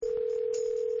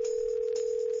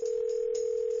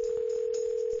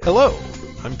Hello,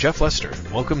 I'm Jeff Lester.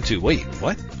 Welcome to Wait,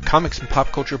 What? Comics and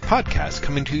Pop Culture Podcast,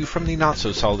 coming to you from the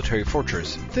not-so-solitary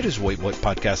fortress that is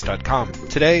waitwhatpodcast.com.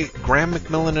 Today, Graham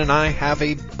McMillan and I have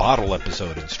a bottle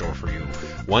episode in store for you.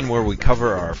 One where we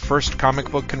cover our first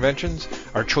comic book conventions,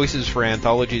 our choices for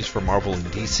anthologies for Marvel and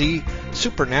DC,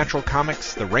 supernatural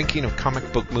comics, the ranking of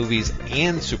comic book movies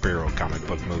and superhero comic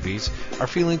book movies, our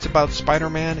feelings about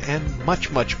Spider-Man, and much,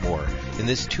 much more in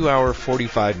this 2-hour,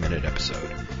 45-minute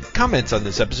episode. Comments on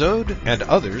this episode and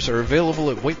others are available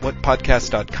at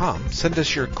waitwhatpodcast.com. Send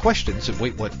us your questions at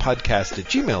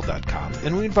waitwhatpodcast@gmail.com,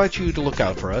 and we invite you to look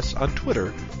out for us on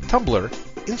Twitter, Tumblr,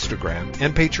 Instagram,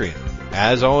 and Patreon.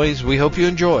 As always, we hope you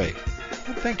enjoy,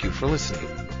 and thank you for listening.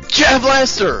 Jeff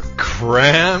Lester!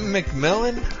 Graham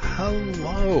McMillan,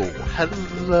 hello.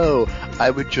 Hello.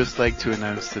 I would just like to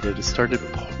announce that it has started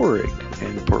pouring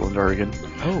in Portland, Oregon.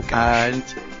 Oh, gosh. And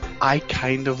I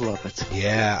kind of love it.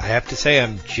 Yeah, I have to say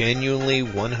I'm genuinely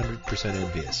 100%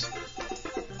 envious.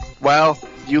 Well,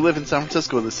 you live in San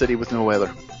Francisco, the city with no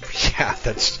weather. Yeah,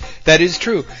 that is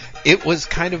true. It was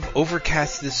kind of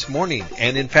overcast this morning,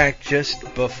 and in fact, just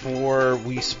before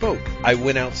we spoke, I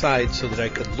went outside so that I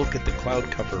could look at the cloud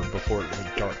cover before it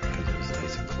went dark, because it was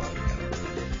nice and cloudy out.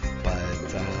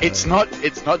 But it's not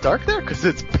dark there because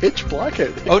it's pitch black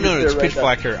out. Oh no, it's pitch right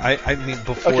black here. I mean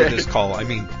before this call. I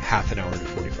mean half an hour to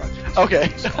 45 minutes.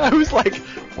 Okay, I was like,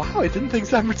 wow, I didn't think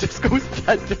San Francisco was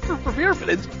that different from here, but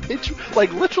it's pitch,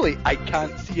 like literally, I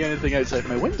can't see anything outside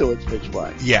my window. It's pitch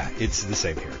black. Yeah, it's the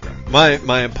same here.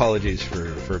 My apologies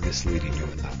for misleading you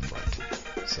in that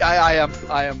front. So.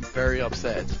 I am very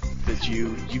upset that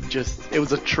you just, it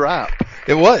was a trap.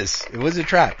 It was a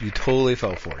trap. You totally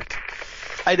fell for it.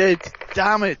 I did.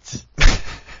 Damn it.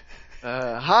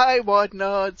 Hi,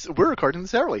 whatnots. We're recording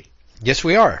this early. Yes,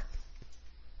 we are.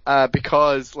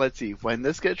 Because, let's see, when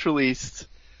this gets released,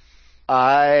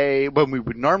 when we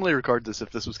would normally record this if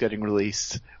this was getting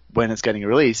released, when it's getting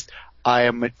released, I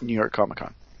am at New York Comic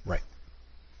Con.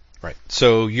 Right.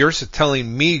 So you're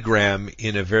telling me, Graham,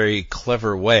 in a very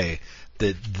clever way,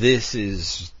 that this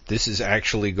is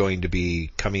actually going to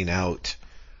be coming out.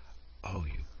 Oh,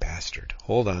 you bastard.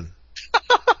 Hold on.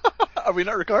 Are we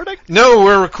not recording? No,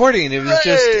 we're recording. It was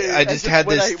Hey! I just had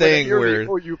this thing where.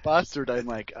 Oh, you bastard! I'm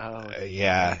like, oh.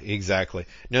 Yeah, exactly.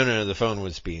 No. The phone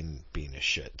was being a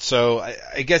shit. So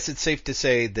I guess it's safe to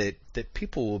say that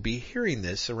people will be hearing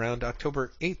this around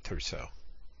October 8th or so.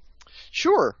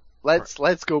 Sure.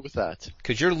 Let's go with that.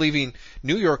 Because you're leaving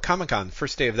New York Comic Con.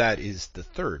 First day of that is the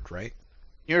 3rd, right?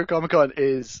 New York Comic Con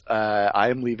is. I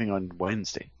am leaving on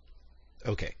Wednesday.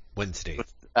 Okay, Wednesday.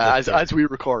 As we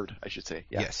record, I should say.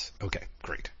 Yeah. Yes. Okay.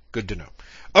 Great. Good to know.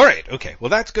 All right. Okay. Well,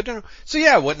 that's good to know. So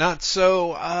yeah, whatnot.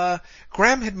 So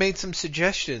Graham had made some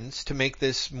suggestions to make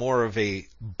this more of a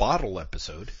bottle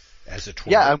episode, as it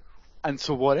were. Yeah. And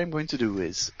so what I'm going to do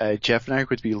is, Jeff and I are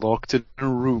going to be locked in a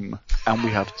room, and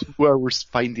we have 2 hours to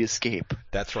find the escape.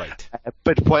 That's right.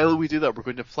 But while we do that, we're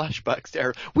going to flashbacks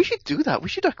to We should do that. We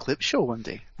should do a clip show one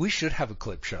day. We should have a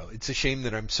clip show. It's a shame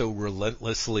that I'm so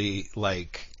relentlessly,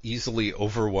 easily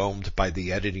overwhelmed by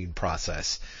the editing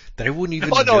process that I wouldn't even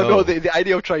know. No. The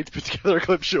idea of trying to put together a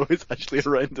clip show is actually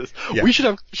horrendous. Yeah. We should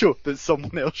have a show that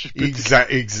someone else should put together.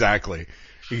 Exactly.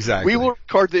 We will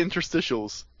record the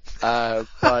interstitials.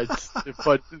 But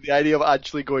the idea of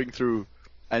actually going through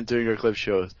and doing our clip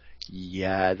shows,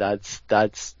 yeah, that's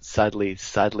sadly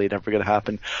never going to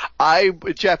happen.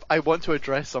 Jeff, I want to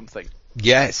address something.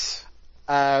 Yes.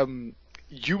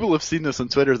 You will have seen this on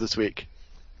Twitter this week.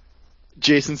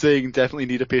 Jason saying definitely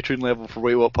need a Patreon level for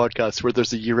Wait What Podcast where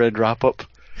there's a year-end wrap-up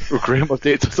where Graham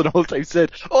updates us on all the time.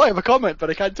 Said, I have a comment,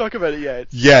 but I can't talk about it yet.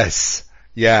 Yes.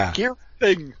 Yeah. Gear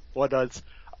thing. What does?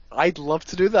 I'd love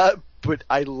to do that. But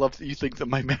I love that you think that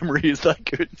my memory is that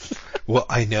good. Well,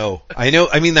 I know.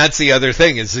 I mean, that's the other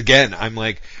thing is, again, I'm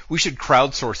like, we should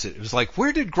crowdsource it. It was like,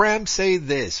 where did Graham say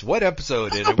this? What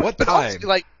episode and at what time?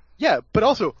 Also, but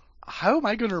also, how am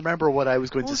I going to remember what I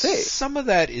was going to say? Some of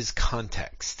that is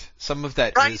context. Some of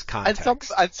that is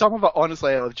context. And some of it,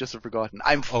 honestly, I've just forgotten.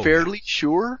 I'm fairly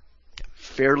sure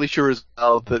as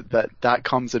well that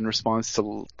comes in response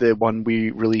to the one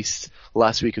we released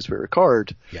last week as we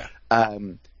record. Yeah.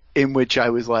 In which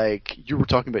I was like, you were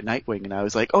talking about Nightwing, and I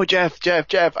was like, oh, Jeff, I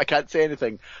can't say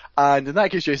anything. And in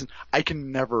that case, Jason, I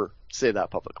can never say that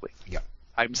publicly. Yeah.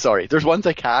 I'm sorry. There's ones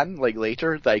I can,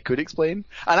 later, that I could explain.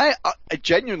 And I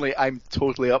genuinely, I'm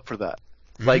totally up for that.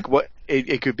 Mm-hmm.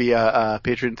 It could be a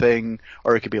Patreon thing,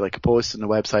 or it could be a post on the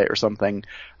website or something.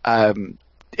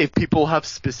 If people have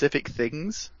specific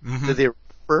things that they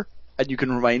remember, and you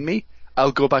can remind me,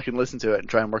 I'll go back and listen to it and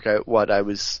try and work out what I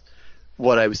was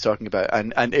what I was talking about,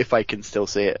 and if I can still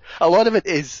say it. A lot of it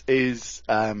is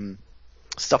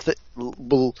stuff that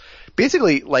will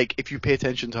basically, like, if you pay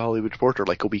attention to Hollywood Reporter,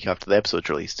 like a week after the episode's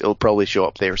released, it'll probably show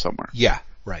up there somewhere. Yeah,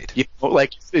 right. You know,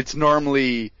 like, it's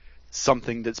normally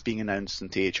something that's being announced in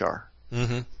THR.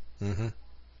 Mm-hmm.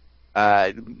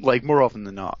 Mm-hmm. Like, more often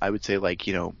than not, I would say, like,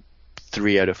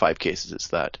 3 out of 5 cases it's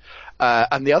that.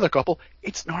 And the other couple,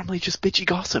 it's normally just bitchy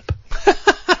gossip.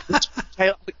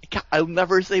 I'll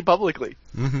never say publicly.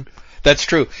 Mm-hmm. That's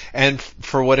true. And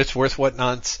for what it's worth,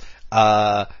 whatnots,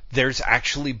 there's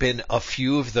actually been a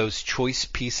few of those choice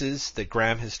pieces that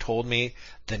Graham has told me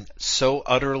that so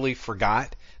utterly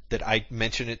forgot that I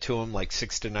mentioned it to him like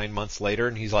 6 to 9 months later,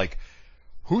 and he's like,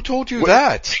 "Who told you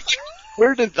that?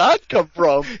 Where did that come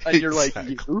from?" And you're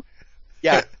Exactly. like, "You?"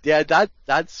 Yeah,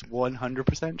 that's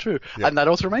 100% true. Yeah. And that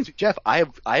also reminds me, Jeff, I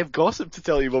have gossip to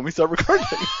tell you when we start recording.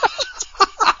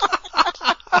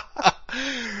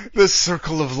 The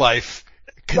circle of life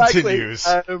continues."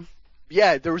 Exactly.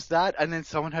 Yeah, there was that, and then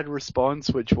someone had a response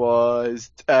which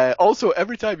was, also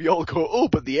every time you all go, "Oh,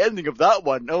 but the ending of that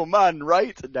one, oh man,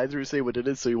 right?" And neither of you say what it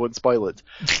is, so you won't spoil it.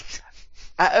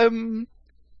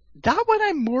 That one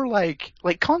I'm more like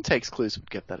context clues would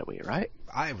give that away, right?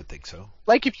 I would think so.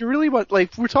 Like, if you really want,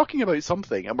 like, we're talking about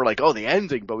something, and we're like, "Oh, the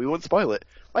ending," but we won't spoil it.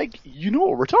 Like, you know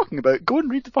what we're talking about, go and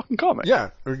read the fucking comic. Yeah,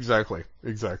 exactly.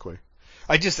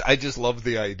 I just love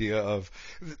the idea of,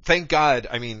 thank God,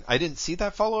 I mean, I didn't see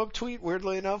that follow-up tweet,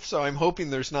 weirdly enough, so I'm hoping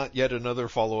there's not yet another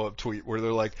follow-up tweet where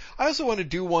they're like, I also want to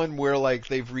do one where, like,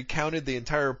 they've recounted the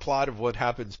entire plot of what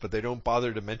happens, but they don't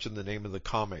bother to mention the name of the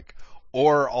comic.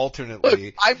 Or alternately...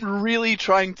 Look, I'm really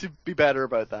trying to be better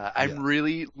about that. I'm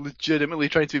really legitimately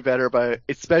trying to be better about it,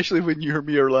 especially when you or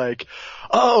me are like,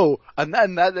 "Oh, and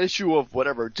then that issue of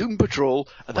whatever, Doom Patrol,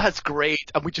 and that's great,"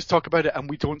 and we just talk about it and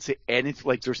we don't say anything,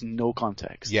 like there's no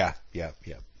context. Yeah. No,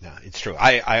 it's true.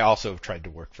 I also have tried to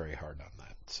work very hard on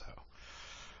that, so...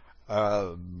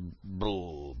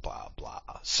 blah, blah, blah.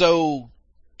 So...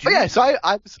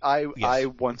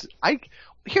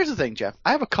 Here's the thing, Jeff.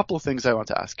 I have a couple of things I want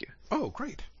to ask you. Oh,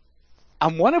 great.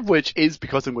 And one of which is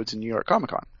because I'm going to New York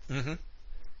Comic Con. Mm-hmm.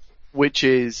 Which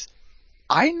is,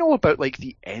 I know about, like,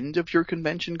 the end of your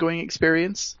convention going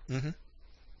experience. Mm-hmm.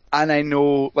 And I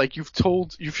know, like, you've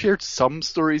shared some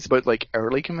stories about, like,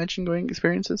 early convention going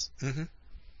experiences. Mm-hmm.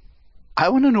 I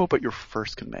want to know about your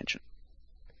first convention.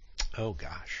 Oh,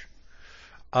 gosh.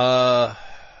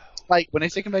 Like, when I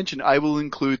say convention, I will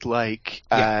include, like,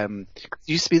 there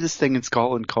used to be this thing in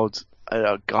Scotland called,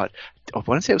 I want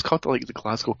to say it was called, like, the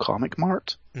Glasgow Comic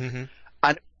Mart. Mm-hmm.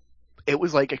 And it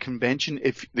was like a convention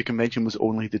if the convention was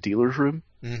only the dealer's room.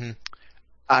 Mm-hmm.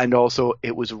 And also,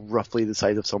 it was roughly the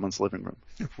size of someone's living room.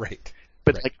 Right.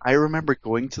 But, like, I remember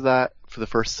going to that for the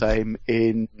first time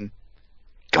in...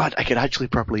 God, I could actually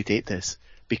properly date this,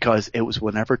 because it was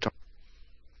whenever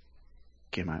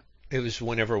came out. It was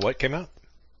whenever what came out?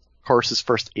 Horse's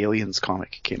first Aliens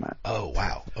comic came out. Oh,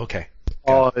 wow. Okay.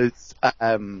 Because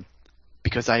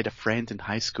I had a friend in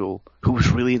high school who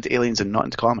was really into aliens and not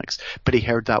into comics, but he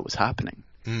heard that was happening.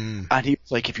 Mm. And he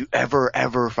was like, if you ever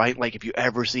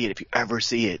see it.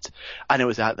 And it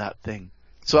was at that thing.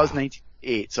 So I was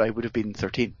 98, so I would have been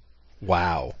 13.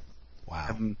 Wow. But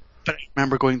I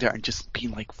remember going there and just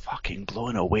being like fucking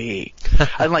blown away.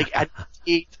 And like at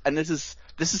 8, and this is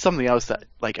something else that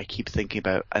like I keep thinking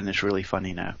about, and it's really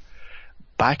funny now.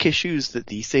 Back issues that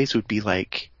these days would be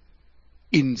like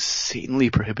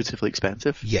insanely prohibitively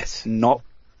expensive. Yes. Not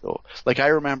though. Like I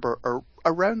remember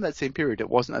around that same period, it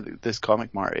wasn't at this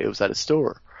comic mart, it was at a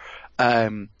store.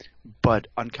 But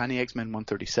Uncanny X-Men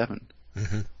 137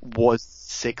 was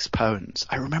 £6.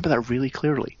 I remember that really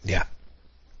clearly. Yeah.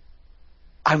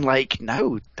 I'm like,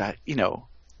 now that,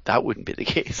 that wouldn't be the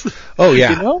case. Oh,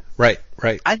 yeah. Right.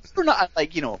 And we're not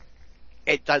like,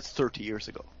 that's 30 years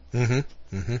ago.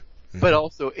 Mm-hmm. But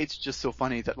also, it's just so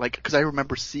funny that, like, because I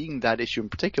remember seeing that issue in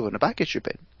particular in a back issue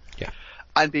bin. Yeah.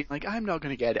 And being like, I'm not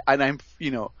going to get it. And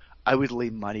I would lay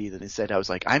money. Then instead I was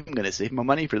like, I'm going to save my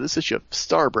money for this issue of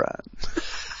Starbrand.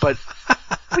 But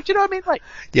you know what I mean? Like,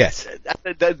 yes.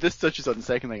 This touches on the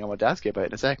second thing I want to ask you about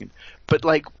in a second. But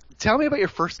like, tell me about your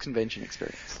first convention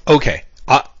experience. Okay.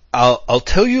 I'll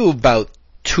tell you about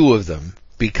 2 of them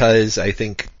because I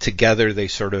think together they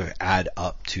sort of add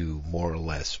up to more or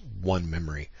less one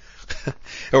memory.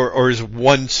 or is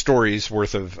one story's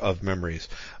worth of memories.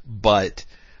 But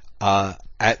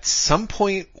at some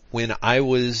point when I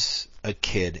was a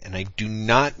kid, and I do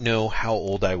not know how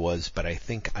old I was, but I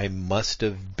think I must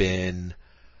have been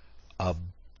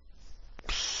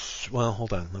well,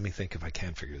 hold on, let me think if I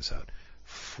can figure this out.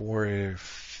 4th,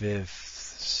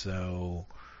 5th, so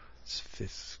It's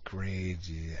fifth grade.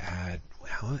 You add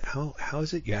how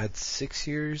is it? You add 6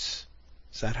 years.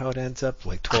 Is that how it ends up?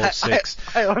 Like 12, 6?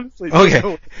 I honestly don't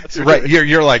know. Okay, right.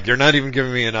 You're not even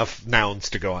giving me enough nouns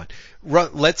to go on.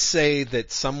 Let's say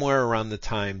that somewhere around the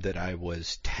time that I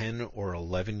was 10 or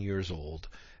 11 years old,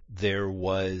 there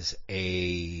was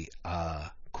a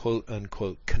quote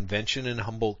unquote convention in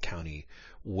Humboldt County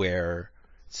where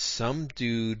some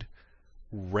dude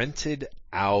rented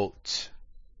out.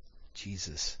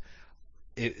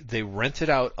 They rented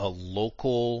out a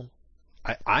local.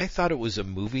 I thought it was a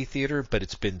movie theater, but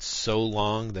it's been so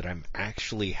long that I'm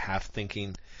actually half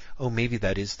thinking, oh, maybe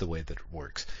that is the way that it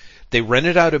works. They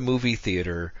rented out a movie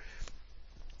theater,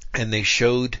 and they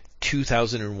showed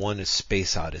 2001: A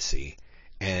Space Odyssey.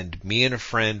 And me and a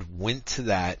friend went to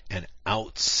that, and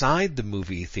outside the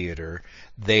movie theater,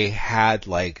 they had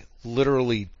like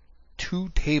literally 2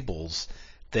 tables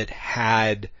that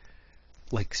had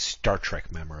like Star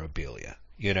Trek memorabilia,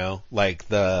 like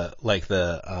the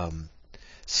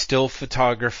still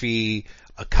photography,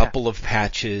 a couple of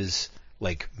patches,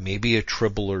 like maybe a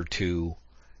Tribble or 2,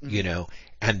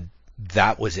 and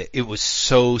that was it. It was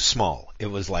so small. It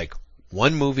was like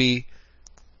 1 movie,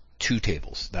 2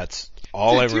 tables. That's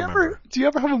all I remember. Do you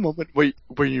ever have a moment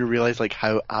where you realize like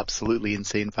how absolutely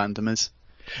insane fandom is?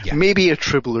 Yeah. Maybe a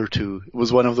Tribble or 2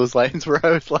 was one of those lines where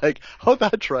I was like, oh,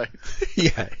 that's right.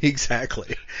 Yeah,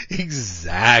 exactly.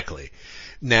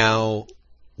 Now,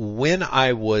 when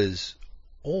I was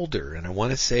older, and I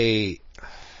want to say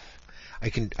I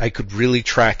could really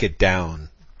track it down,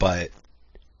 but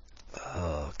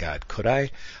oh God, could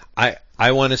I?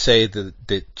 I want to say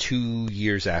that 2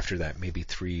 years after that, maybe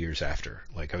 3 years after,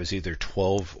 like I was either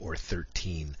 12 or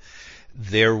 13,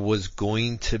 there was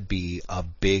going to be a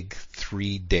big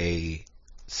 3-day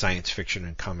science fiction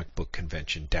and comic book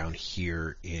convention down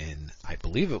here in, I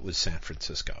believe it was San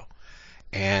Francisco.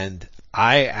 And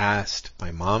I asked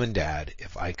my mom and dad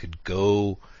if I could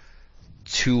go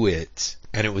to it,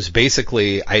 and it was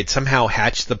basically, I had somehow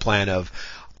hatched the plan of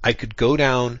I could go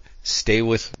down, stay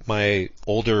with my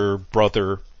older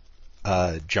brother,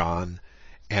 John,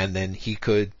 and then he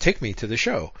could take me to the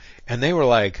show. And they were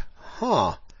like,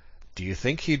 do you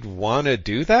think he'd want to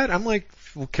do that? I'm like,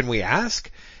 well, can we ask?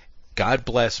 God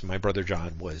bless my brother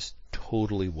John was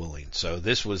totally willing. So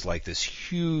this was like this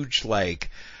huge,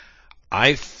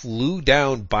 I flew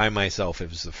down by myself.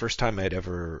 It was the first time I'd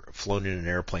ever flown in an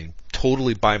airplane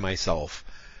totally by myself.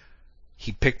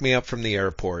 He picked me up from the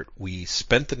airport. We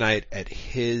spent the night at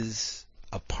his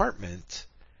apartment,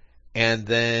 and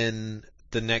then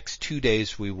the next 2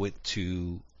 days we went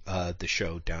to the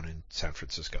show down in San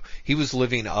Francisco. He was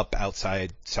living up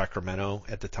outside Sacramento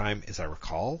at the time, as I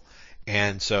recall,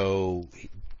 and so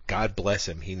God bless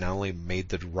him. He not only made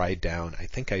the ride down, I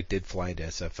think I did fly into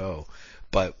SFO,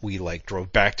 but we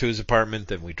drove back to his apartment,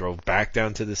 then we drove back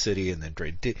down to the city, and then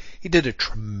he did a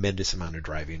tremendous amount of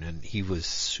driving, and he was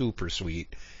super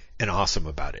sweet and awesome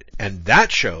about it. And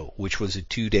that show, which was a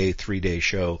 2-day, 3-day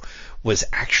show, was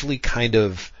actually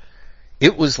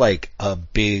it was like a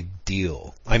big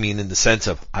deal. I mean, in the sense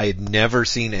of I had never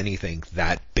seen anything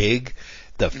that big.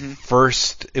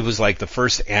 It was like the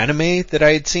first anime that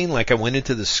I had seen. Like I went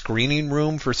into the screening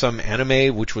room for some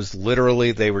anime, which was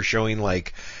literally, they were showing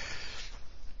like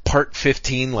part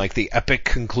 15, like the epic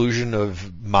conclusion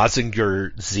of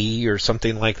Mazinger Z or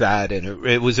something like that. And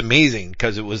it was amazing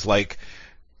because it was like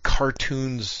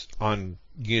cartoons on,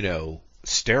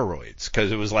 steroids.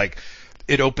 Because it was like,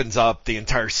 it opens up, the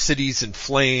entire city's in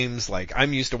flames. Like,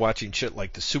 I'm used to watching shit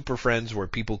like the Super Friends where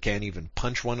people can't even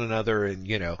punch one another, and,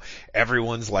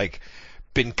 everyone's like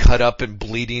been cut up and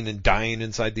bleeding and dying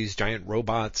inside these giant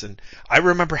robots. And I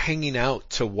remember hanging out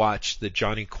to watch the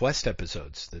Johnny Quest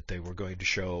episodes that they were going to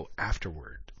show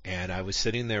afterward. And I was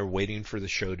sitting there waiting for the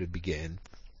show to begin,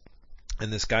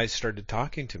 and this guy started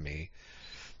talking to me.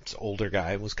 This older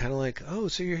guy was kind of like, oh,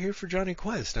 so you're here for Johnny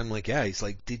Quest? I'm like, yeah. He's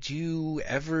like, did you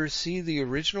ever see the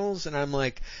originals? And I'm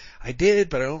like, I did,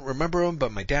 but I don't remember them.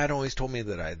 But my dad always told me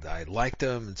that I liked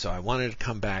them, and so I wanted to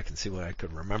come back and see what I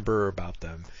could remember about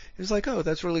them. He was like, oh,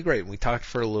 that's really great. And we talked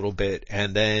for a little bit,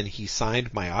 and then he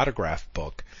signed my autograph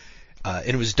book. And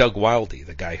it was Doug Wildey,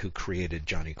 the guy who created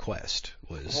Johnny Quest.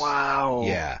 Wow.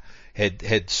 Yeah.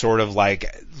 Had sort of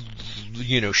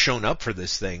shown up for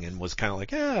this thing and was kind of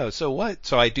like, yeah, so what?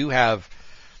 So I do have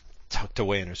tucked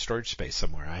away in a storage space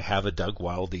somewhere. I have a Doug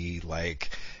Wildey,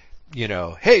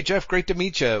 hey, Jeff, great to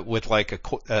meet you, with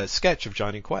a sketch of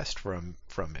Johnny Quest from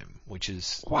him, which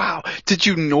is... Wow. Did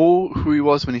you know who he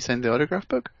was when he signed the autograph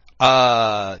book?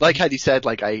 Like had he said,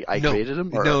 like, I No, created him?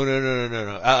 Or?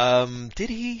 no. Did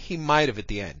he? He might have at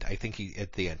the end. I think he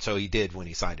at the end. So he did when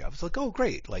he signed it. I was like, oh,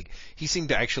 great. Like, he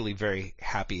seemed actually very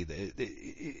happy.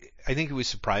 I think he was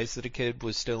surprised that a kid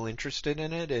was still interested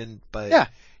in it, but Yeah.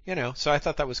 you know, so I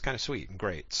thought that was kind of sweet and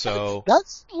great. So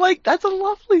that's a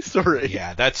lovely story.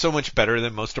 yeah, that's so much better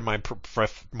than most of my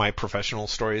my professional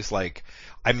stories. Like,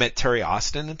 I met Terry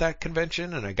Austin at that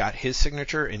convention, and I got his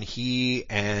signature, and he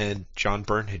and John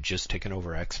Byrne had just taken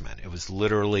over X-Men. It was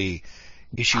literally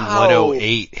issue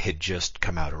 108 had just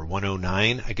come out, or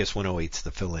 109. I guess 108's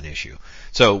the fill-in issue.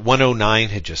 So 109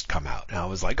 had just come out, and I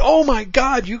was like, oh my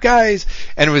god, you guys!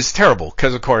 And it was terrible,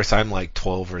 because of course I'm like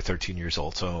 12 or 13 years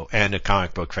old, so, and a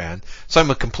comic book fan, so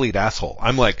I'm a complete asshole.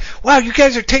 I'm like, wow, you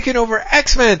guys are taking over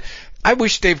X-Men! I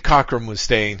wish Dave Cockrum was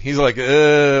staying. He's like,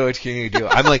 what can you do?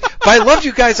 I'm like, but I loved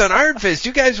you guys on Iron Fist.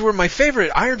 You guys were my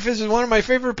favorite. Iron Fist is one of my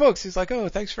favorite books. He's like, oh,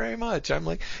 thanks very much. I'm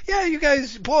like, yeah, you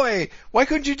guys, boy, why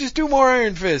couldn't you just do more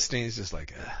Iron Fist? And he's just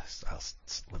like,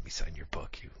 let me sign your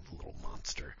book, you little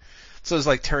monster. So it's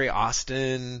like Terry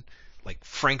Austin, like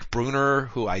Frank Bruner,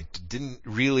 who I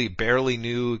barely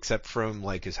knew except from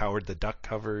like his Howard the Duck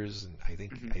covers, and I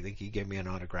think he gave me an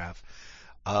autograph.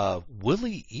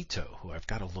 Willie Ito, who I've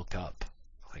got to look up.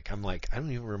 I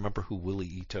don't even remember who Willie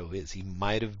Ito is. He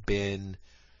might have been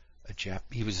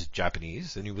he was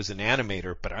Japanese, and he was an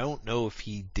animator, but I don't know if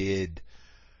he did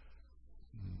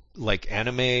like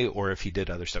anime or if he did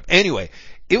other stuff. Anyway,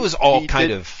 it was all he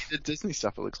did Disney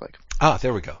stuff, it looks like. Ah,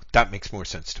 there we go. That makes more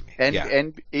sense to me. And yeah.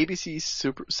 ABC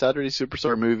Saturday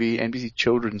Superstar movie, NBC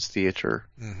Children's Theater.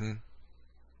 Mm-hmm.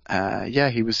 Yeah,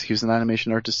 he was an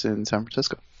animation artist in San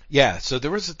Francisco. Yeah, so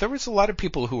there was a lot of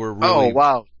people who were really... Oh,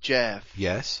 wow, Jeff.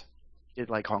 Yes? He did,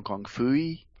 like, Hong Kong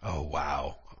Phooey. Oh,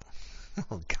 wow.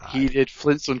 Oh, God. He did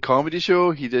Flintstone Comedy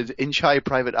Show. He did Inch High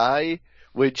Private Eye,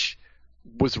 which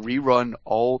was rerun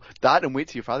that and Wait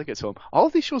Till Your Father Gets Home. All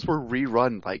of these shows were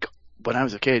rerun, like, when I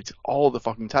was a kid, all the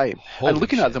fucking time. Holy and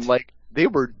looking shit. at them, like, they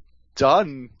were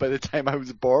done by the time I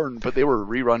was born, but they were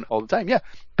rerun all the time. Yeah.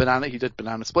 He did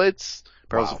Banana Splits,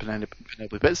 Pearls of Penelope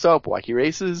Pitstop, Wacky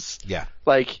Races. Yeah.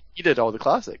 Like, he did all the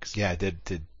classics. Yeah, did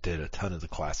a ton of the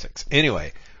classics.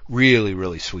 Anyway, really,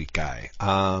 really sweet guy.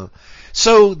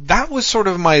 So that was sort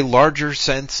of my larger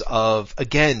sense of,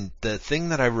 again, the thing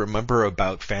that I remember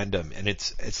about fandom, and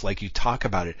it's like you talk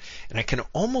about it, and I can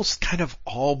almost kind of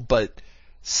all but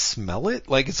smell it.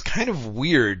 Like, it's kind of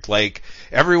weird. Like,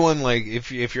 everyone, like,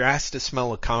 if you're asked to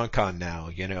smell a Comic-Con now,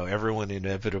 you know, everyone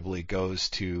inevitably goes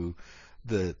to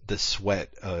the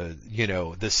sweat,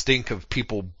 the stink of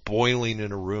people boiling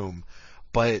in a room.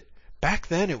 But back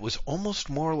then it was almost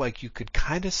more like you could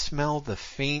kind of smell the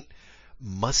faint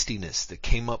mustiness that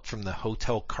came up from the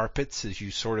hotel carpets as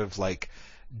you sort of like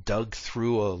dug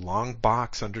through a long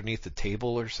box underneath the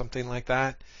table or something like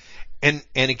that. And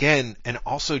again, and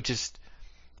also just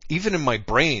even in my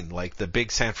brain, like the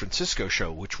big San Francisco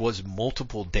show, which was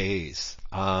multiple days,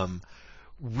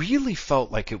 really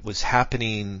felt like it was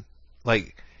happening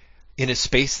like in a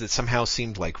space that somehow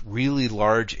seemed like really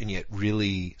large and yet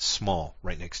really small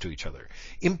right next to each other.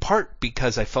 In part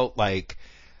because I felt like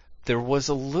there was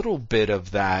a little bit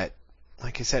of that.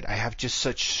 Like I said, I have just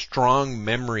such strong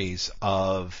memories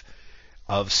of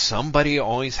somebody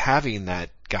always having that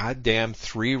goddamn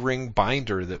 3-ring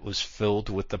binder that was filled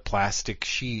with the plastic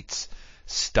sheets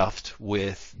stuffed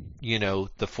with,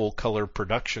 the full color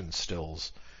production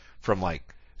stills from like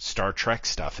Star Trek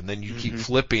stuff, and then you keep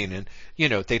flipping, and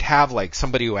they'd have like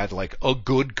somebody who had like a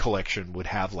good collection would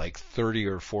have like 30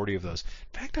 or 40 of those.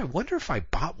 In fact, I wonder if I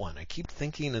bought one. I keep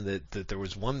thinking that there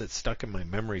was one that stuck in my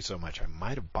memory so much I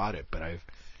might have bought it, but I've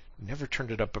never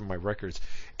turned it up in my records.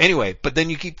 Anyway, but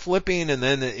then you keep flipping, and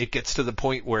then it gets to the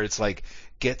point where it's like,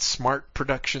 get smart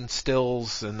production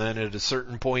stills, and then at a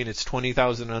certain point it's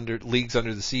 20,000 leagues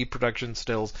under the sea production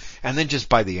stills, and then just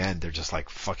by the end they're just like,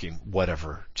 fucking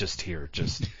whatever, just here,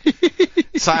 just...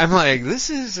 So I'm like,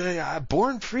 this is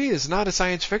Born Free is not a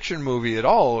science fiction movie at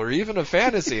all, or even a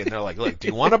fantasy. And they're like, look, do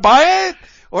you want to buy it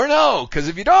or no? Because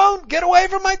if you don't, get away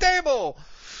from my table.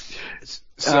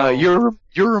 So you're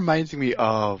reminding me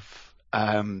of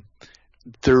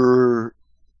there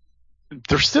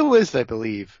still is, I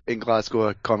believe, in Glasgow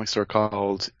a comic store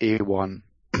called A1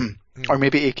 or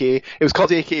maybe AKA. It was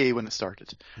called AKA when it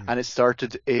started, and it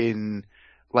started in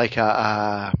like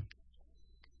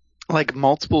like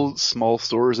multiple small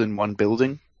stores in one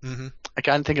building. Mm-hmm. I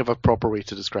can't think of a proper way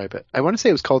to describe it. I want to say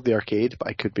it was called the Arcade, but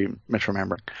I could be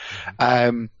misremembering.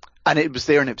 Mm-hmm. And it was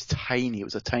there, and it was tiny. It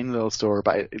was a tiny little store,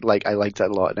 but I liked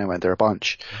that a lot, and I went there a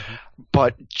bunch. Mm-hmm.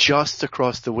 But just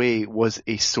across the way was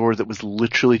a store that was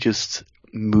literally just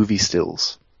movie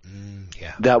stills.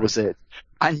 Yeah. That was it.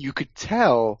 And you could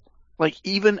tell, like,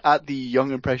 even at the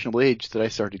young impressionable age that I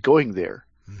started going there,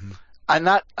 Mm-hmm. and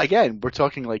that, again, we're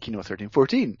talking like, 13,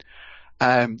 14.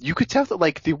 You could tell that,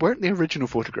 like, they weren't the original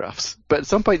photographs, but at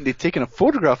some point they'd taken a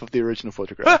photograph of the original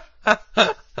photograph.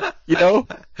 You know?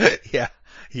 Yeah.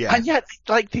 Yeah. And yet,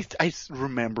 like, I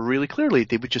remember really clearly,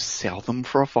 they would just sell them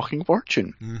for a fucking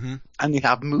fortune. Mm-hmm. And they'd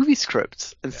have movie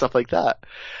scripts and stuff like that.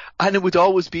 And it would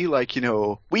always be like,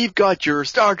 we've got your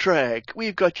Star Trek,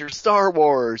 we've got your Star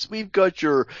Wars, we've got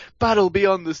your Battle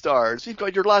Beyond the Stars, we've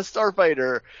got your Last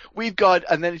Starfighter, we've got,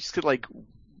 and then it just could like,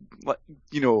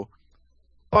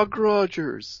 Buck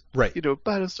Rogers, Right.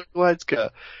 Battlestar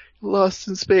Galactica, Lost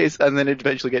in Space, and then it'd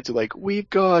eventually get to like, we've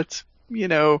got,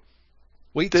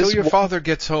 Wait till your father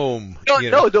gets home.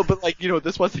 No, but like,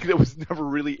 this one thing that was never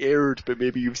really aired, but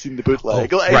maybe you've seen the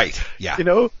bootleg. Oh, right, yeah.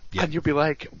 Yeah. And you'll be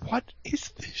like, what is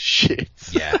this shit?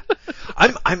 Yeah.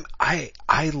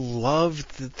 I love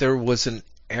that there was an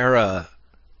era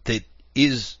that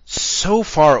is so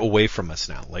far away from us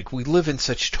now. Like, we live in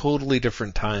such totally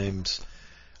different times,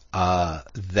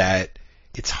 that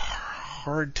it's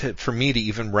hard for me to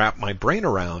even wrap my brain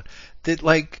around that,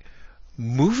 like,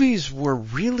 movies were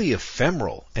really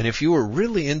ephemeral, and if you were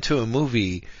really into a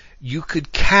movie, you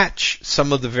could catch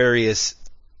some of the various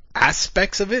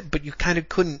aspects of it, but you kind of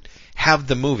couldn't have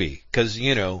the movie, because,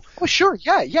 Oh, sure,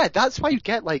 yeah, that's why you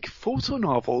get, like, photo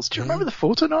novels. Do you remember the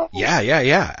photo novels?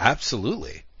 Yeah,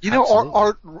 absolutely.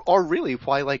 Or really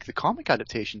why, like, the comic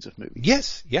adaptations of movies.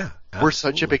 Yes, yeah. Absolutely. Were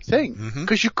such a big thing.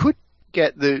 Because you could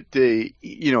get you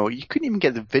couldn't even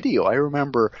get the video. I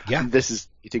remember, and this is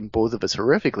eating both of us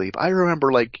horrifically, but I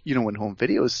remember, like, when home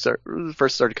videos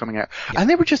first started coming out, and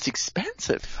they were just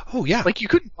expensive. Oh yeah. Like, you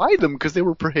couldn't buy them because they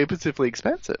were prohibitively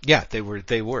expensive. Yeah, they were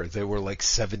like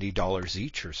 $70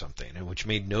 each or something, which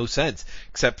made no sense,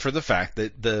 except for the fact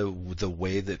that the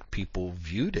way that people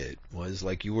viewed it was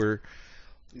like you were,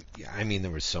 I mean,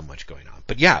 there was so much going on.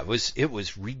 But yeah, it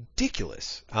was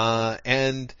ridiculous.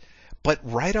 But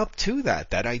right up to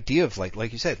that idea of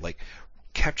like you said, like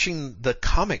catching the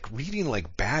comic, reading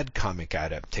like bad comic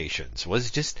adaptations was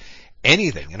just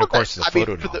anything. And of course the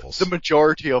photo novels. The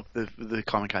majority of the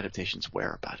comic adaptations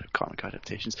were bad comic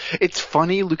adaptations. It's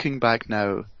funny looking back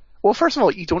now. Well, first of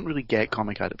all, you don't really get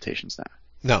comic adaptations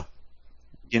now.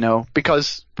 No.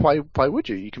 Because why would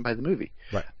you? You can buy the movie.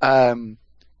 Right.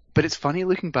 But it's funny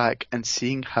looking back and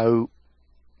seeing how,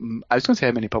 I was going to say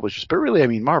how many publishers, but really I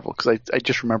mean Marvel, because I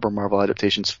just remember Marvel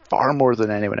adaptations far more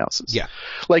than anyone else's. Yeah.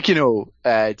 Like,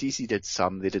 DC did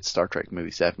some, they did Star Trek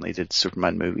movies, definitely did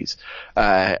Superman movies,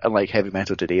 and like Heavy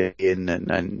Metal did Alien and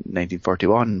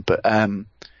 1941, but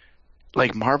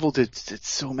like Marvel did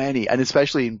so many, and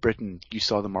especially in Britain, you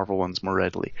saw the Marvel ones more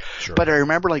readily. Sure. But I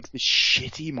remember like the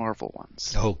shitty Marvel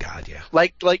ones. Oh god, yeah.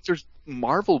 Like there's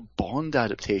Marvel Bond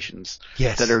adaptations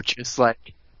Yes. that are just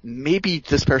like, maybe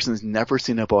this person's never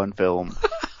seen a Bond film,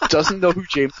 doesn't know who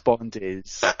James Bond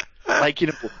is. Like,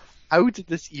 how did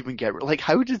this even get, like,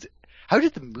 how did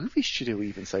the movie studio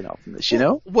even sign off on this,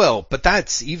 Well, but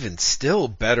that's even still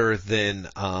better than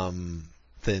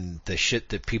the shit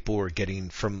that people were getting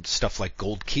from stuff like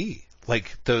Gold Key.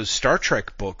 Like those Star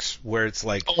Trek books where it's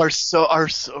like are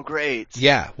so great.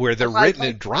 Yeah, where they're written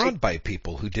and drawn by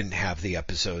people who didn't have the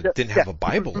episode, didn't have a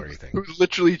Bible or anything. Who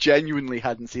literally genuinely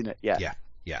hadn't seen it. Yeah.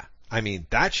 Yeah. I mean,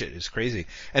 that shit is crazy.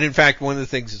 And in fact, one of the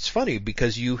things that's funny,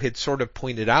 because you had sort of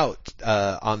pointed out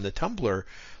on the Tumblr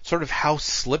sort of how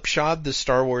slipshod the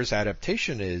Star Wars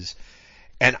adaptation is.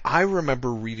 And I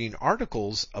remember reading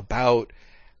articles about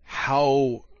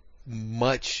how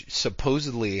much,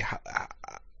 supposedly,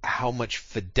 how much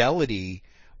fidelity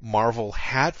Marvel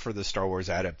had for the Star Wars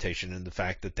adaptation, and the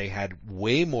fact that they had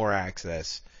way more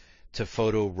access to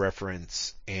photo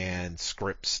reference and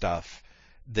script stuff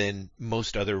than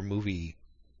most other movie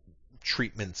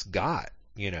treatments got,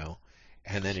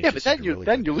 and then but then you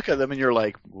look at them and you're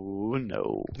like, oh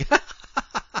no.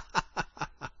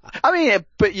 I mean,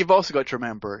 but you've also got to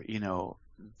remember,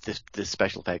 the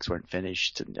special effects weren't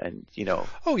finished, and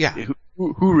oh yeah,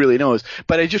 who really knows?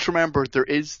 But I just remember there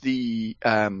is the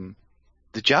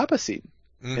Jabba scene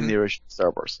in the original Star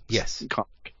Wars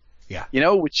comic. Yeah,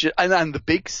 which and the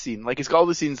big scene, like it's got all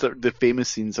the scenes the famous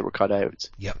scenes that were cut out.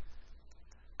 Yep.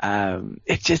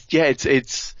 It's just,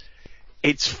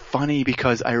 it's funny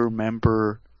because I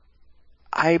remember,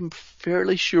 I'm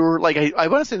fairly sure, like I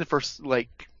want to say the first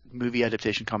like movie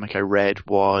adaptation comic I read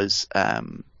was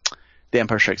The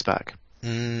Empire Strikes Back.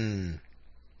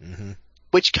 Mm-hmm.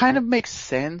 Which kind of makes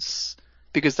sense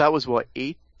because that was what,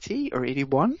 80 or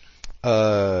 81?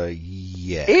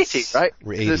 Yes. 80, right?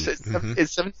 80.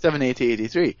 It's 77, 80,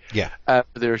 83. Yeah. For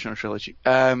the original trilogy.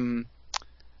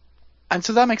 And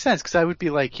so that makes sense, because I would be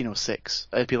like, 6.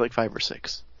 I'd be like 5 or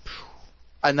 6.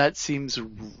 And that seems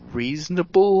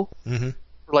reasonable,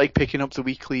 like picking up the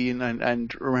weekly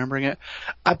and remembering it.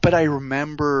 But I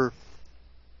remember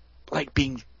like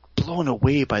being blown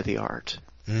away by the art.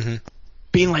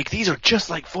 Being like, these are just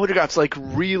like photographs, like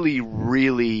really,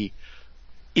 really,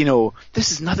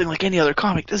 this is nothing like any other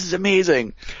comic. This is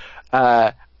amazing.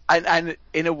 And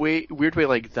in a weird way,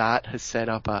 like that has set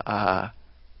up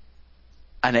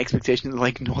an expectation that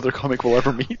like no other comic will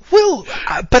ever meet. Well,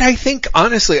 but I think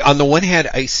honestly, on the one hand,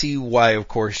 I see why, of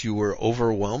course, you were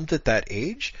overwhelmed at that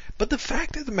age. But the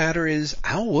fact of the matter is,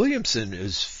 Al Williamson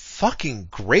is fucking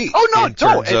great. Oh no, in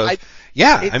terms of,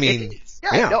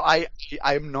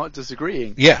 I'm not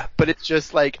disagreeing. Yeah, but it's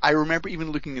just like I remember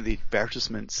even looking at the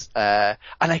advertisements, and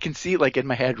I can see it like in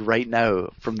my head right now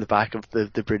from the back of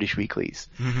the British weeklies.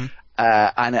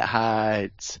 And it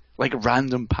had like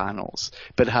random panels,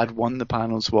 but it had one of the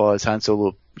panels was Han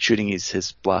Solo shooting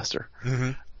his blaster.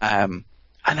 And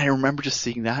I remember just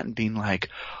seeing that and being like,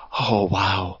 oh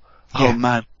wow. Yeah. Oh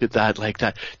man, look at that, like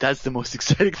that. That's the most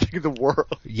exciting thing in the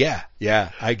world. Yeah,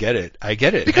 I get it.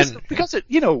 Because it,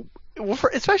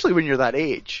 especially when you're that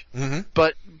age.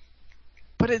 But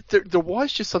there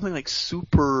was just something like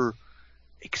super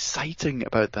exciting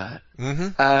about that.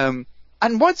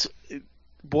 And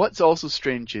what's also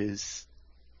strange is,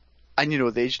 and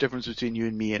the age difference between you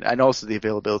and me, and also the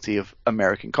availability of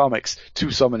American comics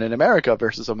to someone in America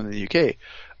versus someone in the UK,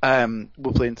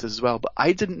 will play into this as well. But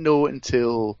I didn't know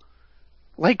until,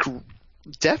 like,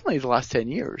 definitely the last 10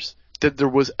 years that there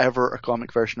was ever a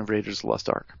comic version of Raiders of the Lost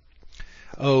Ark.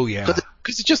 Oh yeah,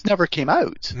 because it just never came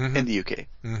out in the UK.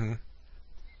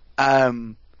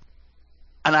 And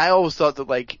I always thought that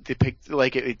like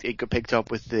it got picked up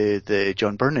with the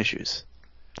John Byrne issues.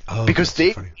 Oh, because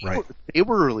they right. they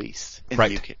were released in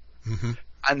the UK,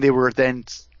 and they were then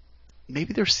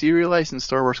maybe they're serialized in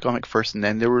Star Wars comic first, and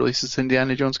then they were released as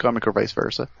Indiana Jones comic, or vice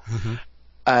versa.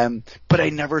 But I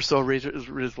never saw Raiders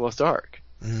of the Lost Ark.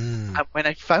 And when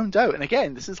I found out, and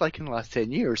again, this is like in the last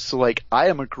 10 years, so like I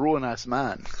am a grown ass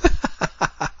man,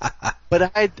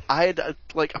 but I had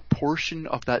like a portion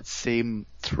of that same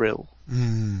thrill. Do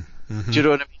you know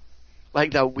what I mean?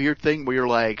 Like that weird thing where you're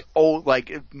like, oh,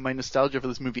 like my nostalgia for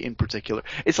this movie in particular.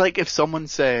 It's like if someone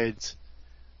said,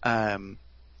 you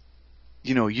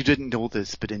didn't know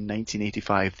this, but in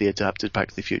 1985 they adapted Back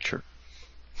to the Future.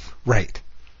 Right.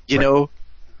 You know,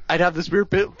 I'd have this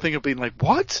weird thing of being like,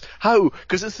 what? How?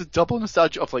 Because it's the double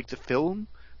nostalgia of like the film,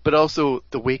 but also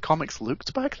the way comics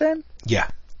looked back then. Yeah.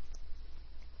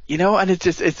 And it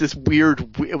was this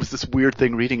weird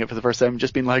thing reading it for the first time,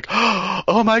 just being like,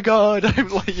 oh my god, I'm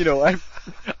like,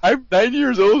 I'm 9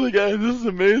 years old again. This is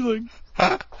amazing.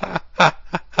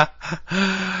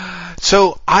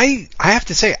 So I have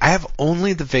to say, I have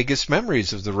only the vaguest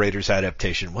memories of the Raiders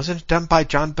adaptation. Wasn't it done by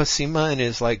John Buscema and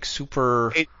his like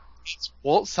super? It's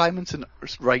Walt Simonson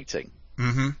writing.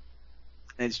 And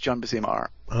it's John Buscema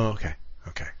art. Oh, okay.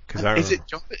 Is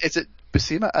it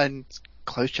Buscema and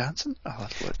Klaus Janson? Oh,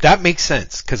 that makes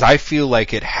sense, because I feel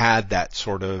like it had that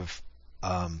sort of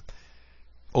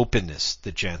openness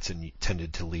that Janson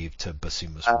tended to leave to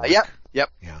Buscema's work. Yeah,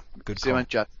 good call.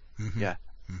 Yeah.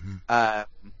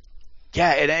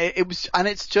 It was, and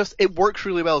it's just, it works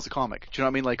really well as a comic. Do you know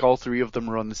what I mean? Like all three of them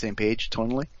are on the same page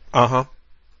tonally.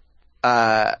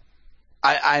 But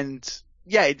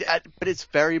it's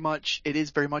very much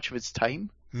of its time.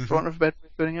 For want of a better way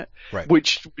of putting it, right.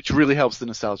 which really helps the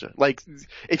nostalgia. Like,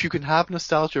 if you can have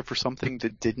nostalgia for something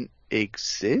that didn't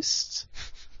exist,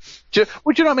 you know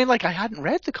what I mean? Like, I hadn't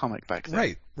read the comic back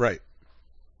then. Right.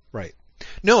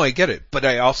 No, I get it, but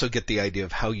I also get the idea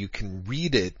of how you can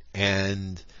read it,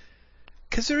 and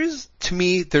because there's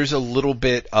a little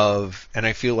bit of, and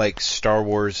I feel like Star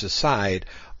Wars aside,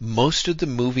 most of the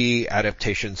movie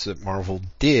adaptations that Marvel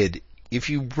did, if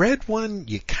you read one,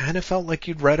 you kind of felt like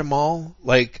you'd read them all.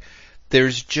 Like,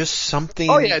 there's just something.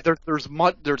 Oh yeah, there's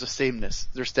a sameness.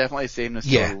 There's definitely a sameness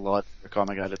to a lot of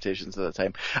comic adaptations at the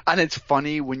time. And it's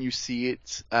funny when you see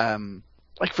it,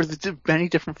 like for the many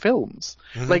different films.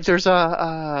 Like there's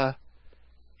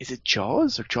is it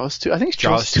Jaws or Jaws 2? I think it's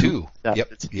Jaws 2.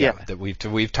 Yep. That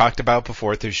we've talked about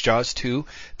before. There's Jaws 2.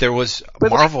 There was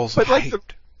Marvel's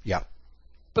hyped.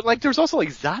 But like, there's also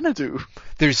like Xanadu.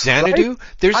 There's Xanadu. Right?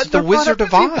 There's the Wizard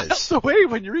of Oz. That's away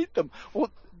when you read them. Well,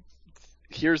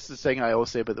 here's the thing I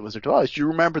always say about the Wizard of Oz. You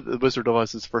remember that the Wizard of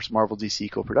Oz is the first Marvel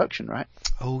DC co-production, right?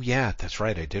 Oh yeah, that's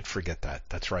right. I did forget that.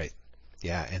 That's right.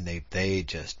 Yeah, and they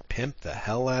just pimped the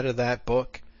hell out of that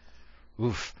book.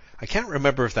 Oof. I can't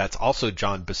remember if that's also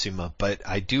John Buscema, but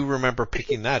I do remember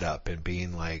picking that up and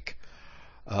being like,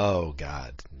 oh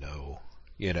god, no.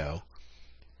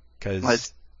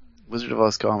 Because Wizard of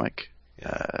Oz comic.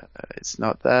 It's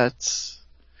not that.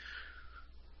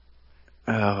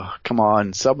 Oh, come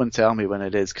on. Someone tell me when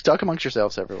it is. Talk amongst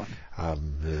yourselves, everyone.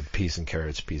 Peas and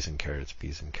carrots, peas and carrots,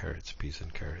 peas and carrots, peas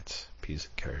and carrots, peas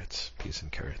and carrots, peas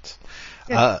and carrots.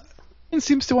 Yeah. It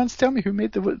seems to want to tell me who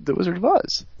made the Wizard of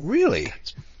Oz. Really?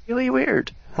 It's really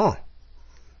weird. Huh.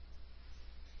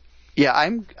 Yeah,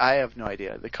 I have no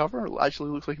idea. The cover actually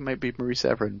looks like it might be Marie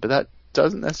Severin, but that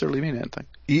doesn't necessarily mean anything.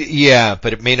 Yeah,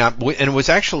 but it may not. And it was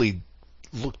actually,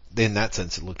 in that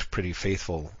sense, it looked pretty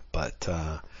faithful. But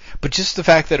just the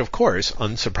fact that, of course,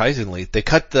 unsurprisingly, they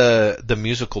cut the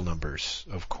musical numbers,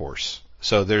 of course.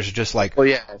 So there's just like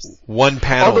one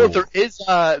panel. Although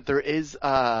there is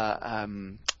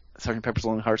Sgt. Pepper's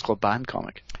Lonely Hearts Club Band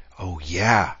comic. Oh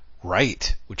yeah,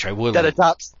 right. Which I will. That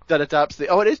adapts the.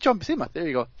 Oh, it is John Buscema. There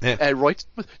you go. Yeah.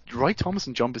 Roy Thomas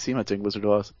and John Buscema doing Wizard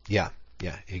of Oz. Yeah,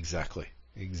 exactly.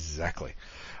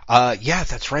 Yeah,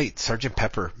 that's right. Sgt.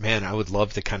 Pepper. Man, I would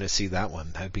love to kind of see that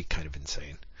one. That'd be kind of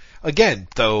insane. Again,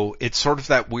 though, it's sort of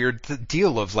that weird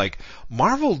deal of like,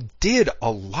 Marvel did a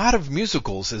lot of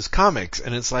musicals as comics,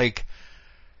 and it's like,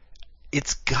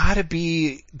 it's gotta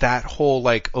be that whole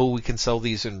like, oh, we can sell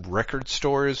these in record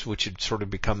stores, which had sort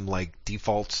of become like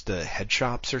defaults to head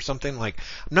shops or something. Like,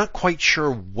 I'm not quite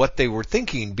sure what they were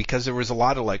thinking, because there was a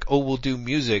lot of like, oh, we'll do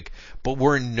music, but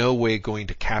we're in no way going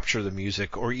to capture the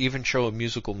music or even show a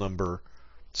musical number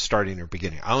starting or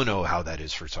beginning. I don't know how that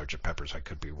is for Sgt. Pepper's. I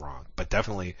could be wrong, but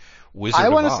definitely Wizard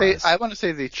of Oz. I want to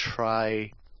say they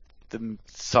try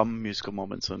some musical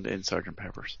moments in Sgt.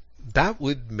 Pepper's. That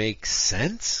would make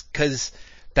sense, because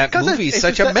that movie is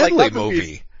such a medley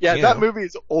movie. Yeah, that movie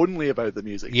is only about the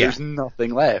music. Yeah. There's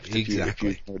nothing left if you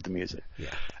ignored the music.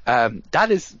 Yeah.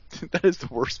 That is the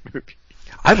worst movie.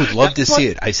 I would love to see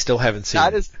it. I still haven't seen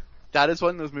it. That is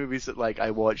one of those movies that like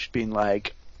I watched being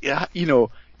like, yeah, you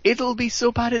know, it'll be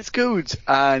so bad it's good,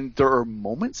 and there are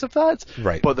moments of that,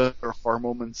 right? But there are far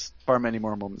many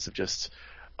more moments of just,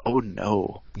 oh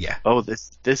no, yeah, oh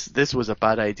this was a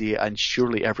bad idea, and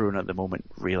surely everyone at the moment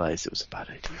realized it was a bad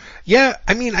idea. Yeah,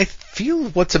 I mean, I feel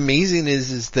what's amazing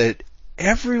is that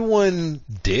everyone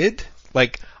did.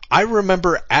 Like, I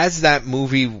remember as that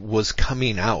movie was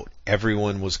coming out,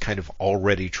 everyone was kind of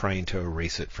already trying to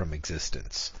erase it from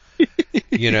existence.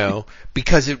 You know,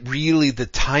 because the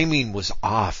timing was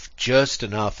off just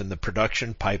enough in the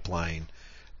production pipeline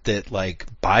that, like,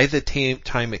 by the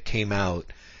time it came out,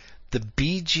 the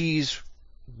Bee Gees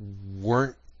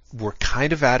were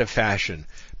kind of out of fashion.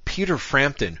 Peter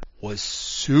Frampton was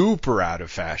super out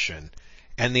of fashion.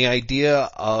 And the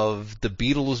idea of the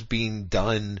Beatles being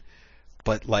done,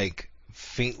 but like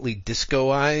faintly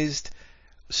discoized,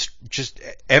 just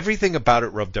everything about it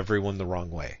rubbed everyone the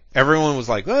wrong way. Everyone was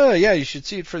like, oh yeah, you should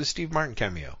see it for the Steve Martin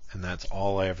cameo. And that's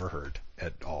all I ever heard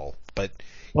at all. But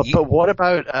what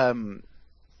about,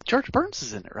 George Burns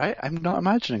is in it, right? I'm not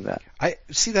imagining that. I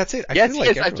see. That's it. Yes,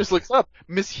 I just looked up.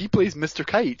 He plays Mr.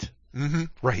 Kite. Mm-hmm.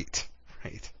 Right.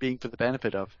 Being for the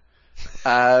benefit of.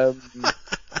 Yeah,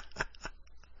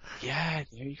 there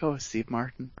you go, Steve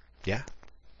Martin. Yeah.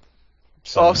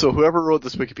 Also, whoever wrote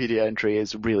this Wikipedia entry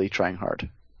is really trying hard.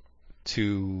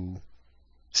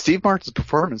 Steve Martin's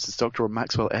performance as Dr.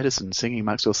 Maxwell Edison singing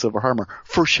Maxwell's Silver Hammer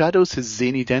foreshadows his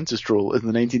zany dentist role in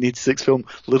the 1986 film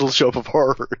Little Shop of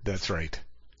Horrors. That's right.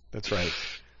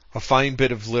 A fine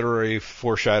bit of literary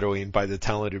foreshadowing by the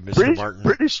talented Mr. Martin.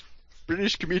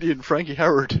 British comedian Frankie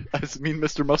Howard as Mean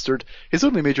Mr. Mustard, his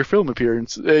only major film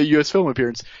appearance, US film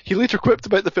appearance. He later quipped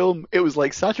about the film, it was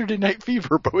like Saturday Night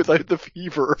Fever, but without the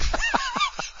fever.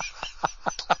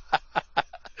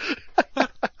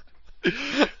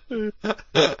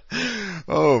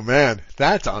 Oh man,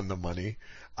 that's on the money.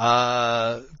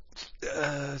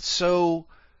 So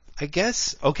I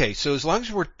guess, okay, so as long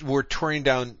as we're touring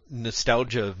down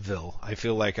Nostalgiaville, I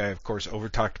feel like I, of course,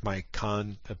 overtalked my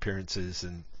con appearances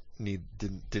and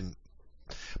didn't.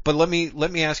 But let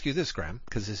me ask you this, Graham,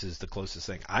 because this is the closest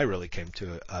thing I really came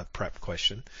to a prep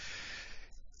question.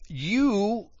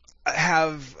 You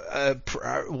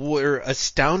were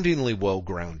astoundingly well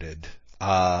grounded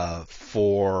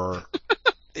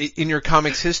in your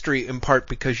comics history, in part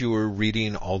because you were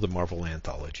reading all the Marvel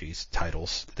anthologies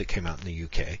titles that came out in the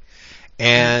UK,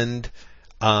 and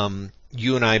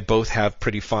you and I both have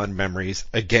pretty fond memories,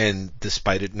 again,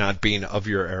 despite it not being of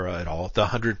your era at all, the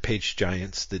 100-page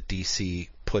giants that DC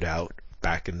put out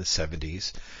back in the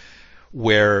 70s,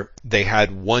 where they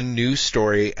had one new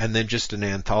story and then just an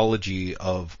anthology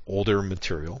of older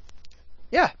material.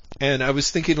 Yeah. And I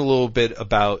was thinking a little bit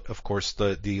about, of course,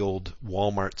 the old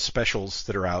Walmart specials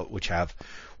that are out, which have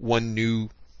one new,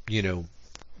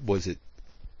 was it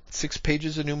 6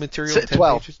 pages of new material? 10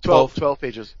 12, pages? 12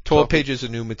 pages. 12 pages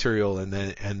of new material and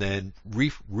then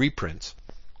reprints.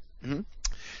 Mm-hmm.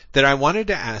 That I wanted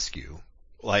to ask you,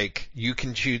 like, you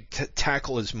can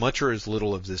tackle as much or as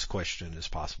little of this question as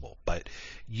possible, but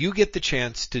you get the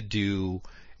chance to do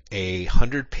a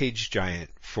 100-page giant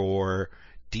for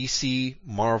DC,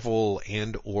 Marvel,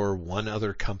 and or one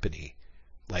other company.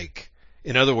 Like,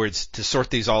 in other words, to sort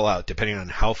these all out, depending on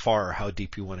how far or how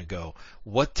deep you want to go,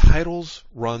 what titles,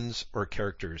 runs, or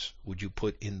characters would you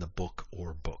put in the book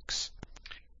or books?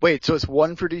 Wait, so it's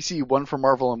one for DC, one for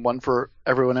Marvel, and one for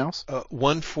everyone else?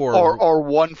 One for... Or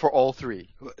one for all three?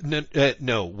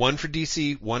 No, one for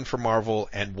DC, one for Marvel,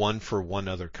 and one for one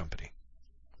other company.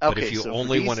 Okay, but if you so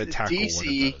only DC, want to tackle DC, one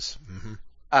of those.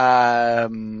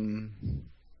 Mm-hmm.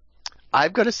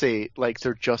 I've got to say, like,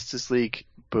 their Justice League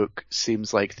book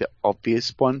seems like the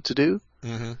obvious one to do,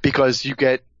 Mm-hmm. because you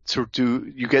get to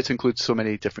include so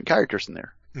many different characters in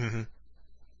there. Mm-hmm.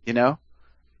 You know?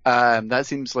 That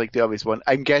seems like the obvious one.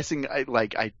 I'm guessing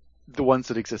the ones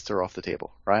that exist are off the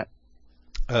table, right?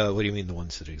 What do you mean the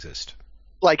ones that exist?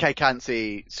 Like, I can't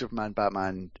say Superman,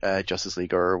 Batman, Justice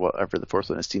League, or whatever the fourth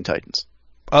one is, Teen Titans.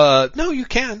 No, you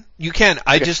can. You can.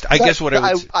 I guess what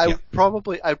I'd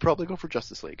probably go for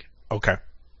Justice League. Okay.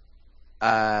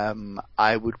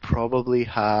 I would probably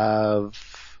have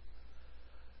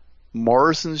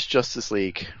Morrison's Justice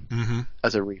League Mm-hmm.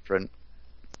 as a reprint.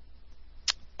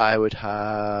 I would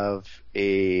have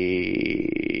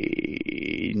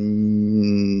a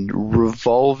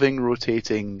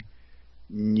rotating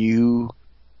new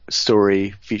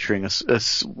story featuring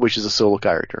which is a solo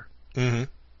character. Mm-hmm.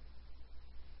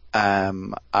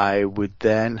 I would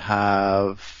then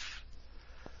have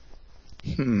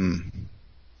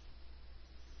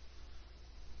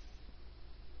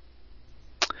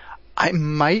I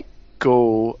might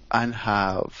go and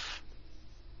have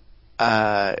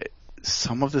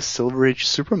some of the Silver Age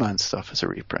Superman stuff as a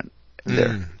reprint in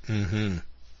there. Mm-hmm.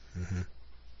 Mm-hmm.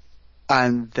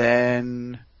 And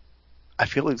then I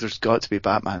feel like there's got to be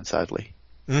Batman, sadly.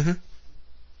 Mm-hmm.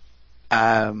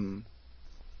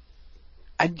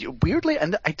 And weirdly,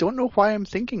 and I don't know why I'm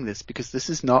thinking this, because this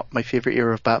is not my favorite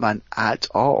era of Batman at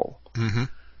all. Mm-hmm.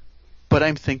 But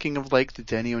I'm thinking of like the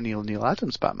Denny O'Neil, Neil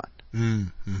Adams Batman.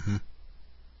 Mm-hmm.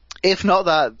 If not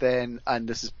that, then, and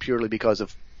this is purely because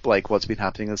of like what's been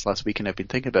happening this last week and I've been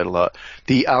thinking about it a lot,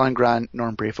 the Alan Grant,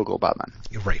 Norm Breyfogle Batman.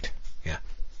 You're right. Yeah.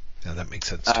 Yeah, that makes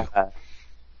sense too.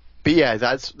 But yeah,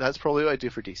 that's probably what I do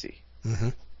for DC. Mm-hmm.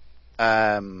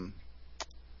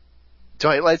 So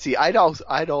let's see. I'd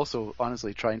also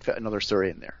honestly try and fit another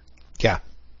story in there. Yeah.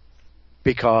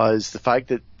 Because the fact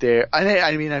that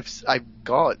I mean, I've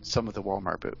got some of the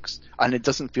Walmart books, and it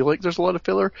doesn't feel like there's a lot of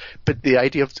filler, but the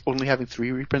idea of only having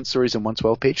 3 reprint stories in one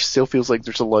 12-page still feels like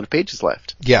there's a lot of pages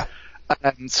left. Yeah.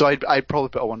 So I'd probably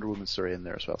put a Wonder Woman story in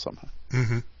there as well somehow.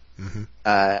 Mm-hmm. Mm-hmm.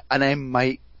 And I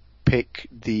might pick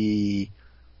the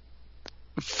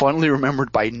fondly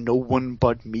remembered by no one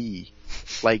but me,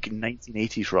 like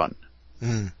 1980s run.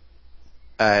 Mm.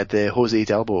 The Jose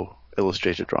Delbo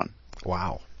illustrated run.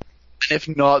 Wow. And if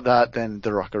not that, then the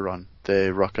Rucka run.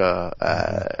 The Rucka,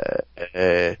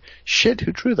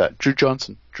 who drew that? Drew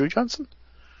Johnson?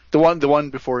 The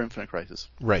one before Infinite Crisis.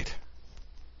 Right.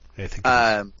 I think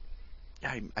Yeah,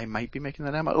 I might be making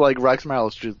that name. Like, Rags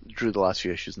Morales drew the last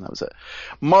few issues and that was it.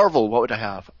 Marvel, what would I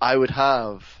have? I would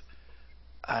have,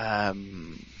 I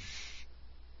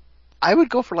would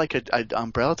go for like an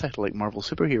umbrella title like Marvel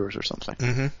Superheroes or something.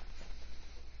 Mm-hmm.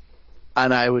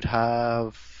 And I would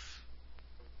have,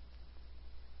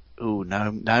 now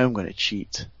I'm going to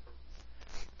cheat.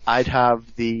 I'd have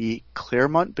the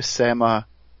Claremont Buscema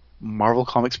Marvel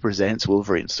Comics Presents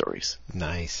Wolverine stories.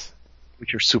 Nice.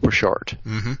 Which are super short.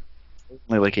 Mm-hmm.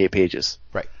 Only like 8 pages.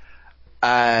 Right.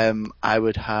 I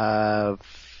would have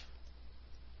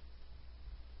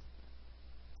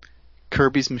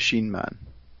Kirby's Machine Man.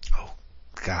 Oh,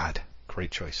 God.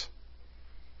 Great choice.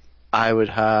 I would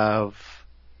have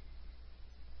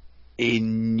a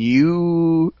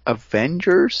new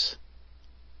Avengers,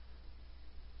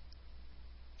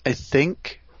 I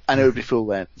think, and it would be full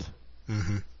length.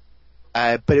 Mm-hmm.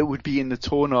 But it would be in the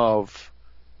tone of,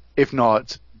 if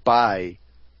not by,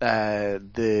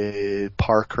 the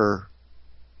Parker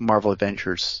Marvel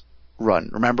Adventures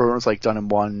run. Remember when it was like done in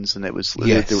ones and it was,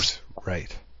 yes, there was,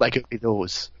 right. like it would be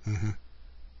those. Mm-hmm.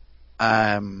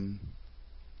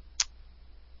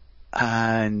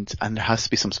 And there has to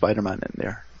be some Spider-Man in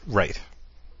there. Right.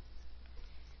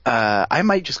 I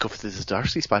might just go for the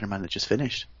Zdarsky Spider-Man that just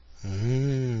finished.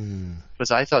 Mm.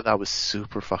 Because I thought that was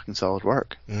super fucking solid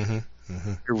work. Mm-hmm.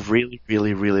 Mm-hmm. I really,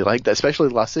 really, really like that, especially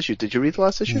the last issue. Did you read the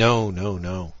last issue?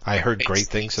 No. I heard great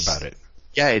things about it.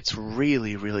 Yeah, it's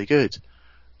really, really good.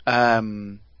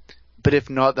 But if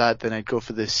not that, then I'd go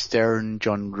for the Stern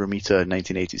John Romita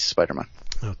 1980s Spider-Man.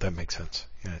 Oh, that makes sense.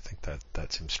 Yeah, I think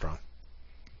that seems strong.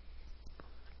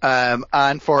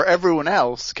 And for everyone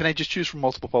else, can I just choose from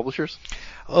multiple publishers?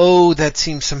 Oh, that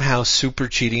seems somehow super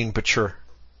cheating, but sure.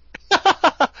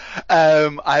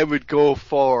 I would go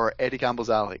for Eddie Campbell's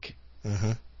Alec.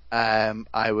 Mm-hmm.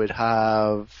 I would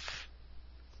have.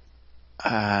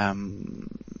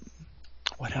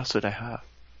 What else would I have?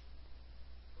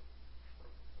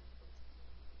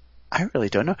 I really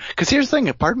don't know. Because here's the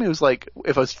thing. Part of me was like,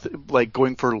 if I was like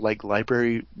going for like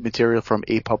library material from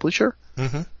a publisher,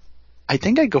 Mm-hmm. I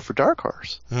think I'd go for Dark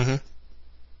Horse. Mm-hmm.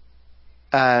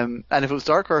 And if it was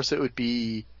Dark Horse, it would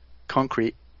be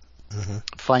Concrete, Mm-hmm.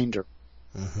 Finder.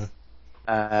 Mm-hmm.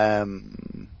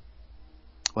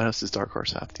 What else does Dark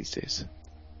Horse have these days?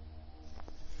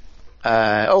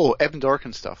 Evan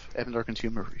Dorkin stuff. Evan Dorkin's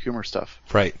humor stuff.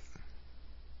 Right.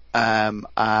 And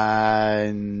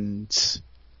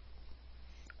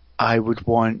I would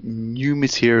want new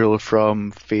material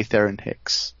from Faith Erin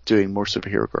Hicks doing more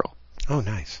Superhero Girl. Oh,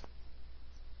 nice.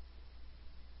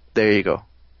 There you go.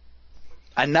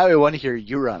 And now I want to hear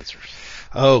your answers.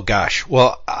 Oh gosh.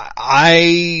 Well,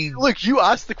 I Look, you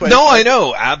asked the question. No, I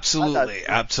know.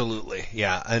 Absolutely.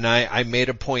 Yeah. And I made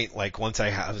a point, like, once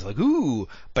I was like, ooh,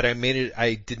 but I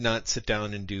did not sit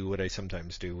down and do what I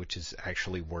sometimes do, which is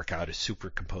actually work out a super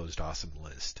composed awesome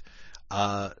list.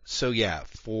 So yeah,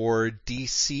 for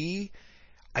DC,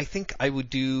 I think I would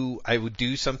do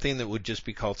something that would just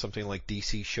be called something like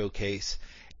DC Showcase,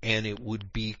 and it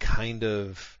would be kind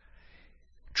of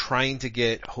trying to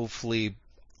get hopefully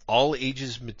all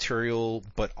ages material,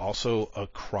 but also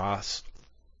across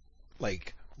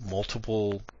like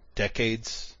multiple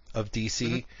decades of DC.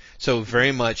 Mm-hmm. So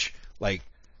very much like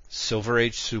Silver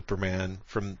Age Superman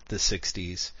from the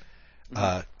 60s,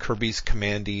 Kirby's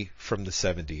Commandy from the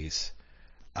 70s,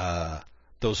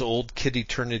 those old Kid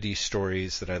Eternity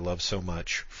stories that I love so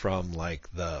much from like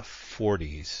the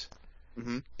 40s,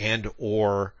 and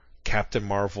or Captain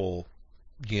Marvel,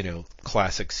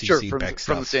 classic CC Beck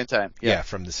stuff. From the same time. Yeah,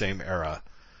 from the same era.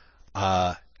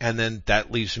 And then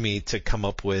that leaves me to come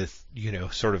up with,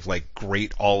 sort of like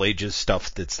great all ages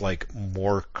stuff that's like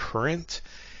more current.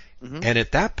 Mm-hmm. And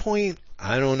at that point,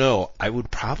 I don't know, I would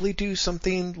probably do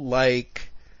something like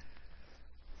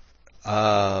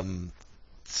the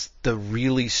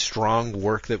really strong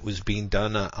work that was being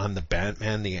done on the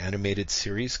Batman the Animated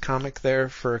Series comic there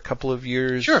for a couple of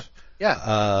years. Sure.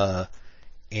 Yeah.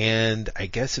 And I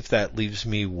guess if that leaves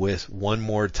me with one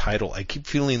more title, I keep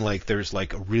feeling like there's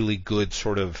like a really good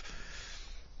sort of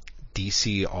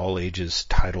DC all ages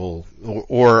title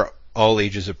or all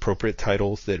ages appropriate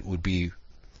title that would be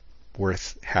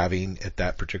worth having at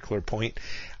that particular point.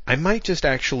 I might just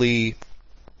actually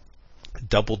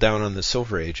double down on the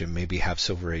Silver Age and maybe have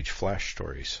Silver Age Flash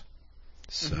stories.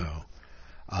 So,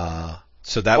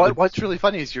 so that what's really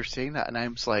funny is you're saying that, and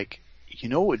I'm just like,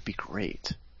 it would be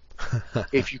great.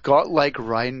 If you got like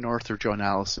Ryan North or John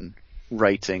Allison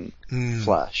writing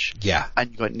Flash, yeah,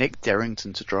 and you got Nick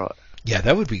Derrington to draw it, yeah,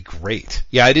 that would be great.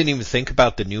 Yeah, I didn't even think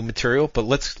about the new material, but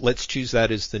let's choose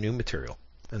that as the new material,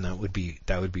 and that would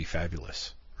be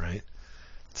fabulous, right?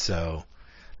 So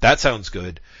that sounds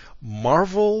good.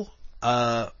 Marvel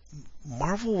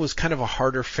was kind of a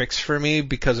harder fix for me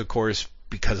because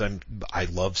I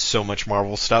love so much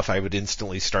Marvel stuff, I would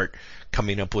instantly start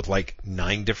coming up with like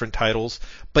 9 different titles.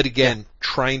 But again,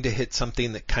 trying to hit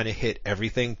something that kind of hit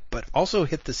everything, but also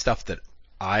hit the stuff that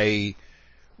I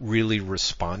really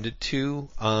responded to.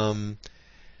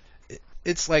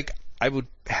 It's like I would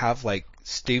have like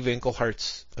Steve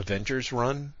Enckelhart's Avengers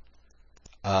run,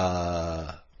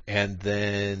 and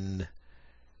then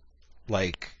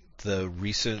like the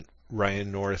recent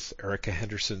Ryan North, Erica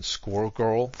Henderson Squirrel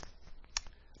Girl.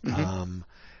 Mm-hmm.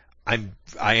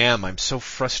 I'm so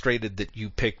frustrated that you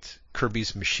picked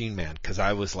Kirby's Machine Man, because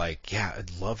I was like, yeah,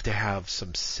 I'd love to have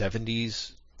some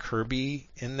 70s Kirby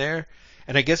in there.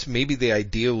 And I guess maybe the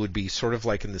idea would be sort of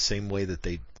like in the same way that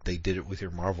they did it with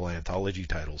your Marvel anthology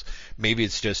titles. Maybe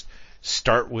it's just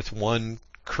start with one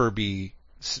Kirby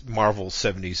Marvel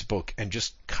 70s book and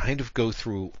just kind of go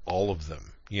through all of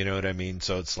them. You know what I mean?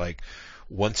 So it's like,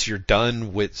 once you're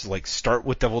done with, like, start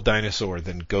with Devil Dinosaur,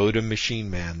 then go to Machine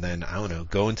Man, then, I don't know,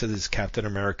 go into this Captain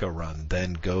America run,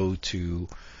 then go to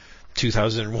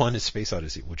 2001 A Space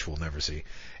Odyssey, which we'll never see,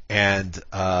 and,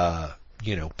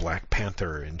 Black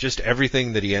Panther, and just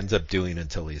everything that he ends up doing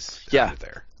until he's out of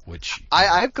there, which...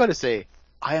 I've got to say,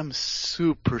 I am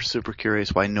super, super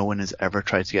curious why no one has ever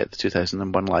tried to get the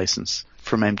 2001 license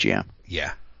from MGM.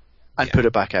 Yeah. And put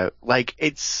it back out. Like,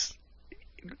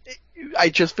 I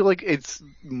just feel like it's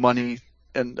money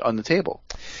on the table.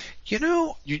 You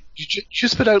know, you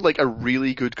just put out like a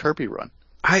really good Kirby run.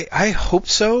 I hope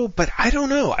so, but I don't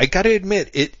know. I gotta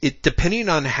admit, it depending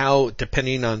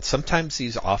on sometimes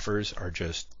these offers are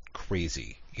just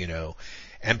crazy, you know,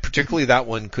 and particularly that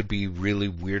one could be really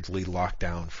weirdly locked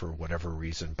down for whatever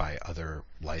reason by other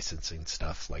licensing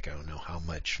stuff. Like, I don't know how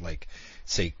much, like,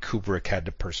 say Kubrick had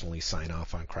to personally sign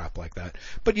off on crap like that.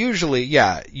 But usually,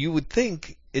 yeah, you would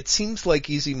think it seems like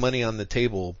easy money on the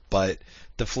table, but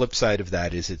the flip side of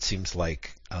that is it seems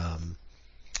like,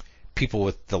 people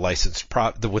with the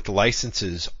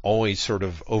licenses always sort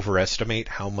of overestimate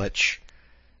how much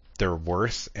they're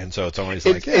worth, and so it's always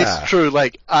like, it's true.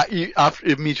 Like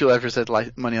immediately after I said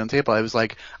money on the table, I was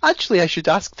like, actually, I should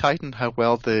ask Titan how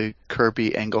well the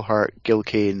Kirby, Englehart, Gil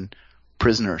Kane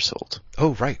Prisoner sold.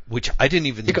 Oh, right, which I didn't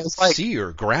even see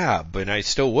or grab, and I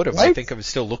still would have. Right? I think I was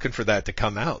still looking for that to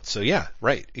come out. So yeah,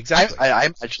 right, exactly.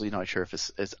 I'm actually not sure if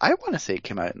it's I want to say it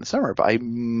came out in the summer, but I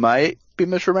might be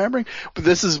misremembering. But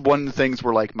this is one of the things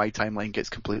where like my timeline gets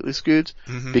completely skewed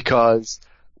because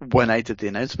when I did the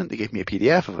announcement, they gave me a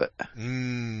PDF of it,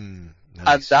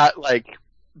 nice.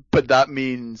 and that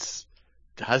means,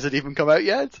 has it even come out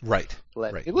yet? Right.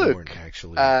 Let right. me look.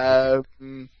 Actually,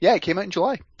 yeah, it came out in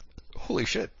July. Holy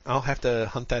shit! I'll have to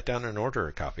hunt that down and order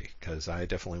a copy because I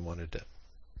definitely wanted to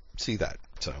see that.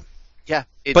 So yeah,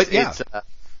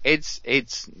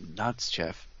 it's nuts,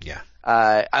 Jeff. Yeah.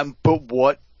 But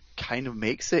what kind of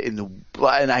makes it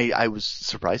and I was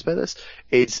surprised by this.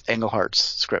 It's Englehart's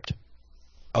script.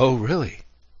 Oh, really?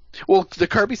 Well, the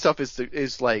Kirby stuff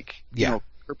is like you know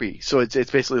Kirby, so it's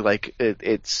basically like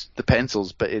it's the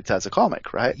pencils, but it's as a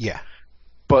comic, right? Yeah.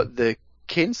 But the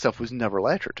Kane stuff was never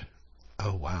lettered.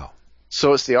 Oh wow.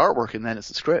 So it's the artwork and then it's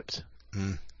the script.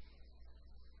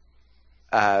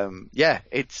 Yeah,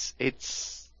 it's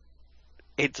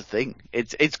a thing.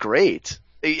 It's great.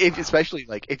 Especially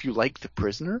like if you like The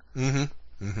Prisoner,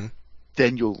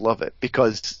 then you'll love it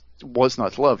because what's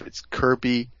not to love? It's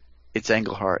Kirby, it's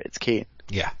Englehart, it's Kane.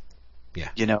 Yeah. Yeah.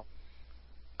 You know,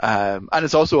 and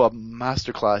it's also a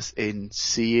masterclass in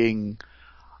seeing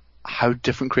how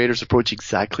different creators approach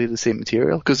exactly the same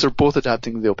material because they're both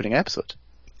adapting the opening episode.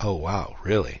 Oh wow,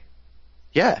 really?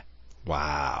 Yeah.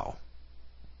 Wow.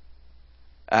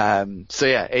 So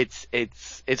yeah, it's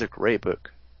a great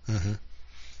book. Well,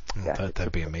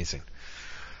 that'd be amazing.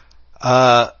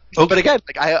 Okay. But again,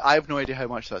 like I have no idea how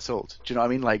much that sold. Do you know what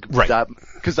I mean? Like that,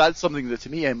 because that's something that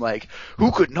to me I'm like,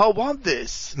 who could not want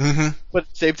this? But at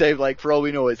the same time, like for all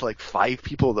we know, it's like 5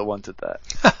 people that wanted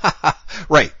that.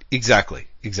 Right. Exactly.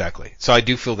 So I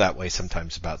do feel that way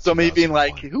sometimes about. So me being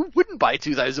like, who wouldn't buy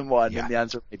 2001? Yeah. And the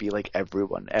answer may be like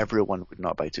everyone. Everyone would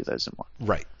not buy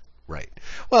 2001. Right.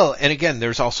 Well, and again,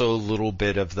 there's also a little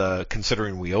bit of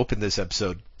considering we opened this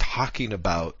episode talking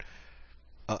about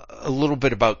a little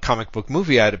bit about comic book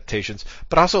movie adaptations,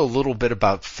 but also a little bit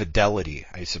about fidelity,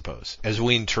 I suppose, as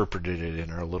we interpreted it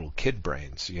in our little kid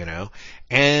brains, you know.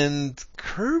 And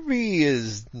Kirby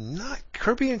and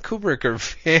Kubrick are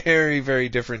very, very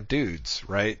different dudes,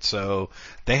 right? So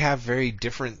they have very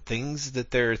different things that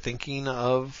they're thinking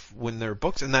of when they're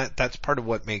books, and that's part of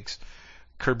what makes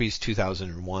Kirby's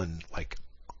 2001 like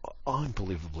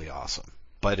unbelievably awesome.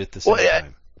 But at the same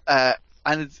time,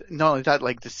 and it's not only that,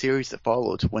 like the series that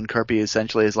followed, when Kirby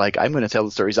essentially is like, I'm going to tell the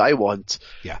stories I want,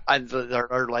 and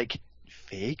they're like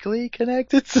vaguely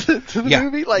connected to the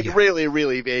movie, like really,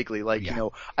 really vaguely. Like you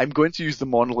know, I'm going to use the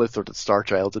monolith or the Star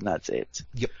Child, and that's it.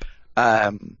 Yep.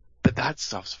 But that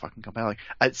stuff's fucking compelling.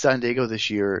 At San Diego this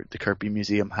year, the Kirby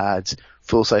Museum had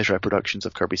full-size reproductions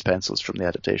of Kirby's pencils from the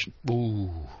adaptation.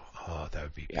 Ooh, that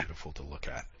would be beautiful to look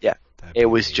at. Yeah, it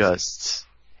was amazing. Just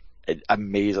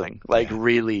amazing, like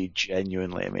really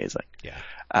genuinely amazing.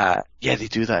 They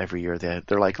do that every year.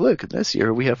 They're like, look, this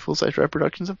year we have full-size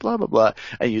reproductions of blah blah blah,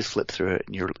 and you just flip through it,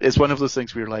 and it's one of those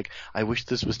things where you're like, I wish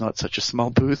this was not such a small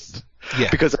booth,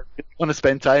 because I really want to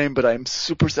spend time, but I'm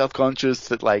super self-conscious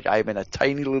that like I'm in a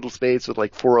tiny little space with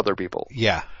like 4 other people.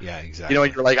 Yeah, exactly. You know,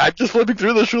 and you're like, I'm just flipping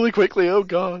through this really quickly. Oh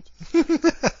god.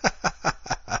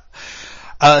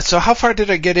 So how far did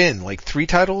I get in? Like 3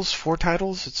 titles, 4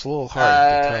 titles? It's a little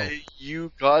hard to tell.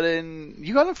 You got in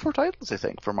 4 titles, I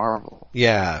think, for Marvel.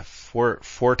 Yeah,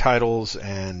 4 titles,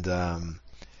 and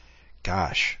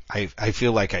gosh, I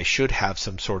feel like I should have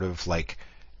some sort of like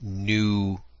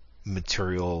new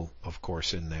material, of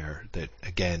course, in there that,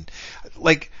 again,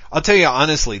 like, I'll tell you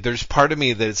honestly, there's part of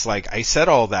me that it's like, I said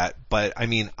all that, but I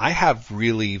mean, I have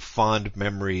really fond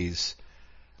memories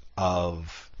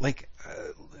of like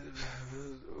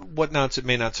whatnots. It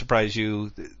may not surprise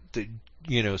you.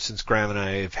 Since Graham and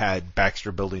I have had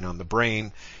Baxter building on the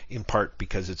brain, in part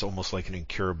because it's almost like an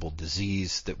incurable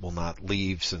disease that will not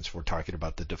leave, since we're talking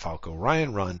about the DeFalco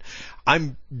Ryan run,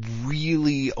 I'm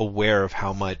really aware of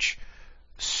how much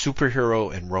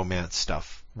superhero and romance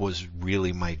stuff was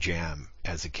really my jam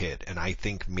as a kid. And I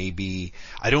think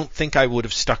I don't think I would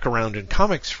have stuck around in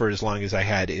comics for as long as I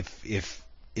had if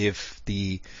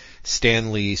the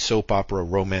Stan Lee soap opera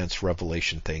romance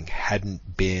revelation thing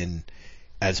hadn't been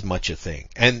as much a thing,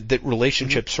 and that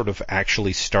relationships sort of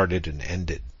actually started and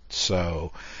ended.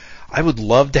 So I would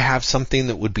love to have something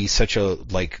that would be such a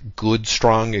good,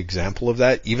 strong example of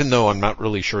that, even though I'm not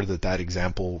really sure that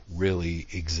example really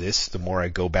exists. The more I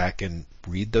go back and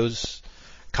read those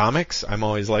comics, I'm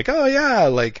always like, oh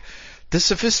yeah, this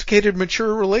sophisticated,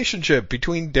 mature relationship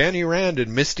between Danny Rand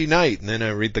and Misty Knight, and then I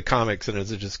read the comics and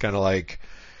it's just kind of like,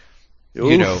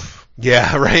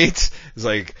 yeah, right? It's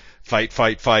like, fight,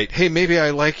 fight, fight. Hey, maybe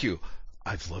I like you.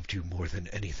 I've loved you more than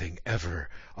anything ever.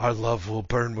 Our love will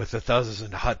burn with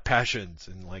 1,000 hot passions.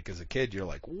 And as a kid, you're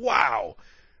like, wow,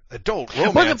 adult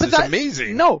romance is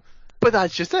amazing. No, but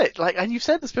that's just it. And you've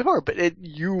said this before, but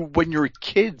when you're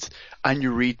kids and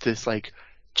you read this,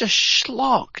 just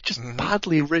schlock, just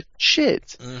badly written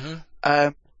shit,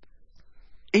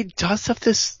 it does have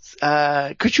this,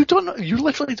 cause you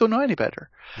literally don't know any better.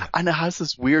 Yeah. And it has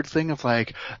this weird thing of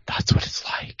that's what it's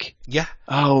like. Yeah.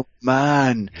 Oh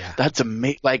man. Yeah. That's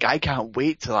amazing. I can't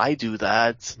wait till I do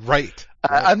that. Right.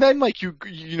 And then you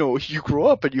grow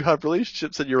up and you have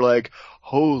relationships and you're like,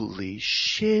 holy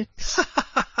shit.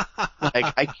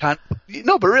 I can't,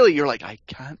 no, but really you're like, I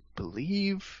can't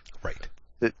believe. Right.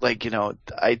 That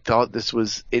I thought this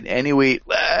was in any way,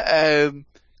 I've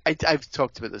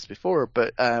talked about this before,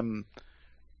 but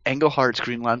Englehart's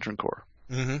Green Lantern Corps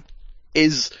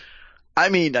is,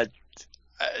 a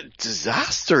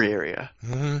disaster area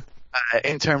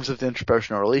in terms of the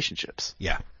interpersonal relationships.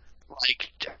 Yeah.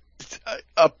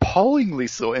 Appallingly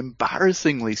so,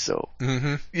 embarrassingly so.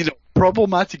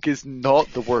 Problematic is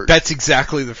not the word. That's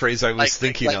exactly the phrase I was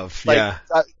thinking of. Yeah.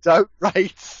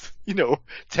 Outright,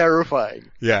 terrifying.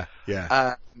 Yeah,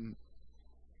 yeah.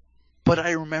 But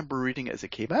I remember reading it as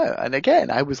it came out, and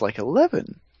again, I was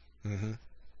 11.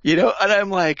 And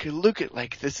I'm like, look at,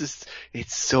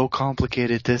 it's so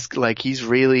complicated. This, he's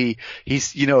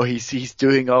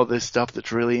doing all this stuff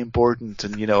that's really important,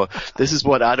 and, this is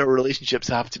what adult relationships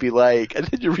have to be like. And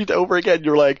then you read it over again,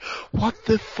 you're like, what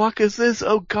the fuck is this?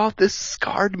 Oh god, this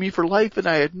scarred me for life, and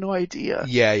I had no idea.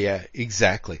 Yeah,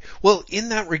 exactly. Well, in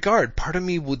that regard, part of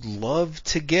me would love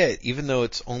to get, even though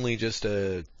it's only just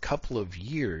a couple of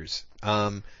years,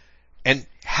 and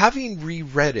having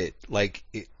reread it,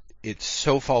 it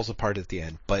so falls apart at the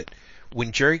end, but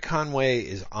when Jerry Conway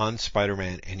is on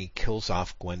Spider-Man and he kills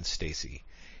off Gwen Stacy,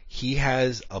 he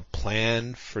has a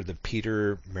plan for the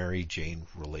Peter-Mary Jane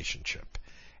relationship.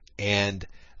 And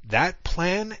that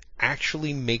plan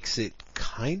actually makes it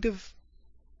kind of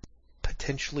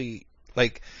potentially, I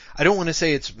don't want to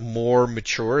say it's more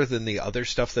mature than the other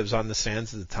stuff that was on the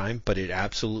stands at the time, but it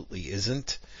absolutely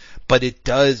isn't. But it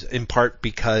does, in part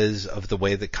because of the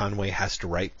way that Conway has to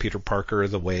write Peter Parker,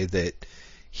 the way that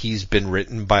he's been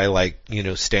written by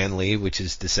Stan Lee, which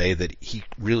is to say that he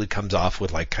really comes off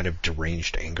with kind of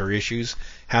deranged anger issues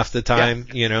half the time,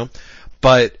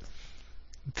 But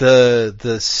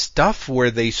the stuff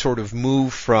where they sort of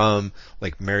move from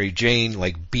Mary Jane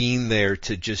being there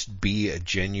to just be a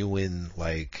genuine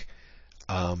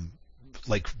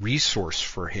resource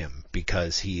for him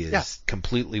because he is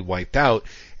completely wiped out,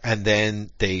 and then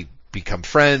they become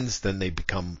friends, then they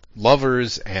become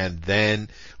lovers, and then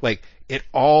it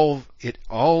all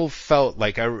felt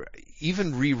like,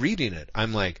 even rereading it,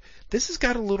 I'm like, this has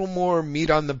got a little more meat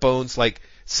on the bones.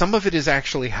 Some of it is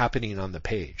actually happening on the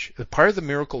page. Part of the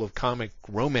miracle of comic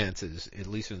romances, at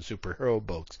least in superhero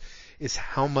books, is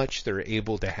how much they're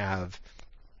able to have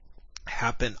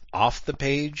happen off the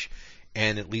page.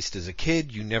 And at least as a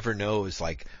kid, you never know,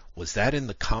 was that in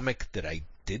the comic that I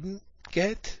didn't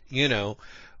get?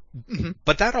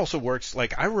 But that also works.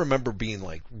 I remember being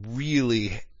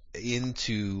really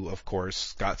into, of course,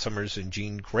 Scott Summers and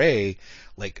Jean Grey,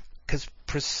 because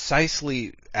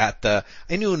precisely I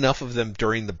knew enough of them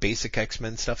during the basic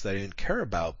X-Men stuff that I didn't care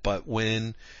about, but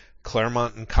when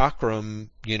Claremont and Cockrum,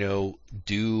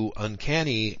 do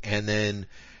Uncanny, and then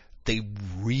they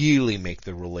really make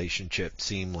the relationship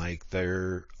seem like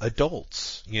they're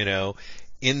adults,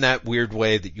 in that weird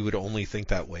way that you would only think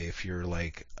that way if you're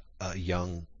a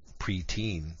young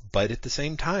preteen. But at the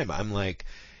same time, I'm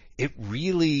it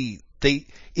really,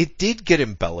 it did get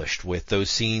embellished with those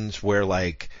scenes where,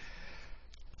 like,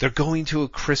 they're going to a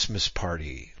Christmas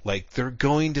party, like they're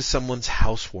going to someone's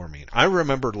housewarming. I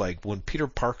remember, like, when Peter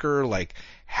Parker, like,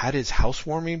 had his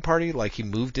housewarming party, like he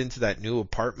moved into that new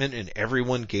apartment and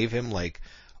everyone gave him, like,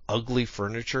 ugly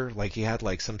furniture, like he had,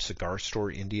 like, some cigar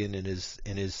store Indian in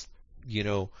his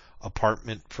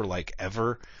apartment for, like,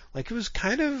 ever. Like, it was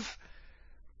kind of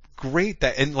great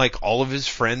that, and, like, all of his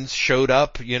friends showed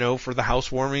up, for the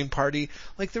housewarming party.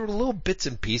 Like, there were little bits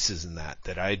and pieces in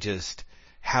that I just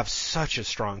have such a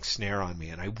strong snare on me,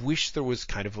 and I wish there was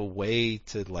kind of a way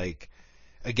to, like,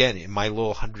 again, in my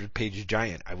little 100-page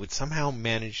giant, I would somehow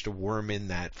manage to worm in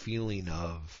that feeling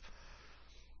of,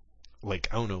 like,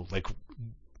 I don't know, like,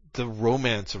 the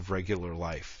romance of regular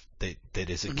life that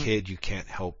as a kid you can't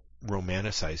help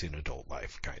romanticizing adult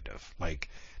life, kind of. Like,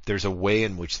 there's a way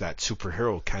in which that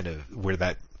superhero kind of, where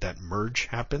that merge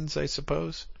happens, I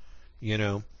suppose,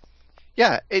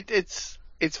 Yeah, it's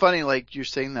funny, like, you're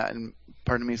saying that, and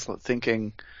part of me is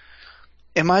thinking,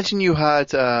 imagine you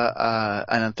had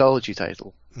an anthology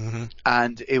title,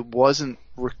 and it wasn't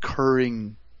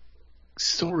recurring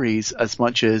stories as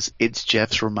much as it's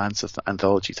Jeff's romance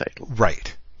anthology title.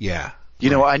 Right. Yeah.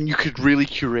 And you could really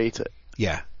curate it.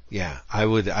 Yeah. Yeah. I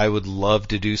would love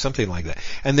to do something like that.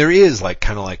 And there is, like,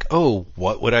 kind of like, oh,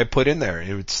 what would I put in there?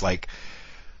 It's like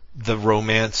the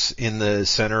romance in the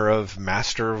center of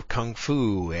Master of Kung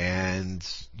Fu, and,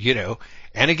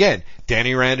 and again,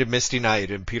 Danny Rand and Misty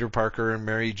Knight and Peter Parker and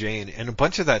Mary Jane and a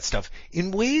bunch of that stuff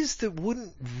in ways that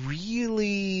wouldn't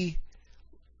really,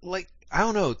 like, I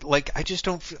don't know, like, I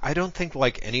don't think,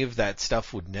 like, any of that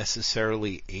stuff would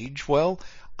necessarily age well.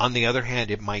 On the other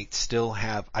hand, it might still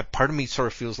have, part of me sort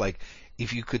of feels like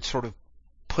if you could sort of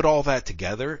put all that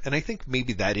together, and I think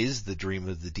maybe that is the dream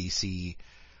of the DC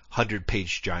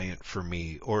 100-page giant for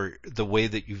me, or the way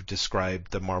that you've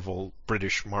described the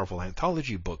British Marvel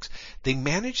anthology books. They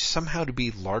manage somehow to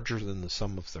be larger than the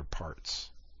sum of their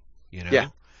parts, Yeah.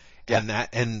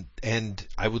 And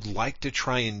I would like to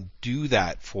try and do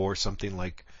that for something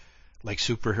like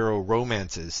superhero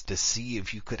romances, to see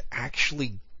if you could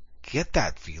actually get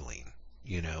that feeling,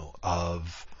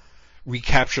 of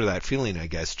recapture that feeling, I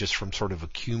guess, just from sort of a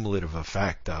cumulative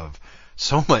effect of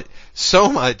so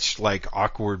much like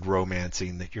awkward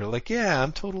romancing that you're like, yeah,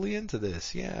 I'm totally into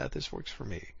this. Yeah, this works for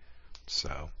me.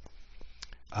 So,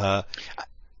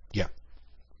 yeah.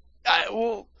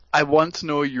 I want to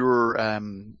know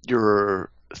your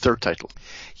third title.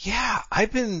 Yeah,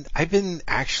 I've been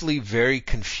actually very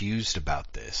confused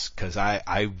about this, because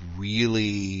I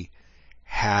really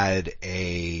had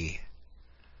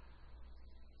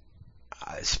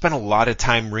spent a lot of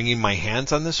time wringing my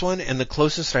hands on this one, and the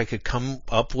closest I could come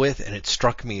up with, and it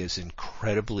struck me as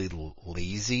incredibly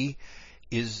lazy,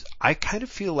 is I kind of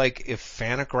feel like if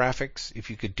Fantagraphics, if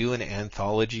you could do an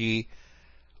anthology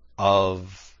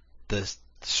of the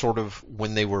sort of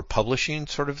when they were publishing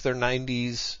sort of their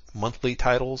 90s monthly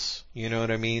titles, you know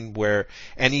what I mean?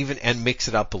 And mix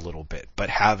it up a little bit, but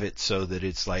have it so that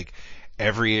it's like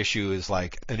every issue is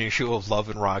like an issue of Love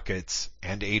and Rockets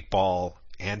and 8-Ball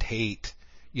and Hate,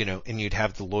 and you'd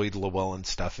have the Lloyd Llewellyn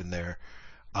stuff in there.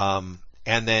 And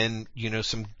then,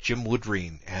 some Jim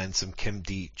Woodring and some Kim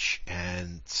Deitch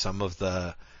and some of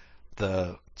the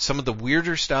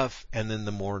weirder stuff, and then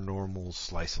the more normal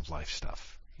slice of life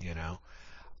stuff,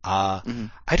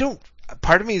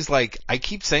 part of me is like, I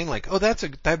keep saying like, oh,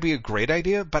 that'd be a great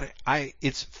idea, but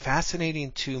it's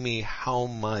fascinating to me how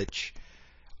much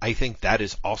I think that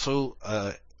is also,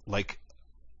 like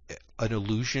an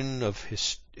illusion of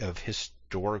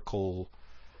historical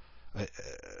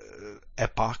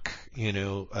epoch,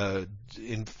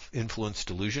 influenced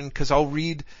delusion, because I'll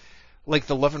read, like,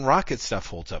 the Love and Rockets stuff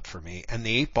holds up for me, and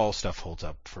the 8-Ball stuff holds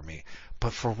up for me,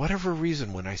 but for whatever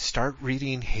reason, when I start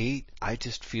reading Hate, I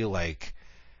just feel like,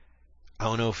 I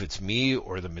don't know if it's me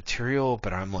or the material,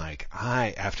 but I'm like,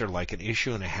 after like an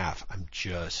issue and a half, I'm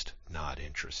just not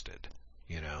interested,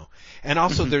 and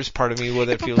also there's part of me where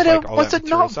it feels like all that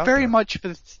material's out there.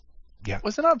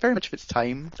 Was it not very much of its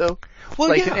time, though? Well,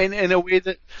 like, yeah. in a way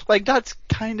that, like, that's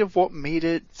kind of what made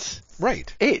it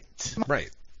right. Do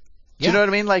you know what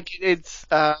I mean? Like, it's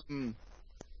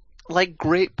like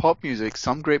great pop music.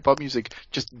 Some great pop music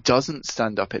just doesn't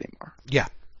stand up anymore. Yeah,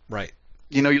 right.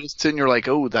 You listen to it and you're like,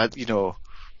 oh, that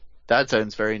that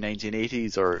sounds very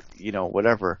 1980s, or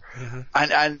whatever.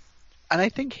 And I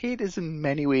think Hate is in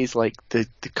many ways like the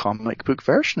comic book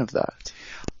version of that.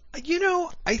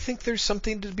 I think there's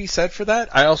something to be said for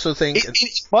that. I also think in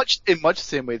much the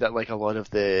same way that, like, a lot of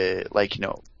the, like,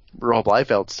 Rob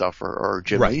Liefeld stuff or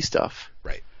Jim Lee stuff.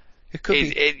 Right. It could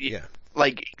be.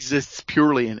 like exists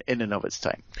purely in and of its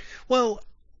time. Well,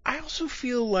 I also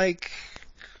feel like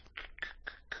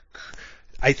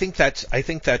I think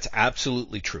that's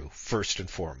absolutely true, first and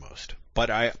foremost. But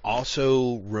I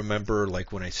also remember,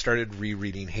 like, when I started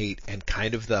rereading Hate and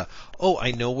kind of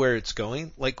I know where it's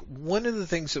going. Like, one of the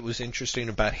things that was interesting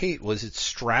about Hate was it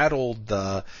straddled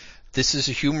this is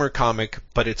a humor comic,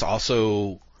 but it's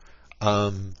also,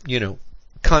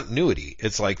 continuity.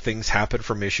 It's like things happen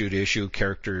from issue to issue,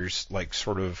 characters, like,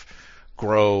 sort of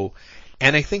grow.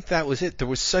 And I think that was it. There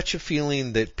was such a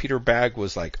feeling that Peter Bagge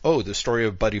was like, oh, the story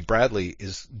of Buddy Bradley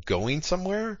is going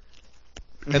somewhere.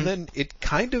 Mm-hmm. And then it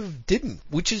kind of didn't,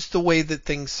 which is the way that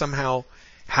things somehow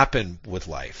happen with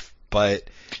life. But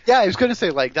yeah, I was going to say,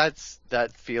 like, that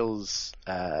feels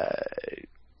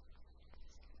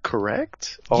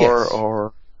correct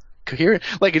or coherent.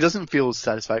 Like, it doesn't feel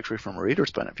satisfactory from a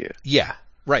reader's point of view. Yeah,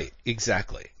 right,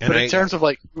 exactly. And but in terms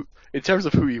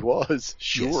of who he was,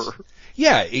 sure. Yes.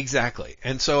 Yeah, exactly.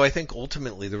 And so I think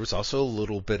ultimately there was also a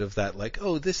little bit of that, like,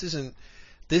 oh, this isn't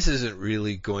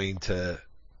really going to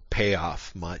pay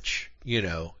off much.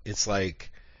 It's like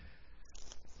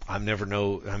I'm never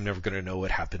going to know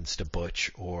what happens to Butch,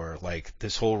 or like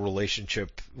this whole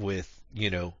relationship with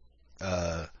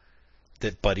that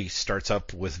Buddy starts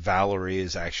up with Valerie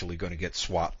is actually going to get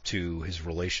swapped to his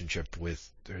relationship with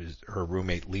her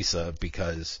roommate Lisa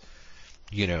because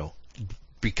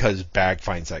Bagge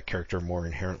finds that character more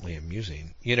inherently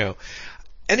amusing,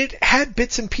 And it had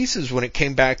bits and pieces when it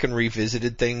came back and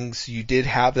revisited things. You did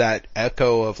have that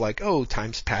echo of like, oh,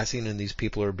 time's passing and these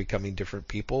people are becoming different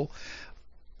people.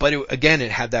 But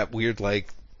it had that weird, like,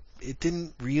 it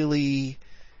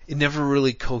never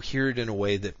really cohered in a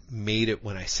way that made it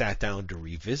when I sat down to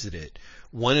revisit it.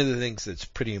 One of the things that's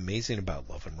pretty amazing about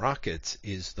Love and Rockets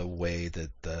is the way that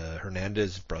the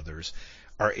Hernandez brothers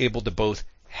are able to both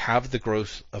have the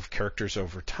growth of characters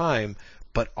over time,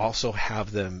 but also have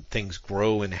things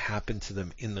grow and happen to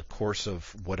them in the course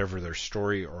of whatever their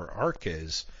story or arc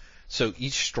is. So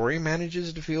each story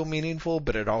manages to feel meaningful,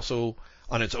 but it also,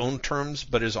 on its own terms,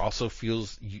 but it also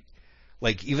feels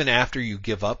like even after you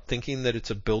give up thinking that it's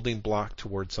a building block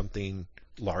towards something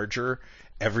larger,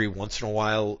 every once in a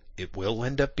while it will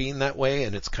end up being that way,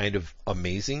 and it's kind of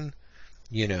amazing,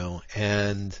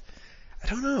 and I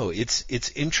don't know.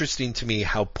 It's interesting to me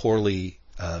how poorly,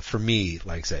 for me,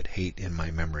 like I said, Hate in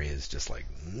my memory is just like,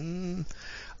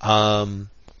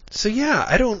 so yeah,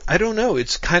 I don't know.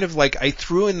 It's kind of like I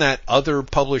threw in that other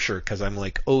publisher because I'm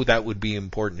like, oh, that would be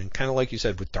important. And kind of like you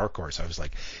said with Dark Horse, I was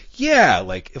like, yeah,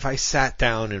 like if I sat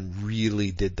down and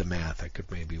really did the math, I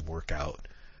could maybe work out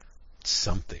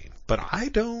something. But I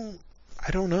don't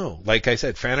know. Like I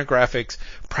said, Fantagraphics,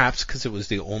 perhaps because it was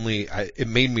it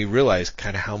made me realize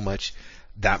kind of how much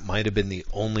that might have been the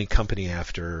only company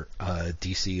after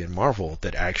DC and Marvel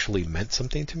that actually meant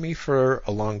something to me for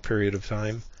a long period of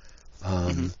time.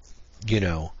 And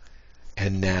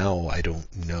now I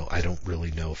don't know. I don't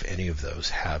really know if any of those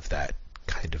have that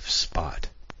kind of spot.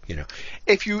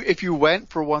 If you went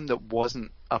for one that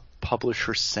wasn't a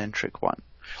publisher-centric one,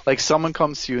 like someone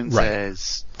comes to you and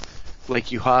says,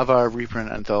 like, you have a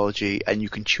reprint anthology and you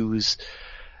can choose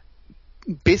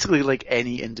basically like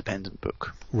any independent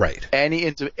book, right?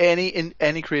 Any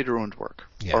creator-owned work,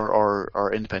 yeah.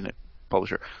 or independent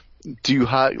publisher. Do you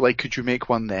have, like, could you make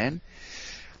one then?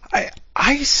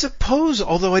 I suppose,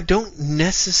 although I don't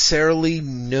necessarily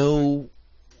know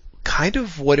kind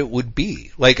of what it would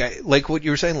be. Like what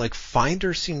you were saying, like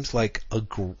Finder seems like a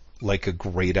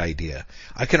great idea.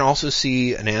 I can also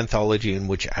see an anthology in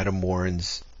which Adam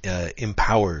Warren's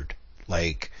Empowered,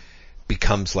 like,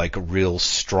 becomes like a real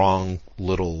strong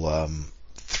little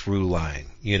through line,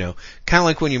 kind of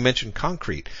like when you mentioned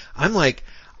Concrete. I'm like,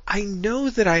 I know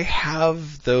that I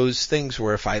have those things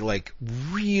where if I like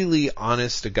really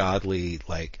honest to godly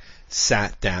like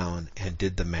sat down and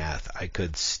did the math, I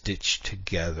could stitch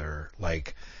together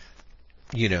like,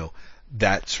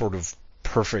 that sort of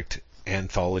perfect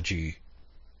anthology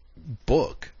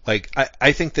book. Like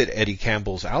I think that Eddie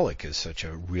Campbell's Alec is such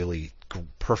a really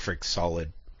perfect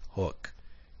solid hook,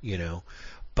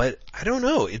 but I don't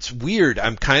know. It's weird.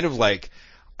 I'm kind of like,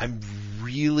 I'm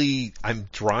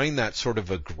drawing that sort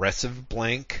of aggressive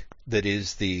blank that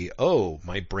is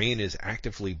my brain is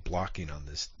actively blocking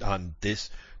on this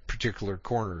particular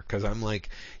corner, because I'm like,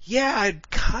 yeah, I'd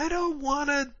kind of want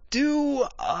to do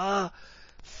a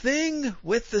thing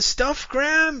with the stuff,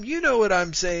 Graham. You know what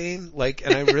I'm saying? Like,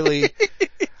 and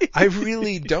I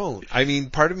really don't. I mean,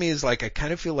 part of me is like, I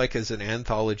kind of feel like as an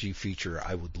anthology feature,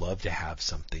 I would love to have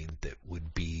something that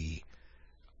would be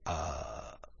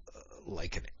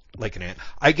like an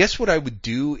I guess what I would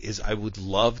do is I would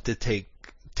love to take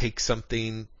take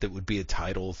something that would be a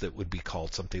title that would be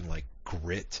called something like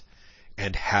Grit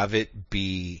and have it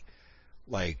be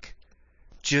like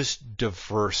just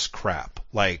diverse crap,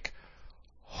 like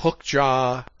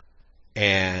Hookjaw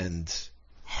and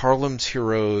Harlem's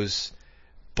Heroes,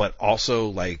 but also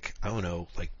like, I don't know,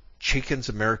 like Chaykin's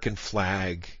American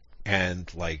Flag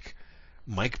and like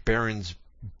Mike Barron's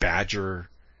Badger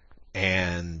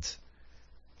and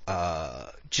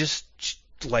just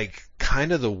like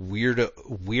kind of the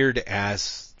weird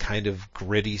ass kind of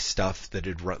gritty stuff that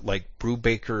had run, like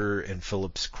Brubaker and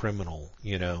Phillips' Criminal,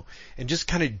 you know, and just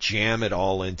kind of jam it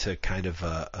all into kind of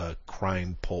a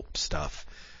crime pulp stuff,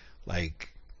 like,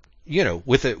 you know,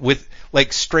 with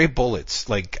like Stray Bullets.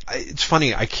 Like, it's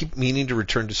funny, I keep meaning to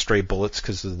return to Stray Bullets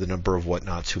because of the number of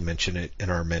whatnots who mention it in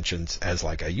our mentions as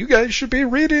like you guys should be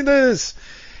reading this.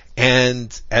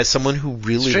 And as someone who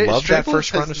really loved that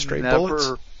first run of Stray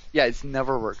Bullets. Yeah, it's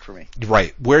never worked for me.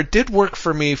 Right. Where it did work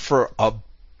for me for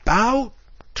about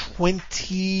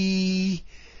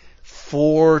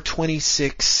 24,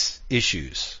 26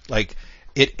 issues. Like,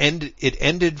 it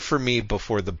ended for me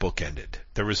before the book ended.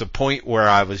 There was a point where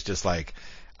I was just like,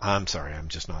 I'm sorry, I'm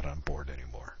just not on board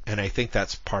anymore. And I think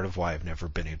that's part of why I've never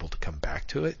been able to come back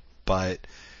to it. But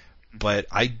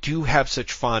I do have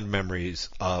such fond memories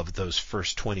of those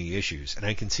first 20 issues, and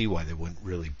I can see why they wouldn't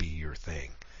really be your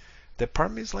thing. That part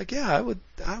of me is like, yeah, I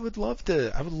would love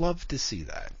to see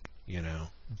that, you know,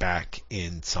 back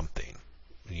in something,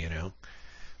 you know.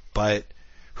 But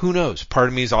who knows? Part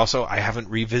of me is also, I haven't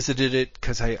revisited it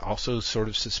because I also sort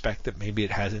of suspect that maybe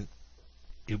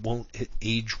it won't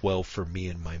age well for me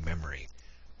in my memory,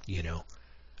 you know.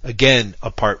 Again,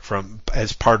 apart from,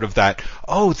 as part of that,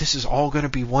 oh, this is all going to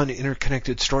be one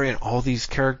interconnected story and all these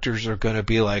characters are going to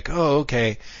be like, oh,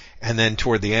 okay. And then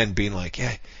toward the end being like,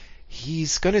 yeah,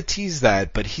 he's going to tease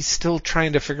that, but he's still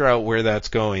trying to figure out where that's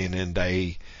going. And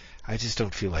I just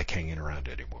don't feel like hanging around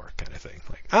anymore, kind of thing.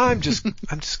 Like, I'm just going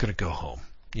to go home,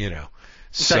 you know.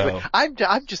 Exactly. So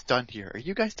I'm just done here. Are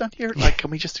you guys done here? Like,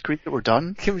 can we just agree that we're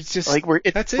done? Can we just like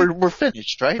that's it? We're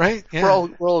finished, right? Right? Yeah.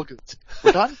 We're all good.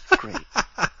 We're done. Great.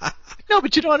 No,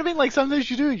 but you know what I mean. Like sometimes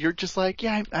you do. You're just like,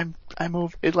 yeah, I'm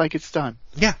over it. Like it's done.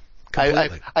 Yeah.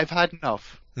 Completely. I've had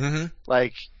enough. Mm-hmm.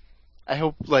 Like, I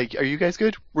hope. Like, are you guys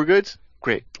good? We're good.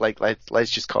 Great. Like, let's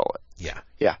just call it. Yeah.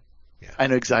 Yeah. Yeah. I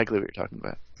know exactly what you're talking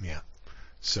about. Yeah.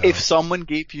 So if someone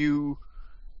gave you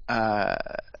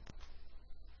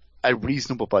a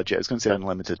reasonable budget, I was going to say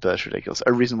unlimited, but that's ridiculous,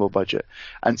 a reasonable budget,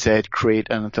 and said create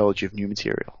an anthology of new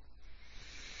material.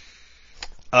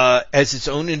 As its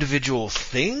own individual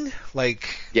thing?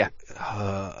 Like, yeah.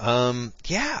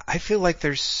 Yeah, I feel like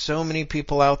there's so many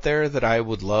people out there that I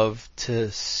would love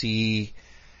to see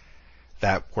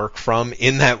that work from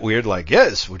in that weird, like,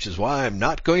 yes, which is why I'm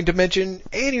not going to mention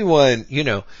anyone, you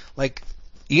know, like,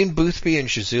 Ian Boothby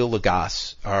and Giselle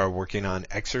Lagasse are working on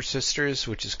Exorcisters,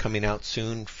 which is coming out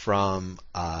soon from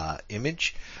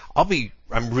Image.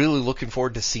 I'm really looking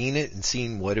forward to seeing it and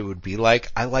seeing what it would be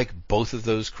like. I like both of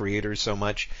those creators so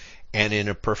much, and in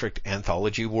a perfect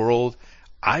anthology world,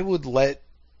 I would let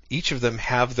each of them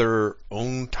have their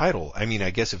own title. I mean,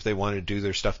 I guess if they want to do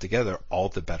their stuff together, all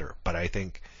the better. But I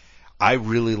think I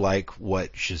really like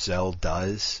what Giselle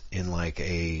does in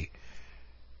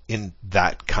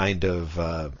that kind of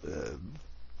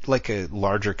like a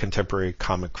larger contemporary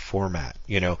comic format,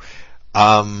 you know.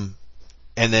 And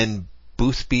then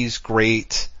Boothby's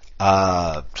great.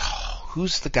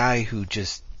 Who's the guy who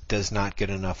just does not get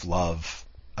enough love?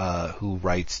 Who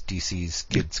writes DC's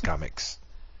kids comics?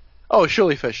 Oh,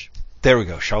 Shirley Fish. There we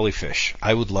go, Shirley Fish.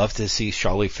 I would love to see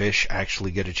Shirley Fish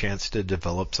actually get a chance to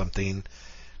develop something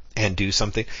and do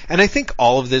something. And I think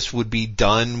all of this would be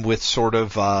done with sort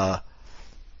of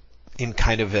in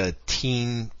kind of a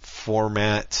teen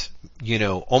format, you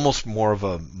know, almost more of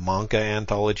a manga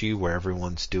anthology where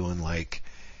everyone's doing like,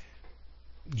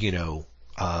 you know,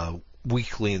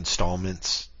 weekly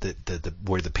installments that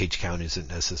where the page count isn't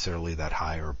necessarily that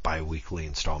high, or bi-weekly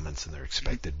installments and they're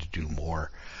expected to do more.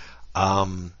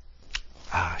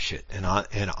 Shit. And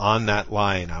on that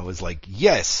line, I was like,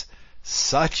 yes,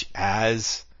 such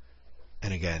as,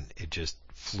 and again, it just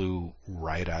flew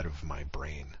right out of my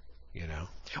brain, you know?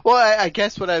 Well, I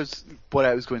guess what I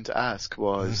was going to ask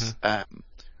was,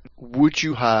 would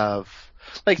you have,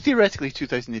 like, theoretically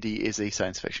 2000 AD is a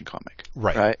science fiction comic,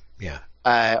 right? Yeah.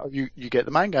 You get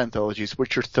the manga anthologies,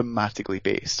 which are thematically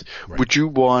based. Right. Would you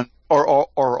want,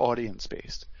 or audience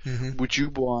based? Mm-hmm. Would you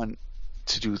want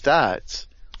to do that?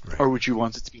 Right. Or would you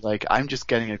want it to be like, I'm just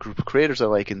getting a group of creators I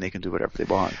like and they can do whatever they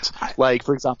want? Like,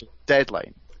 for example,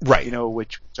 Deadline. Right. You know,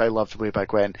 which I loved way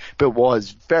back when, but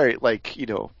was very, like, you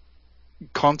know,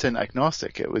 content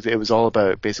agnostic. It was all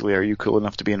about basically, are you cool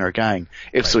enough to be in our gang?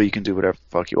 If so, you can do whatever the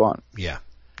fuck you want. Yeah.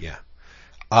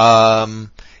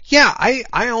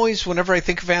 I always, whenever I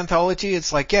think of anthology,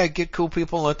 it's like, yeah, get cool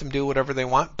people and let them do whatever they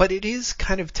want. But it is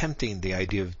kind of tempting, the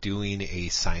idea of doing a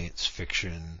science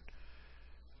fiction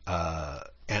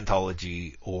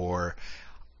anthology, or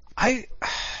I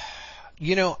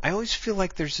always feel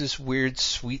like there's this weird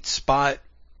sweet spot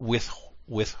with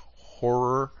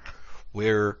horror,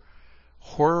 where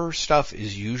horror stuff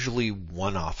is usually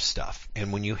one-off stuff,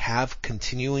 and when you have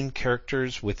continuing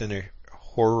characters within a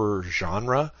horror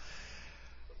genre,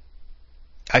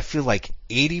 I feel like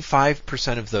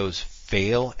 85% of those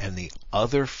fail and the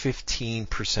other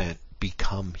 15%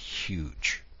 become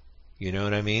huge. You know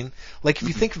what I mean? Like, if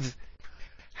you think of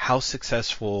how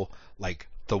successful, like,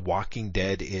 The Walking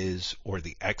Dead is, or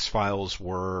The X-Files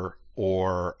were,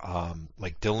 or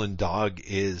like Dylan Dog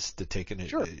is, to take an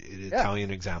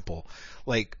Italian example.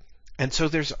 Like, and so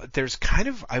there's kind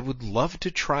of, I would love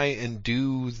to try and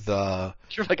do the...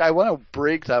 You're like, I want to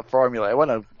break that formula. I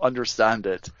want to understand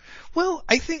it. Well,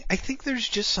 I think there's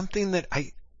just something that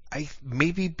I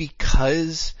maybe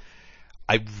because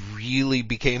I really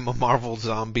became a Marvel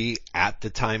zombie at the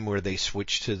time where they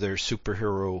switched to their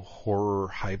superhero horror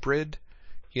hybrid,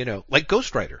 like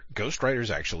Ghost Rider. Ghost Rider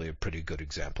is actually a pretty good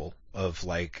example of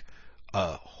like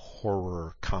a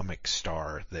horror comic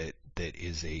star that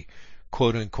is a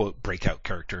quote unquote breakout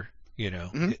character,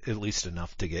 at least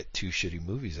enough to get 2 shitty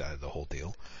movies out of the whole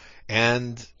deal.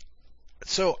 And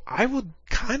so I would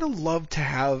kind of love to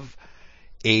have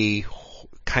a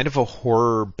kind of a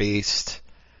horror based,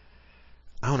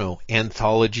 I don't know,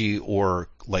 anthology, or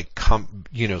like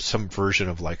some version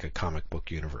of like a comic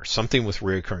book universe, something with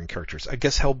recurring characters. I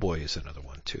guess Hellboy is another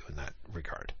one too in that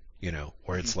regard,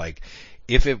 where it's like,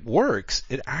 if it works,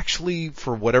 it actually,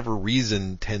 for whatever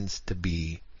reason, tends to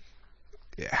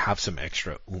have some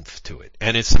extra oomph to it.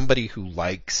 And as somebody who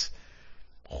likes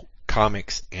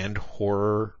comics and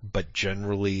horror, but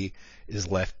generally is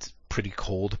left pretty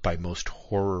cold by most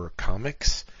horror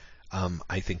comics,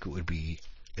 I think it would be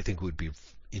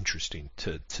interesting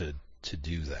to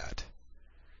do that.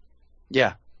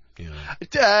 Yeah.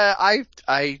 I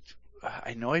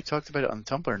know I talked about it on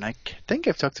Tumblr, and I think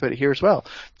I've talked about it here as well.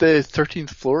 The 13th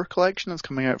Floor collection that's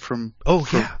coming out from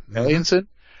Williamson.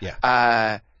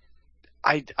 Yeah.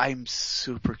 I'm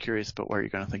super curious about what you're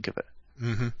going to think of it.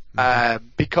 Mm-hmm.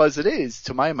 Because it is,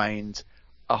 to my mind,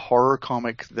 a horror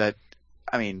comic that,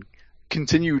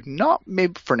 continued not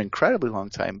maybe for an incredibly long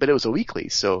time, but it was a weekly,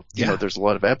 so there's a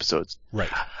lot of episodes. Right.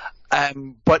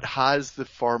 But has the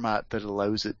format that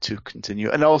allows it to continue,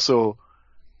 and also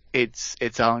it's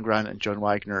Alan Grant and John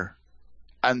Wagner,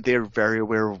 and they're very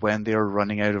aware of when they're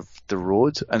running out of the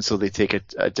road, and so they take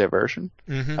a diversion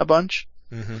a bunch.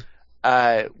 Mm-hmm.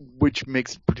 Which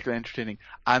makes it particularly entertaining,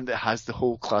 and it has the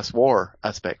whole class war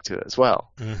aspect to it as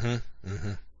well. Mm-hmm.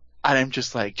 Mm-hmm. And I'm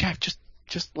just like, yeah,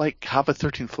 just like have a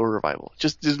 13th Floor revival.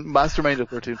 Just mastermind a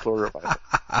 13th Floor revival.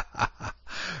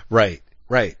 Right.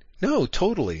 No,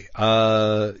 totally.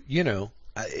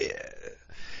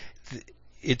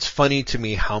 It's funny to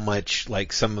me how much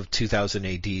like some of 2000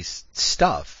 AD's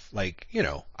stuff, like,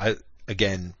 I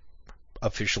again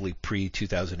officially pre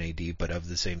 2000 AD, but of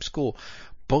the same school.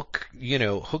 Book,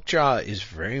 Hookjaw is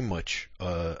very much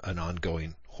an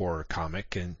ongoing horror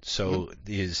comic, and so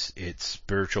is its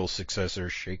spiritual successor,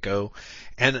 Shako.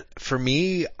 And for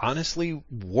me, honestly,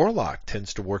 Warlock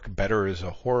tends to work better as a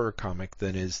horror comic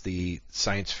than is the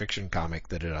science fiction comic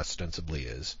that it ostensibly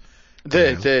is.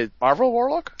 The Marvel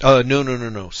Warlock?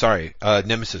 No. Sorry.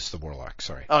 Nemesis the Warlock,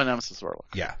 sorry. Oh, Nemesis the Warlock.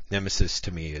 Yeah, Nemesis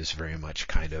to me is very much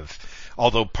kind of,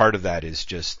 although part of that is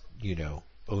just,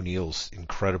 O'Neill's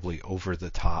incredibly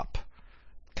over-the-top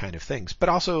kind of things. But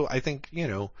also, I think,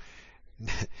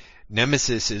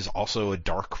 Nemesis is also a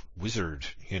dark wizard,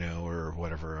 or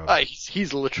whatever.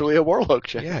 He's literally a warlock,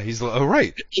 Jeff. Yeah,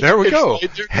 right. There we go.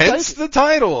 Hence the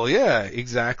title. Yeah,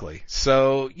 exactly.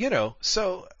 So,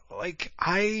 like,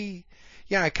 I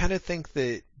kind of think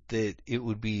that it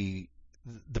would be,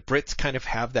 the Brits kind of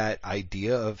have that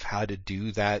idea of how to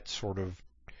do that sort of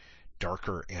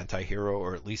darker anti-hero,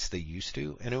 or at least they used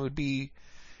to, and it'd be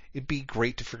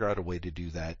great to figure out a way to do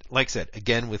that. Like I said,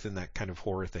 again, within that kind of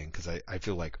horror thing, because I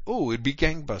feel like, it'd be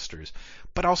gangbusters,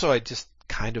 but also I just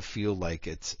kind of feel like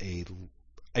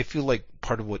I feel like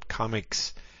part of what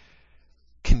comics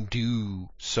can do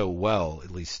so well,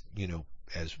 at least,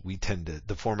 as we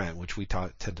the format in which we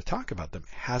tend to talk about them,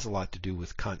 has a lot to do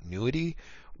with continuity,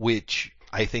 which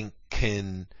I think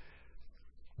can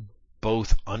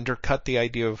both undercut the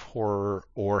idea of horror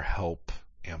or help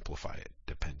amplify it,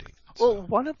 depending. Well,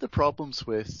 one of the problems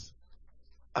with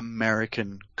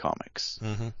American comics.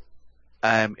 Mm-hmm.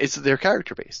 They're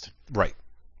character based. Right.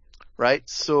 Right?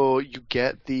 So you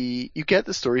get the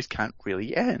stories can't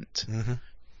really end. Mm-hmm.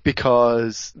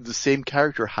 Because the same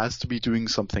character has to be doing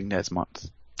something next month.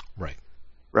 Right.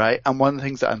 Right? And one of the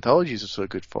things that anthologies are so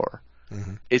good for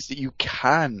Mm-hmm. is that you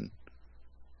can,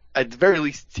 at the very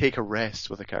least, take a rest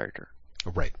with a character.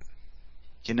 Right.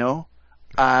 You know?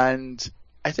 And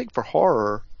I think for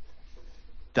horror,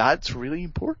 that's really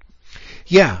important.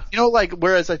 Yeah. You know, like,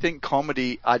 whereas I think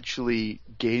comedy actually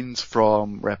gains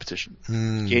from repetition.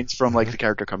 Gains from, like, the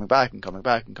character coming back and coming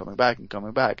back and coming back and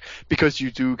coming back. Because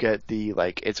you do get the,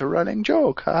 like, it's a running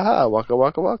joke. Haha, waka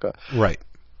waka waka. Right.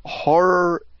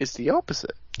 Horror is the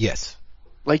opposite. Yes.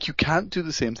 Like, you can't do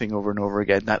the same thing over and over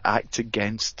again. That acts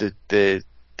against the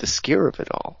scare of it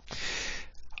all.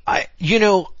 I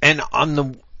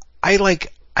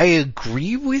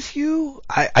agree with you.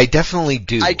 I definitely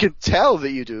do. I can tell that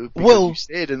you do, because you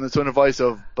say it in the tone of voice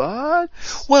of, but...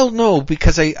 Well, no,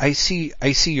 because I see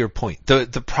your point.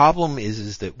 The problem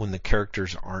is that when the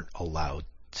characters aren't allowed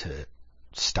to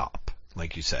stop,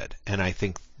 like you said, and I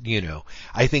think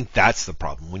that's the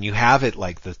problem. When you have it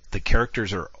like the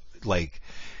characters are like,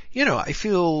 I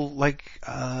feel like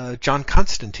John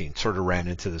Constantine sort of ran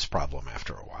into this problem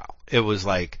after a while. It was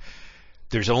like,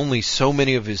 there's only so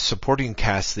many of his supporting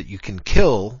cast that you can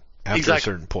kill after a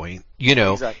certain point,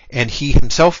 and he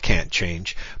himself can't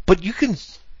change. But you can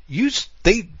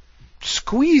they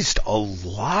squeezed a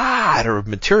lot of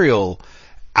material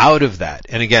out of that.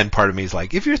 And again, part of me is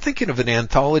like, if you're thinking of an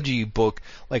anthology book,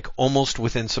 like almost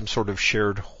within some sort of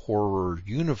shared horror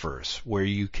universe where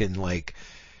you can like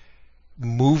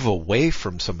move away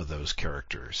from some of those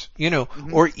characters,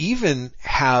 or even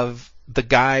have the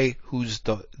guy who's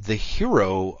the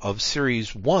hero of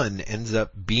series 1 ends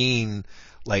up being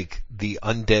like the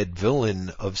undead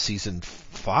villain of season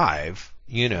 5,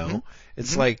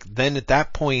 it's like, then at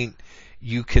that point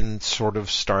you can sort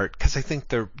of start, because I think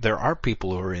there are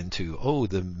people who are into,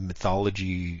 the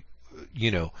mythology,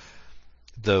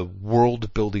 the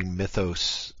world building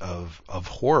mythos of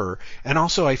horror. And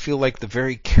also I feel like the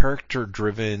very character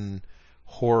driven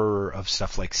horror of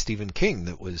stuff like Stephen King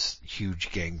that was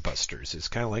huge gangbusters is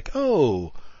kind of like,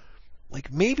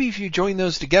 like maybe if you join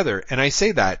those together. And I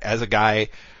say that as a guy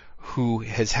who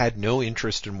has had no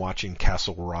interest in watching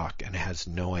Castle Rock and has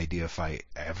no idea if I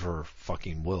ever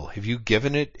fucking will. Have you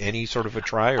given it any sort of a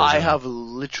try? I have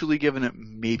literally given it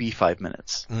maybe 5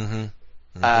 minutes. Mm-hmm.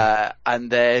 And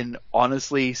then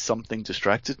honestly something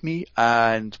distracted me,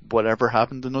 and whatever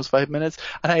happened in those 5 minutes,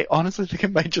 and I honestly think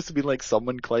it might just be like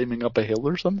someone climbing up a hill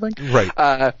or something,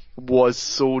 right, was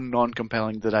so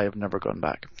non-compelling that I have never gone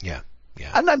back. Yeah.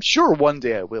 And I'm sure one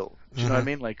day I will. Do you know what I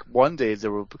mean? Like, one day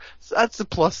there will. That's the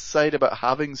plus side about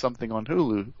having something on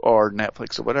Hulu or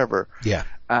Netflix or whatever. Yeah.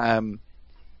 When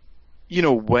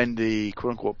the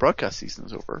quote-unquote broadcast season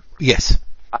is over. Yes.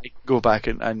 I go back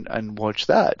and watch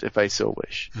that if I so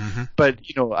wish. Mm-hmm. But,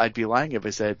 I'd be lying if I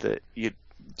said that,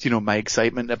 my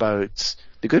excitement about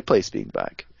The Good Place being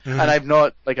back. Mm-hmm. And I've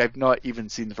not even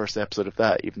seen the first episode of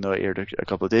that, even though it aired a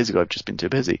couple of days ago. I've just been too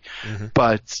busy. Mm-hmm.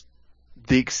 But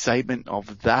the excitement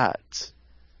of that,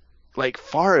 like,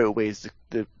 far outweighs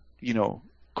the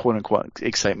quote unquote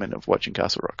excitement of watching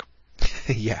Castle Rock.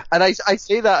 Yeah. And I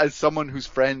say that as someone whose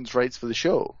friends writes for the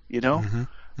show, Mm-hmm.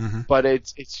 Mm-hmm. But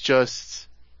it's just,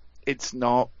 it's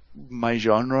not my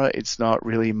genre. It's not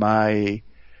really my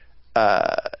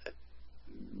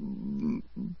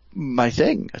my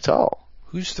thing at all.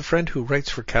 Who's the friend who writes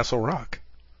for Castle Rock?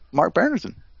 Mark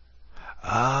Bernerton.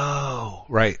 Oh,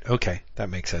 right. Okay. That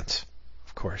makes sense.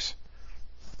 Of course.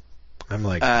 I'm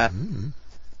like,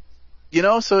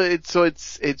 so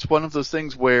it's one of those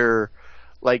things where,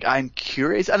 like, I'm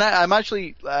curious, and I'm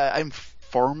actually, I'm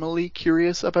formally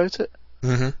curious about it.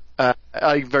 Mm-hmm.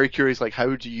 I'm very curious, like,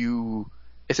 how do you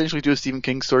essentially do a Stephen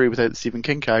King story without the Stephen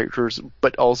King characters,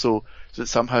 but also that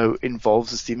somehow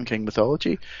involves the Stephen King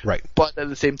mythology? Right. But at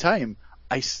the same time,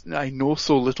 I know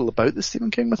so little about the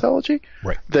Stephen King mythology,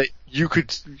 right, that you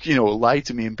could, lie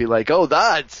to me and be like, oh,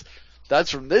 that's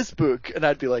from this book, and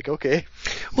I'd be like, okay.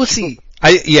 Well, see,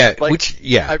 I've never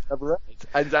read it,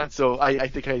 and so I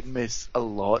think I miss a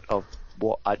lot of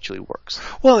what actually works.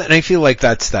 Well, and I feel like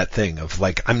that's that thing of,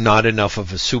 like, I'm not enough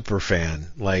of a super fan.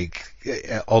 Like,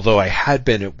 although I had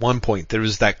been at one point, there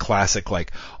was that classic,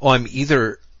 like, I'm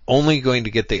either only going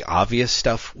to get the obvious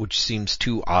stuff, which seems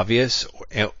too obvious,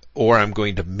 or I'm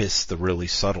going to miss the really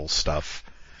subtle stuff,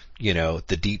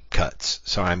 the deep cuts.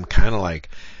 So I'm kind of like,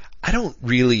 I don't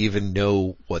really even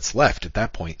know what's left at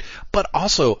that point. But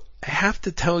also, I have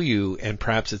to tell you, and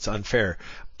perhaps it's unfair,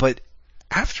 but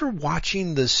after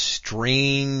watching the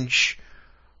strange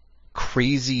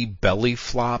crazy belly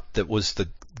flop that was the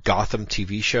Gotham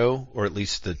TV show, or at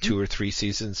least the 2 or 3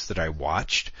 seasons that I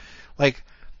watched, like,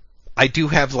 I do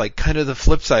have like kind of the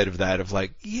flip side of that of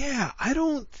like, yeah, I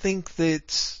don't think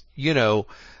that, you know,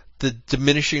 the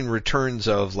diminishing returns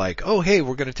of like, oh, hey,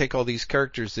 we're going to take all these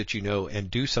characters that you know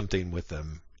and do something with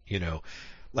them, you know,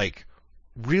 like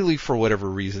really for whatever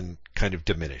reason kind of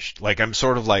diminished. Like I'm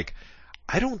sort of like,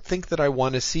 I don't think that I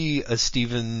want to see a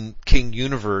Stephen King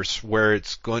universe where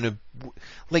it's going to,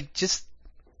 like, just,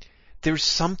 there's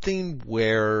something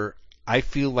where I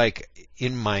feel like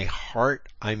in my heart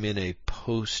I'm in a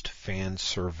post-fan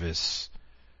service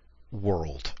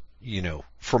world, you know,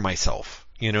 for myself.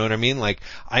 You know what I mean? Like,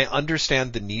 I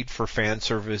understand the need for fan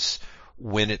service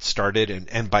when it started,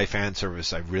 and by fan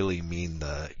service I really mean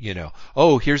the, you know,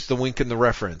 oh, here's the wink and the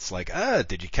reference, like,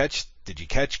 did you catch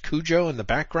Cujo in the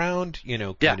background, you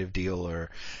know, kind of deal, or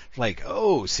like,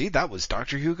 oh, see, that was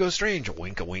Dr. Hugo Strange, a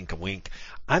wink, a wink, a wink.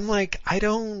 I'm like, I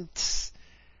don't,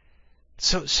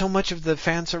 so much of the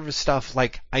fan service stuff,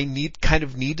 like, I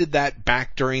needed that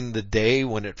back during the day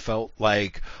when it felt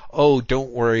like, oh, don't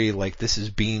worry, like, this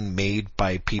is being made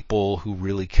by people who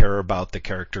really care about the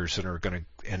characters and are gonna,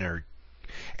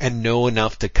 and know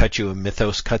enough to cut you a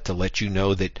mythos cut to let you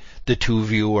know that the two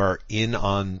of you are in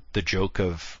on the joke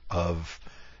of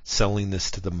selling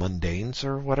this to the mundanes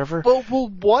or whatever. Well,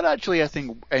 what actually I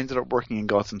think ended up working in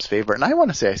Gotham's favor, and I want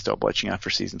to say I stopped watching after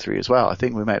season 3 as well. I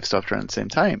think we might have stopped around the same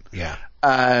time. Yeah.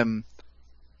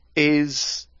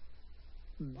 Is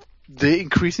the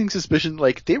increasing suspicion,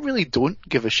 like, they really don't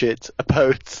give a shit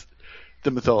about the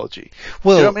mythology.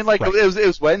 Well, you know what I mean? Like, right. it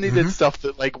was when they did stuff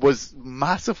that, like, was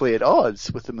massively at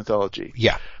odds with the mythology.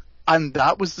 Yeah. And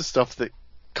that was the stuff that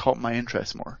caught my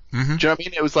interest more. Mm-hmm. Do you know what I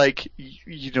mean? It was like,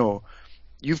 you know,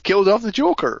 you've killed off the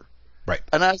Joker. Right.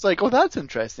 And I was like, oh, that's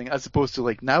interesting, as opposed to,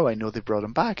 like, now I know they brought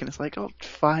him back, and it's like, oh,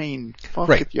 fine, fuck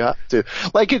right. if you have to.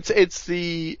 Like, it's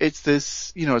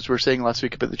this, you know, as we were saying last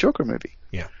week about the Joker movie.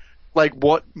 Yeah. Like,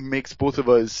 what makes both of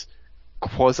us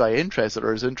quasi-interested,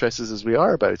 or as interested as we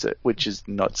are about it, which is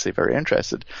not to say very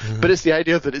interested, but it's the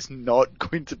idea that it's not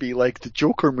going to be like the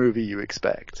Joker movie you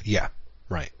expect. Yeah.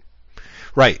 Right.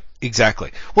 Right,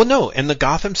 exactly. Well, no, and the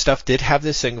Gotham stuff did have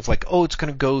this thing of like, oh, it's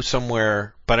going to go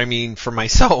somewhere. But I mean, for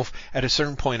myself, at a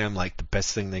certain point, I'm like, the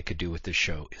best thing they could do with this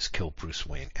show is kill Bruce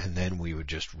Wayne, and then we would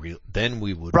just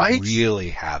really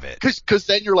have it. Because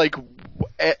then you're like,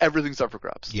 everything's up for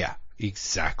grabs. Yeah,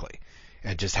 exactly.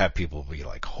 And just have people be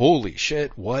like, holy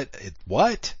shit, what?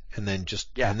 And then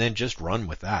just run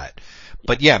with that.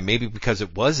 But yeah, maybe because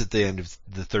it was at the end of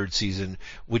the 3rd season,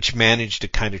 which managed to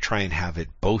kind of try and have it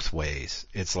both ways.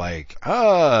 It's like,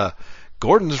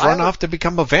 Gordon's run off to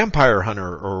become a vampire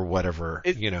hunter or whatever,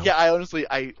 you know. Yeah, I honestly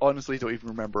don't even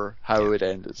remember how it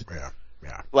ended.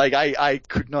 Yeah. Like, I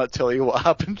could not tell you what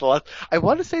happened the last. I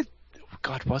want to say,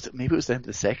 God, was it? Maybe it was the end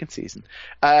of the 2nd season.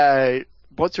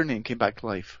 What's her name came back to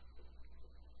life?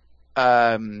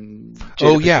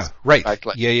 Oh yeah, right.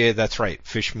 Yeah, that's right.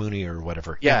 Fish Mooney or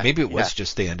whatever. Yeah, maybe it was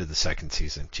just the end of the 2nd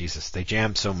season. Jesus, they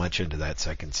jammed so much into that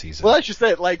 2nd season. Well, that's just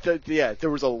it. Like, there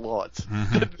was a lot.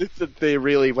 They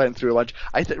really went through a bunch.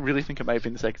 I really think it might have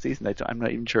been the 2nd season. I'm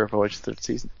not even sure if I watched the 3rd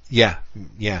season. Yeah,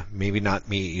 maybe not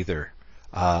me either.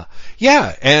 So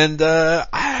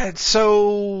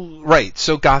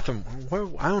Gotham,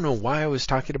 I don't know why I was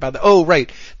talking about that. Oh, right,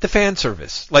 the fan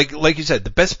service. Like you said, the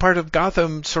best part of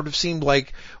Gotham sort of seemed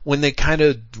like when they kind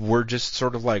of were just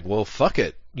sort of like, well, fuck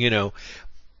it, you know.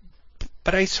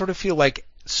 But I sort of feel like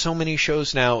so many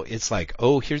shows now, it's like,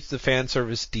 oh, here's the fan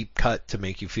service deep cut to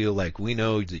make you feel like we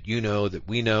know that you know that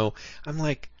we know. I'm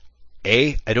like,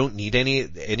 I don't need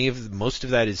any of most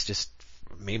of that is just,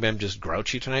 maybe I'm just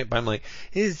grouchy tonight, but I'm like,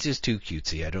 it's just too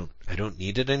cutesy. I don't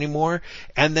need it anymore.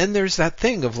 And then there's that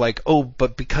thing of like, oh,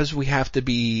 but because we have to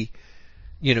be,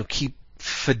 you know, keep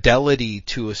fidelity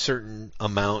to a certain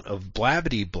amount of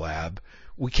blabbity blab,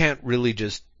 we can't really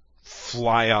just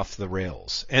fly off the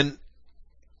rails. And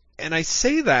I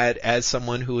say that as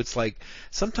someone who, it's like,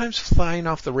 sometimes flying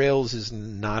off the rails is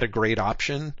not a great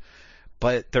option,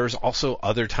 but there's also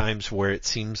other times where it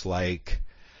seems like,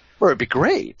 or it'd be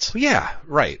great. Yeah,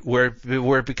 right. Where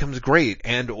it becomes great,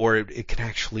 and or it can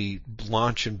actually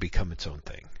launch and become its own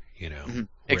thing. You know,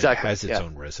 exactly. It has its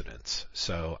own resonance.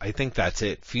 So I think that's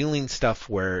it. Feeling stuff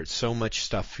where so much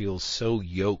stuff feels so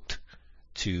yoked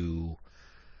to.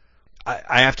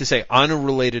 I have to say, on a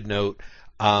related note,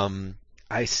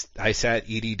 I sat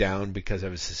Edie down because I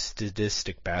was a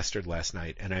sadistic bastard last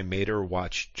night, and I made her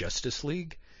watch Justice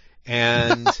League,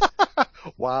 and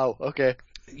wow, okay.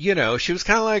 You know, she was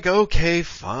kind of like, okay,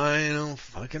 fine, I'll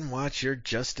fucking watch your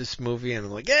Justice movie. And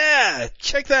I'm like, yeah,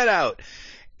 check that out.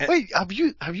 Wait, have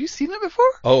you seen it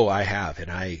before? Oh, I have,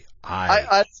 and I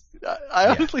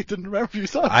honestly didn't remember if you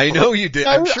saw it. I know you did.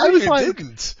 I'm sure you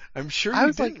didn't. I'm sure I you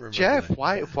was didn't like, remember Jeff,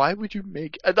 that. why would you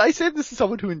make? And I said this is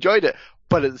someone who enjoyed it,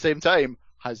 but at the same time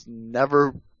has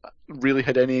never really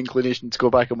had any inclination to go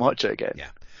back and watch it again. Yeah.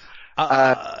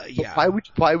 Yeah.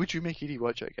 Why would you make Edie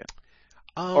watch it again?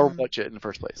 Or watch it in the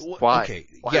first place? Why? Okay.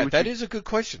 Why Yeah, would that you? is a good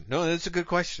question. No, that's a good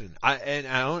question.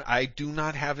 I do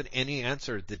not have any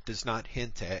answer that does not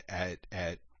hint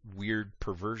at weird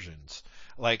perversions.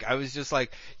 Like, I was just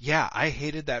like, yeah, I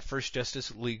hated that first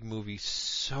Justice League movie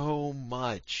so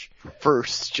much.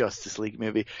 First Justice League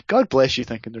movie. God bless you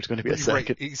thinking there's going to be a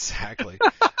second. Right, exactly.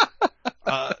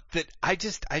 That I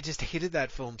just hated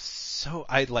that film so,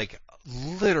 I like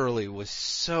literally was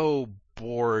so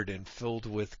bored and filled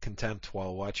with contempt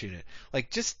while watching it.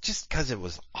 Like, just cause it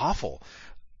was awful.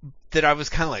 That I was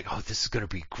kind of like, oh, this is going to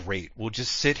be great. We'll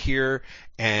just sit here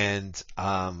and,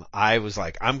 I was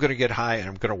like, I'm going to get high and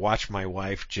I'm going to watch my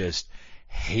wife just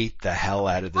hate the hell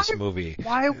out of this movie.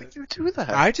 Why would you do that?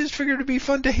 I just figured it'd be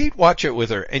fun to hate watch it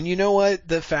with her. And you know what?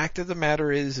 The fact of the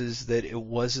matter is that it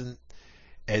wasn't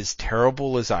as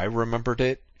terrible as I remembered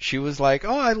it. She was like,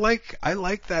 oh, I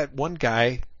like that one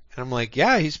guy. And I'm like,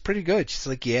 yeah, he's pretty good. She's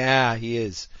like, yeah, he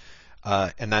is.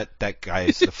 And that guy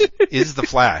is the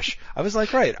Flash. I was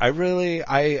like, right.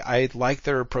 I like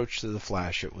their approach to the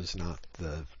Flash. It was not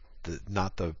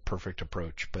not the perfect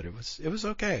approach, but it was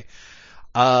okay.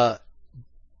 But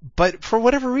for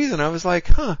whatever reason, I was like,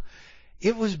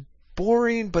 it was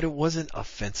boring, but it wasn't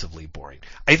offensively boring.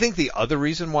 I think the other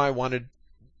reason why I wanted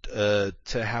to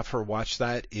have her watch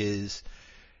that is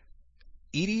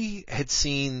Edie had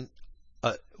seen.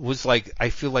 Was like,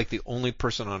 I feel like the only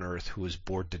person on Earth who was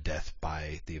bored to death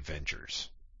by the Avengers,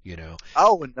 you know?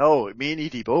 Oh no, me and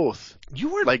Edie both. You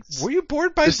were like, were you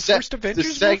bored by the first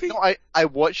Avengers movie? No, I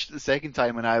watched it the second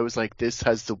time and I was like, this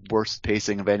has the worst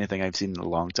pacing of anything I've seen in a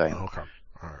long time. Okay.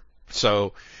 All right.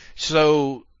 So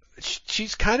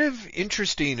she's kind of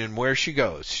interesting in where she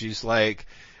goes. She's like,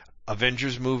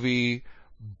 Avengers movie,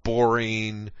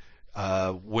 boring,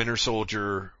 Winter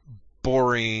Soldier,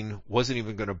 boring, wasn't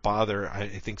even going to bother. I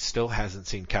think still hasn't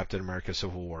seen Captain America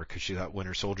Civil War because she thought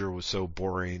Winter Soldier was so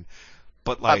boring.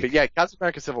 But like, but yeah, Captain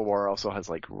America Civil War also has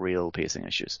like real pacing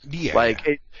issues. Yeah.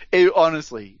 Like it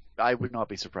honestly, I would not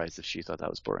be surprised if she thought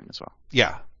that was boring as well.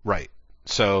 Yeah, right.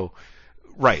 So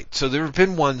there have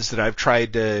been ones that I've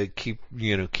tried to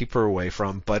keep her away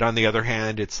from, but on the other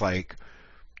hand, it's like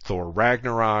Thor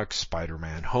Ragnarok,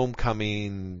 Spider-Man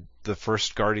Homecoming, the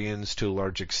first Guardians to a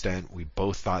large extent. We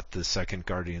both thought the second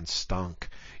Guardians stunk.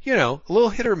 A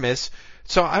little hit or miss.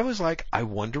 So I was like, I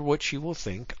wonder what she will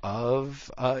think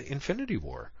of Infinity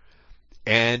War.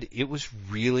 And it was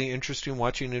really interesting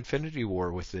watching Infinity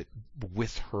War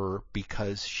with her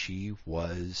because she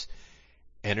was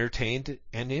entertained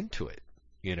and into it,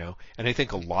 And I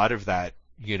think a lot of that,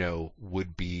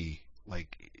 would be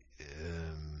like,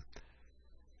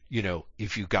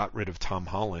 if you got rid of Tom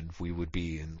Holland, we would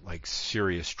be in like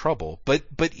serious trouble. But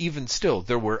even still,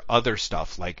 there were other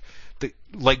stuff like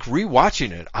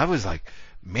rewatching it. I was like,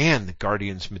 man, the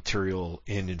Guardians material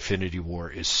in Infinity War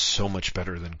is so much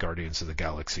better than Guardians of the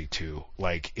Galaxy 2.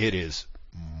 Like, it is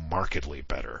markedly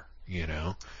better.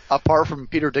 Apart from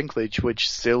Peter Dinklage,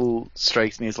 which still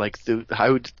strikes me as like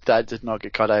how that did not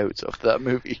get cut out of that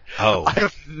movie. Oh, I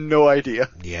have no idea.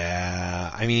 Yeah,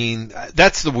 I mean,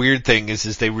 that's the weird thing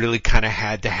is they really kind of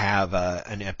had to have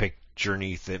an epic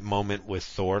journey moment with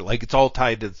Thor. Like, it's all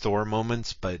tied to Thor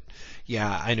moments, but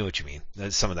yeah, I know what you mean.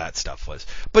 Some of that stuff was,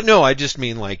 but no, I just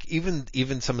mean like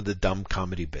even some of the dumb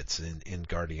comedy bits in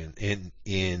Guardian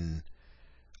in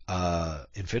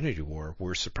Infinity War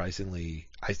were surprisingly,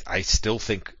 I still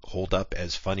think hold up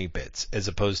as funny bits as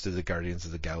opposed to the Guardians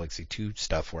of the Galaxy 2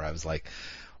 stuff where I was like,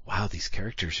 wow, these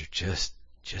characters are just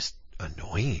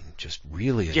annoying, just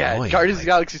really annoying. Yeah, Guardians of the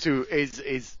Galaxy 2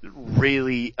 is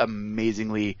really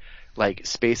amazingly like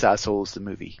space assholes the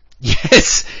movie.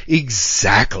 Yes,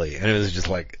 exactly. And it was just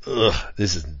like,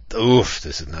 this is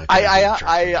not.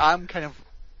 I'm kind of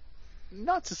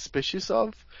not suspicious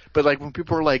of, but like when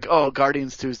people are like, "Oh,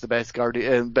 Guardians 2 is the best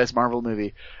Marvel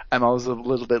movie," I'm always a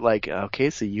little bit like, "Okay,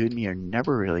 so you and me are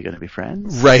never really going to be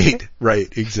friends." Right,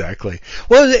 exactly.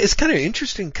 Well, it's kind of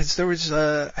interesting because there was,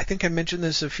 I think I mentioned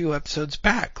this a few episodes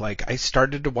back. Like, I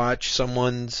started to watch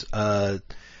someone's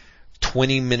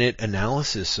 20-minute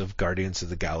analysis of Guardians of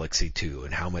the Galaxy 2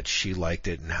 and how much she liked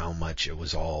it and how much it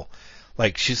was all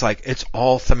like, she's like, it's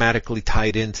all thematically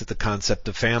tied into the concept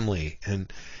of family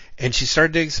and she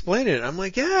started to explain it. I'm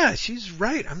like, yeah, she's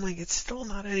right. I'm like, it's still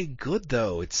not any good,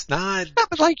 though. It's not. Yeah,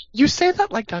 but like, you say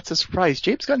that like that's a surprise.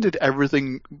 James Gunn did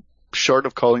everything short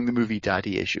of calling the movie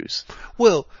Daddy Issues.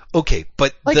 Well, okay,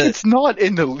 but Like, it's not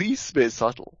in the least bit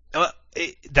subtle.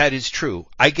 That is true.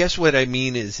 I guess what I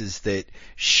mean is that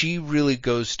she really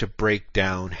goes to break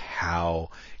down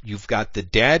how you've got the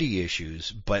daddy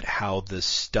issues, but how the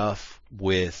stuff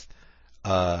with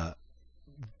Gamora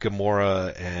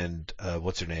and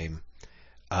what's her name,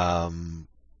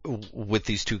 with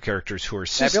these two characters who are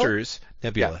sisters,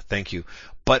 Nebula, thank you,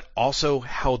 but also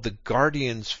how the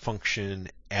Guardians function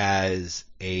as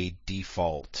a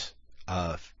default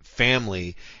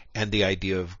family, and the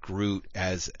idea of Groot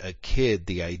as a kid,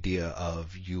 the idea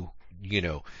of you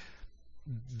know,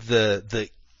 the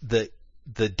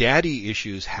daddy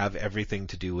issues have everything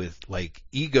to do with, like,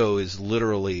 Ego is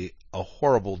literally a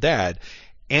horrible dad,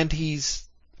 and he's,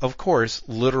 of course,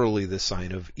 literally the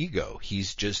sign of ego.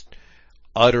 He's just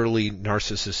utterly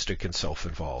narcissistic and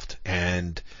self-involved.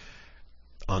 And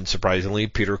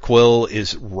unsurprisingly, Peter Quill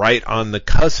is right on the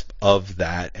cusp of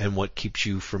that, and what keeps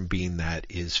you from being that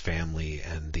is family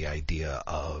and the idea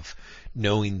of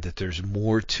knowing that there's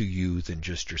more to you than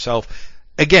just yourself.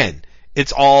 Again,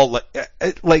 it's all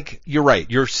like you're right.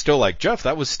 You're still like, Jeff,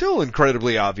 that was still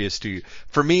incredibly obvious to you.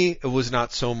 For me, it was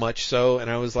not so much so,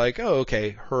 and I was like, oh,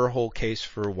 okay, her whole case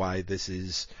for why this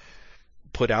is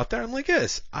put out there. I'm like,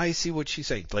 yes, I see what she's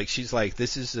saying. Like, she's like,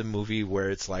 this is a movie where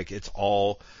it's like, it's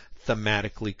all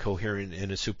thematically coherent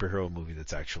in a superhero movie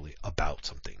that's actually about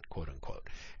something, quote unquote.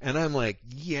 And I'm like,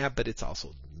 yeah, but it's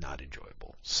also not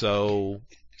enjoyable. So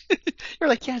you're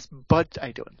like, yes, but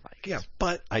I don't like it. Yeah,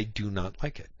 but I do not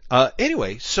like it.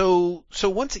 Anyway, so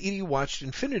once Edie watched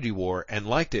Infinity War and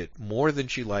liked it more than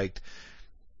she liked,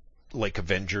 like,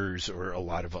 Avengers or a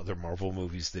lot of other Marvel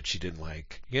movies that she didn't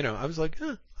like, you know, I was like,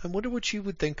 I wonder what she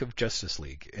would think of Justice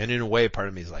League. And in a way, part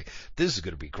of me is like, this is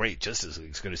going to be great. Justice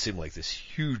League is going to seem like this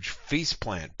huge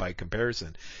faceplant by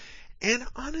comparison. And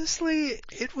honestly,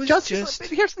 it was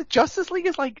here's the Justice League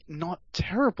is, like, not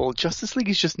terrible. Justice League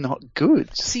is just not good.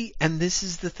 See, and this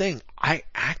is the thing. I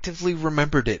actively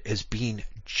remembered it as being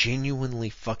genuinely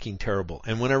fucking terrible.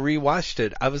 And when I rewatched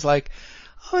it, I was like,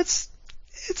 oh, it's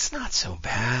not so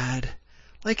bad.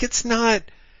 Like, it's not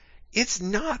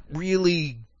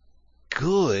really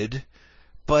good,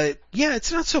 but yeah,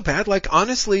 it's not so bad. Like,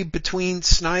 honestly, between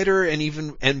Snyder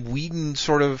and Whedon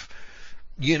sort of,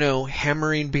 you know,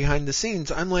 hammering behind the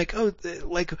scenes, I'm like, oh,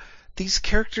 like, these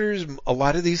characters, a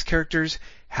lot of these characters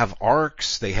have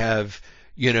arcs, they have,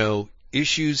 you know,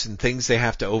 issues and things they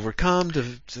have to overcome to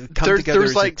come together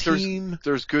as a team.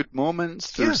 There's good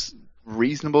moments, there's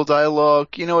reasonable dialogue,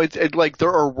 you know, it like,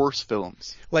 there are worse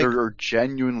films. Like, there are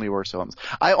genuinely worse films.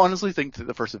 I honestly think that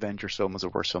the first Avengers film was a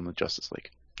worse film than Justice League.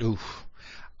 Oof.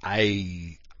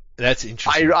 That's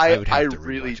interesting.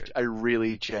 I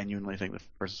really genuinely think the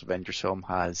first Avengers film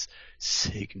has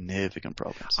significant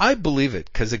problems. I believe it,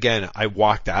 because again, I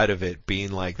walked out of it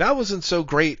being like, that wasn't so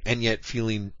great, and yet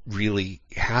feeling really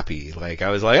happy. Like,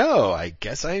 I was like, oh, I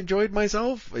guess I enjoyed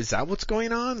myself. Is that what's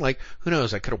going on? Like, who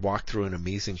knows? I could have walked through an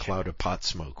amazing cloud of pot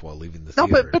smoke while leaving the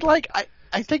theater. No, but like,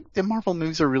 I think the Marvel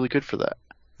movies are really good for that.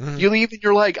 Mm-hmm. You leave and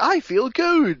you're like, I feel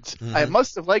good. Mm-hmm. I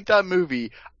must have liked that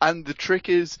movie. And the trick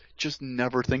is, just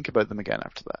never think about them again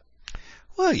after that.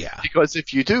 Well, yeah. Because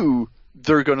if you do,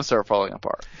 they're going to start falling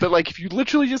apart. But, like, if you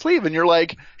literally just leave and you're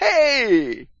like,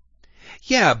 hey!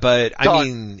 Yeah, but, I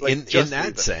mean, like, in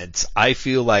that sense, I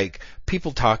feel like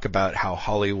people talk about how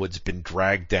Hollywood's been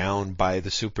dragged down by the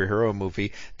superhero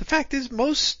movie. The fact is,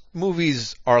 most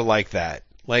movies are like that.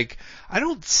 Like, I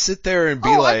don't sit there and be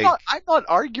like... I'm not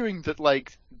arguing that,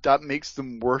 like, that makes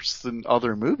them worse than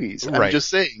other movies. Right. I'm just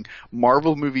saying,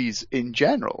 Marvel movies in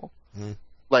general,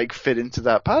 like, fit into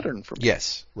that pattern for me.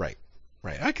 Yes, right.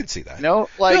 I can see that. You know,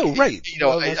 like, no, right. You know,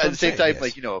 well, at the same time, yes.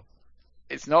 Like, you know,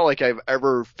 it's not like I've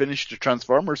ever finished a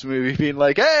Transformers movie being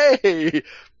like, hey!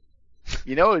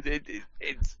 You know,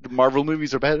 it's the Marvel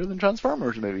movies are better than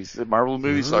Transformers movies. The Marvel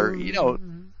movies are, you know...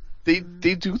 They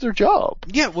do their job.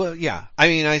 Yeah, well, yeah. I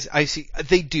mean, I see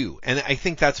they do, and I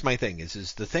think that's my thing.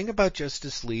 Is the thing about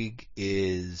Justice League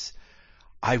is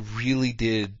I really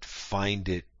did find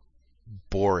it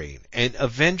boring, and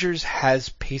Avengers has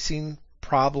pacing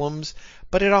problems,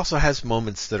 but it also has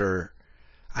moments that are,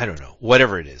 I don't know,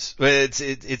 whatever it is.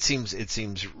 It seems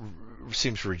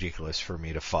ridiculous for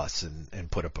me to fuss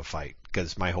and put up a fight,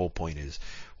 because my whole point is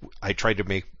I tried to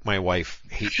make my wife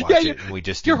hate watch it, and we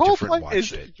just different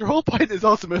watch it. Your whole point is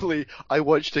ultimately, I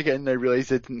watched again and I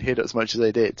realized I didn't hate it as much as I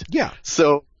did. Yeah.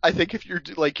 So I think if you're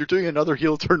doing another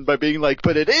heel turn by being like,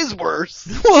 but it is worse.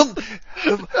 Well,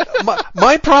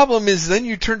 my problem is then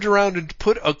you turned around and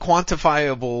put a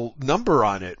quantifiable number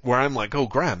on it, where I'm like, oh,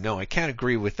 Graham, no, I can't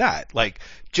agree with that. Like,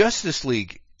 Justice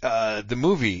League, the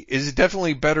movie is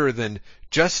definitely better than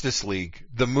Justice League,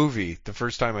 the movie, the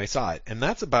first time I saw it. And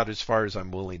that's about as far as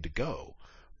I'm willing to go.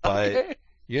 But, Okay.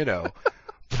 you know,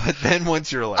 but then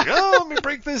once you're like, oh, let me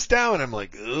break this down, I'm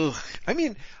like, ugh. I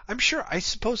mean, I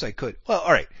suppose I could. Well,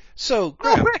 all right. So,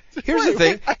 Graham, here's the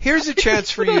thing. Here's a chance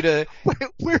for you to...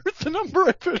 Where's the number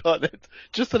I put on it?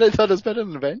 Just that I thought it was better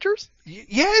than Avengers?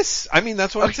 Yes. I mean,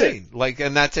 that's what I'm Okay. saying. Like,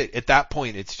 and that's it. At that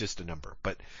point, it's just a number.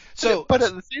 But But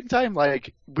at the same time,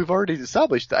 like, we've already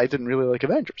established that I didn't really like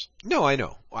Avengers. No, I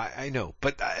know. I know.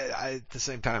 But at the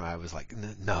same time, I was like,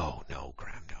 no,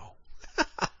 Graham, no.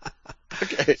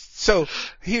 Okay. So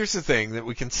here's the thing that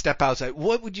we can step outside.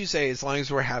 What would you say, as long as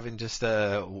we're having just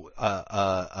a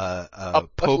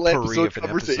potpourri of an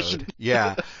conversation. episode?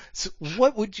 Yeah. So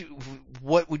what would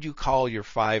you call your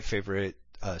 5 favorite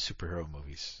superhero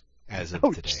movies as of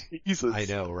today? Jesus. I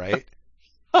know, right?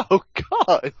 Oh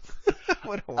God.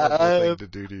 What a horrible thing to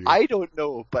do to you. I don't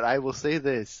know, but I will say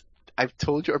this. I've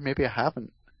told you, or maybe I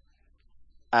haven't.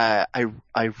 I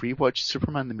rewatched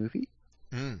Superman the movie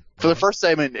for the first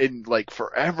time in like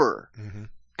forever,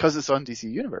 because it's on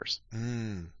DC Universe.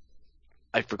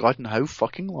 I'd forgotten how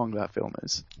fucking long that film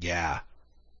is. Yeah.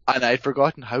 And I'd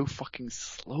forgotten how fucking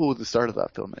slow the start of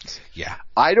that film is. Yeah.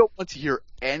 I don't want to hear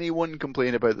anyone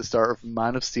complain about the start of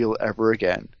Man of Steel ever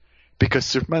again, because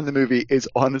Superman the movie is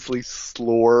honestly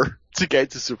slower to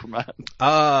get to Superman.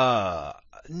 No.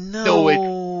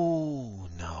 No.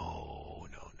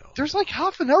 There's like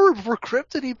half an hour before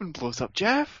Krypton even blows up,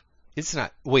 Jeff. It's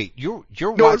not. Wait, you're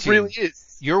No, watching. it really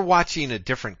is. You're watching a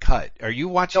different cut. Are you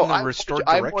watching the restored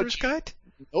director's cut?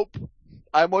 Nope.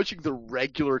 I'm watching the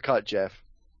regular cut, Jeff.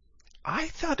 I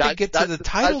thought they get to the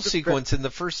title sequence in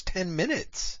the first 10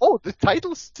 minutes. Oh, the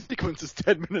title sequence is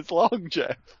 10 minutes long,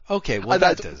 Jeff. Okay, well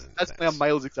that doesn't. That's a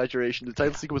mild exaggeration. The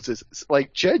title sequence is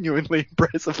like genuinely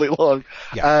impressively long.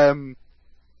 Yeah.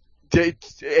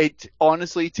 It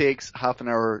honestly takes half an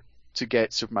hour to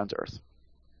get Superman to Earth.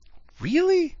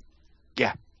 Really?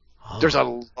 Yeah. Oh. There's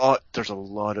a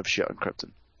lot of shit on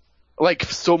Krypton. Like,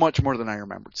 so much more than I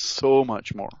remembered. So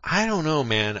much more. I don't know,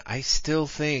 man. I still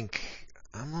think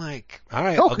I'm like, all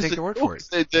right, I'll take your word for it.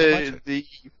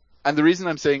 And the reason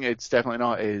I'm saying it's definitely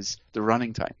not is the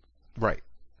running time. Right.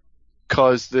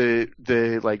 Cause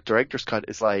the like director's cut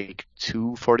is like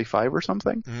 2:45 or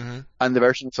something. And the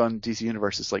version that's on DC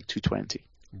Universe is like 2:20.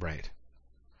 Right.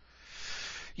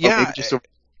 Yeah. But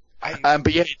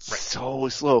yeah, it's so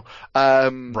slow.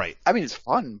 Right. I mean, it's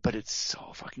fun, but it's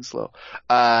so fucking slow.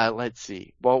 Let's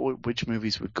see. Which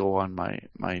movies would go on my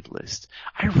list?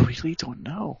 I really don't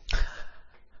know.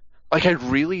 Like, I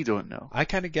really don't know. I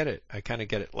kind of get it.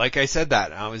 Like I said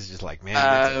that, I was just like, man,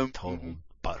 that's a total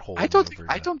butthole. I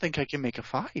don't think I can make a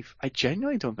 5. I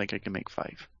genuinely don't think I can make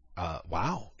 5.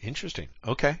 Wow. Interesting.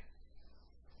 Okay.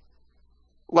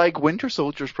 Like, Winter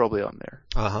Soldier's probably on there.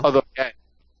 Although,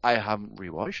 I haven't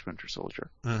rewatched Winter Soldier.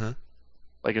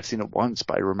 Like, I've seen it once,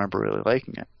 but I remember really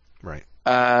liking it. Right.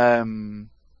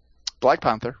 Black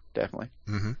Panther, definitely.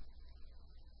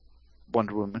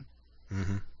 Wonder Woman.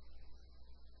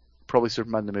 Probably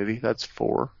Superman the movie. That's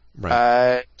 4.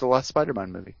 Right. The last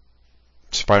Spider-Man movie.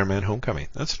 Spider-Man: Homecoming.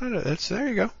 There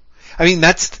you go. I mean,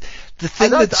 that's the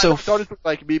thing that's so. I thought it was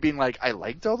like me being like, I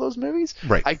liked all those movies.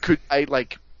 Right. Wait,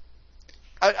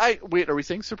 are we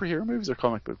saying superhero movies or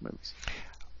comic book movies?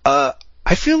 I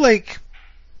feel like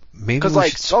maybe because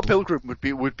like Scott Pilgrim would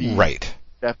be right.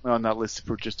 Definitely on that list if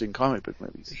we're just doing comic book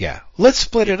movies. Yeah. Let's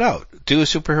split it out. Do a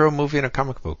superhero movie and a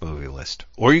comic book movie list.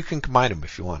 Or you can combine them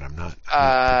if you want. I'm not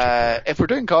if we're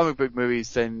doing comic book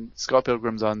movies, then Scott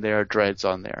Pilgrim's on there, Dread's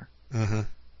on there.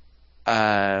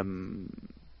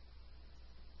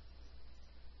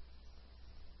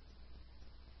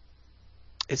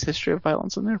 Is History of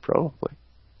Violence on there? Probably.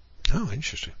 Oh,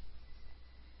 interesting.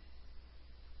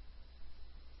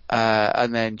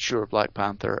 And then sure, Black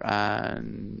Panther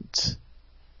and...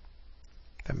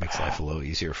 That makes life a little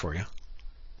easier for you.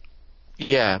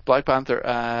 Yeah, Black Panther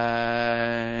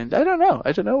and... I don't know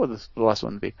what the last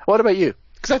one would be. What about you?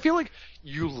 Because I feel like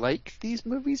you like these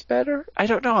movies better. I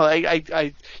don't know.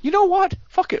 I you know what?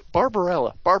 Fuck it.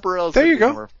 Barbarella. Barbarella's there you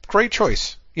go. Great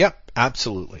choice. Yep,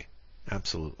 absolutely.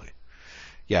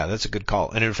 Yeah, that's a good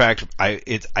call. And in fact, I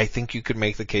think you could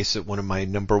make the case that one of my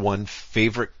number one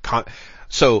favorite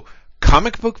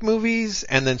comic book movies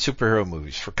and then superhero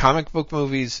movies. For comic book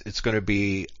movies, it's going to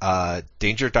be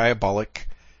Danger Diabolic,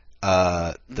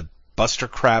 the Buster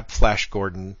Crabbe Flash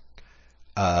Gordon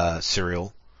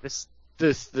serial.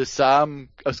 the Sam,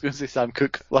 I was going to say Sam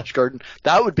Cooke Flash Gordon.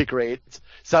 That would be great.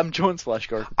 Sam Jones Flash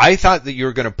Gordon. I thought that you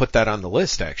were going to put that on the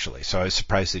list, actually, so I was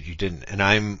surprised that you didn't. And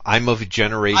I'm of a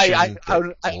generation I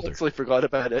older. honestly forgot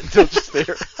about it until just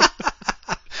there.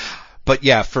 But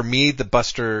yeah, for me, the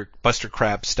Buster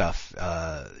Crabbe stuff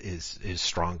is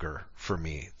stronger for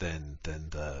me than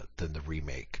the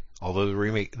remake. Although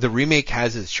the remake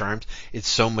has its charms, it's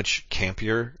so much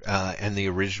campier, and the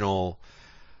original,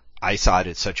 I saw it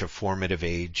at such a formative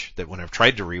age that when I've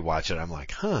tried to rewatch it, I'm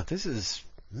like,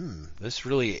 this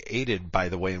really aided by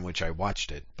the way in which I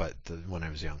watched it, but when I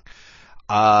was young.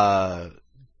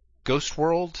 Ghost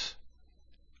World,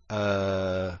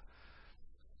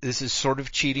 this is sort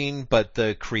of cheating, but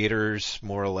the creators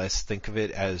more or less think of it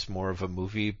as more of a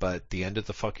movie, but the end of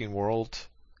the fucking world.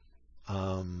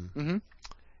 Mm-hmm.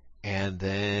 And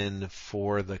then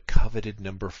for the coveted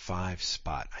number 5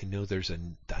 spot, I know there's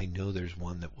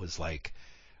one that was like,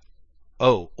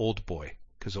 Old Boy,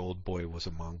 because Old Boy was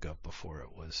a manga before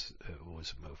it was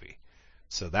a movie.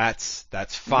 So that's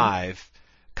 5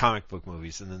 comic book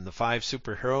movies, and then the 5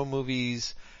 superhero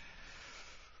movies.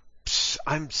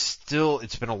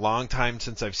 It's been a long time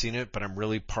since I've seen it, but I'm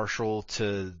really partial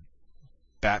to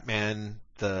Batman,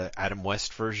 the Adam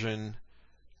West version.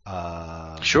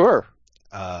 Sure.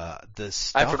 The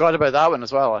stuff, I forgot about that one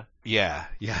as well. Yeah,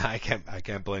 I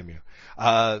can't blame you.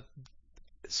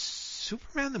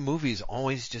 Superman the movie is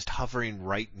always just hovering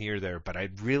right near there, but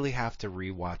I'd really have to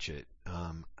rewatch it.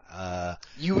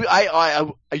 You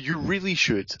really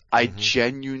should. I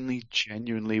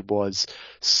genuinely was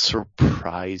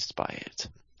surprised by it.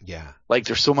 Yeah. Like,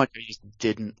 there's so much I just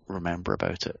didn't remember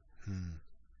about it.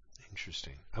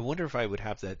 Interesting. I wonder if I would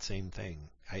have that same thing.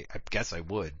 I guess I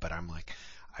would, but I'm like,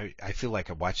 I feel like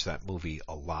I watched that movie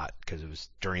a lot because it was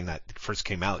it first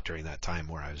came out during that time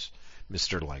where I was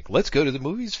Mr. like, let's go to the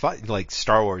movies. Like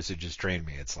Star Wars had just trained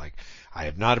me. It's like, I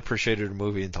have not appreciated a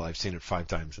movie until I've seen it 5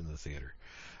 times in the theater.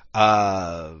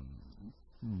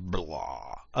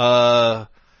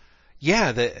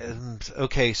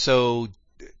 Okay, so,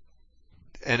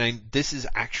 this is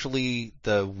actually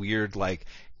the weird, like,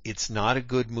 it's not a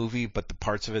good movie, but the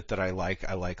parts of it that I like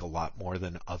a lot more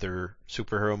than other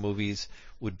superhero movies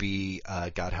would be,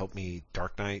 God help me,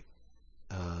 Dark Knight,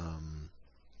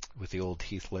 with the old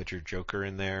Heath Ledger Joker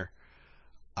in there.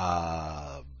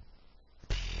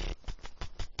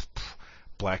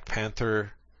 Black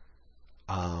Panther.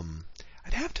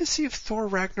 I'd have to see if Thor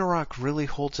Ragnarok really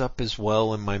holds up as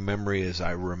well in my memory as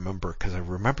I remember, because I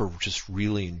remember just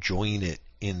really enjoying it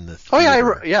in the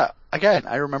theater. Oh yeah, Again,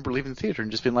 I remember leaving the theater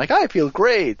and just being like, I feel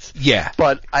great. Yeah.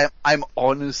 But I'm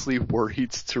honestly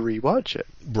worried to rewatch it.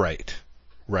 Right.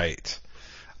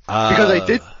 Because I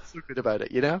did feel good about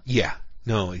it, you know? Yeah.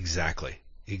 No, exactly.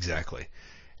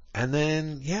 And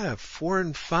then, 4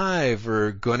 and 5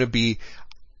 are going to be,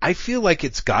 I feel like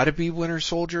it's got to be Winter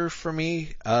Soldier for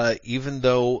me, even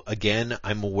though, again,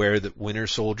 I'm aware that Winter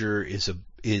Soldier is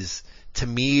to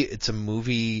me, it's a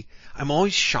movie. I'm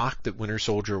always shocked that Winter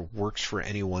Soldier works for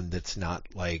anyone that's not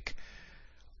like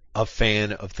a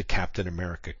fan of the Captain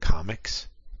America comics.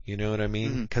 You know what I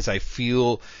mean? Because I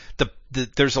feel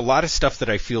there's a lot of stuff that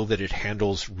I feel that it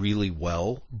handles really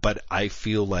well, but I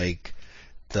feel like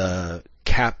the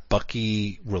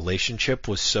Cap-Bucky relationship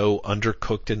was so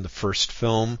undercooked in the first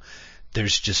film.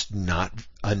 There's just not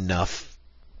enough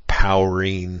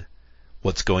powering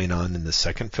what's going on in the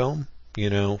second film. You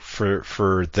know,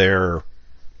 for their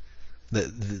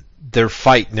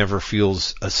fight never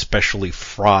feels especially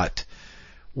fraught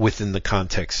within the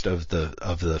context of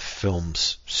the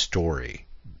film's story,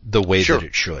 the way that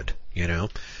it should, you know.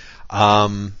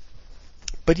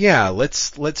 But yeah,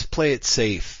 let's play it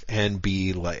safe and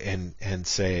be like and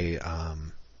say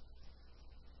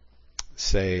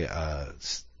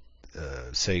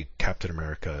Captain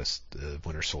America,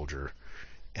 Winter Soldier.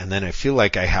 And then I feel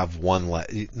like I have one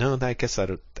no, I guess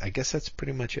that's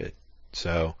pretty much it.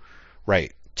 So,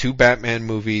 right, 2 Batman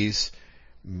movies,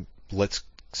 let's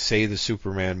say the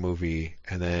Superman movie,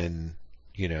 and then,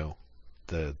 you know,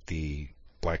 the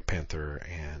Black Panther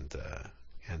and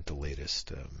the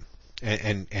latest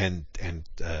and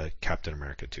Captain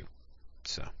America 2.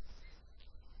 So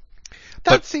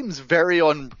that seems very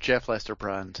on Jeff Lester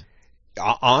brand.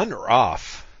 On or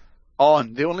off?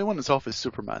 On. The only one that's off is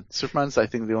Superman. Superman's, I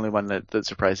think, the only one that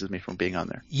surprises me from being on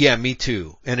there. Yeah, me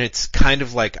too. And it's kind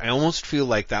of like, I almost feel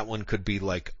like that one could be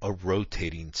like a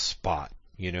rotating spot.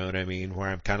 You know what I mean? Where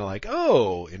I'm kind of like,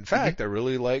 oh, in fact, I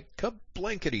really like a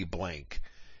blankety blank.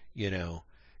 You know?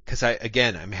 Because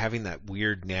I'm having that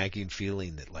weird nagging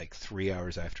feeling that like 3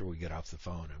 hours after we get off the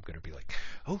phone, I'm going to be like,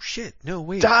 oh shit, no,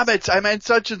 wait. Damn it, I meant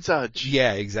such and such.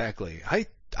 Yeah, exactly. I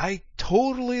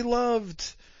totally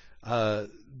loved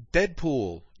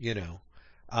Deadpool,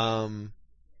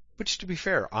 which, to be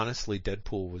fair, honestly,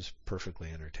 Deadpool was perfectly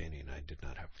entertaining. I did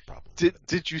not have a problem with it.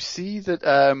 Did you see that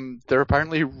they're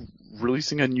apparently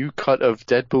releasing a new cut of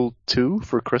Deadpool 2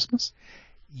 for Christmas?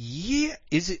 Yeah,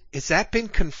 is that been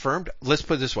confirmed? Let's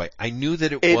put it this way. I knew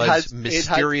that it was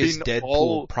Mysterious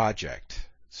Deadpool project.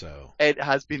 So it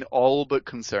has been all but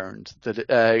confirmed that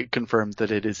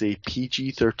it is a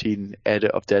PG-13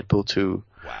 edit of Deadpool 2.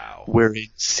 Wow. Wherein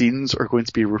scenes are going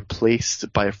to be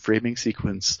replaced by a framing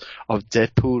sequence of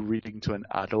Deadpool reading to an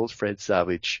adult Fred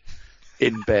Savage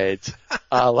in bed,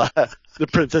 a la The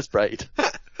Princess Bride.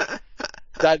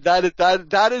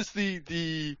 That is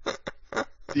the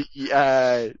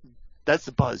that's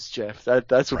the buzz, Jeff.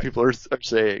 That's what right. people are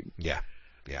saying. Yeah.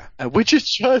 Which is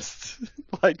just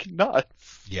like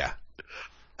nuts. Yeah.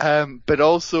 But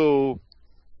also,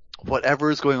 whatever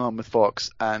is going on with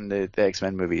Fox and the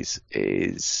X-Men movies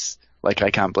is like,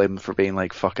 I can't blame them for being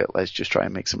like, fuck it, let's just try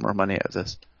and make some more money out of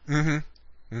this.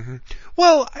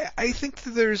 Well, I think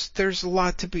that there's a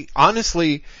lot to be.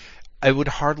 Honestly, it would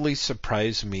hardly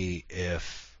surprise me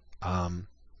if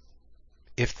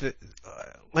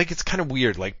it's kind of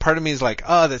weird. Like, part of me is like,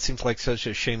 oh, that seems like such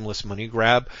a shameless money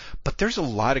grab. But there's a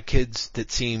lot of kids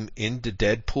that seem into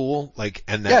Deadpool,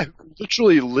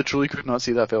 literally could not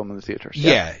see that film in the theaters.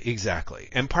 Yeah, exactly.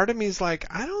 And part of me is like,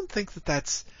 I don't think that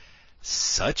that's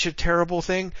such a terrible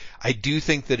thing. I do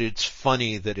think that it's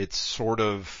funny that it's sort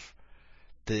of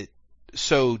that.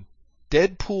 So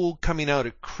Deadpool coming out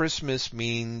at Christmas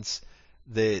means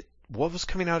that what was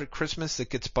coming out at Christmas that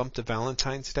gets bumped to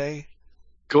Valentine's Day?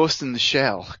 Ghost in the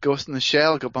Shell. Ghost in the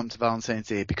Shell got bumped to Valentine's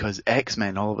Day because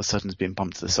X-Men all of a sudden has been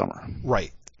bumped to the summer.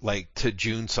 Right. Like to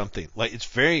June something. Like, it's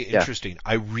very interesting.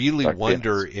 I really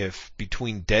wonder if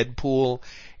between Deadpool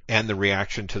and the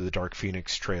reaction to the Dark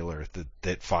Phoenix trailer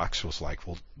that Fox was like,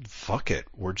 well, fuck it.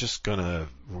 We're gonna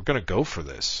go for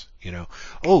this,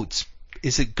 Oh,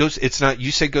 is it Ghost? It's not,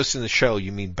 you say Ghost in the Shell,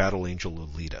 you mean Battle Angel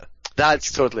Alita.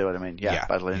 That's totally what I mean. Yeah,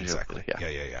 Battle Angel. Exactly.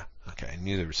 Yeah. Okay. I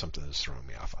knew there was something that was throwing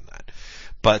me off on that.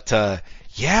 But,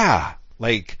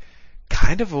 like,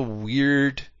 kind of a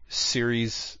weird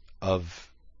series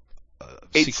of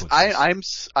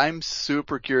sequences. I'm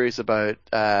super curious about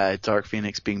Dark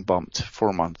Phoenix being bumped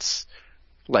 4 months,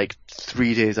 like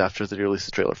 3 days after they released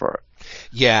the trailer for it.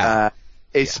 Yeah.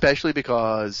 Especially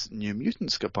because New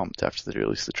Mutants got bumped after they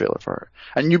released the trailer for it.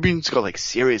 And New Mutants got like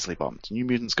seriously bumped. New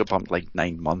Mutants got bumped like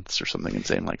 9 months or something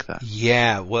insane like that.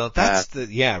 Yeah, well that's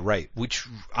right. Which,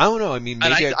 I don't know, I mean,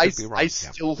 maybe I could be wrong. I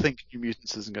still think New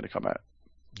Mutants isn't going to come out.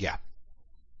 Yeah.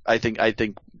 I think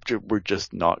we're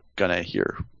just not going to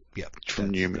hear from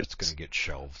New Mutants. It's going to get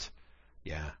shelved.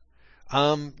 Yeah.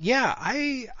 I'm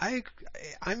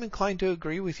inclined to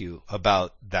agree with you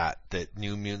about that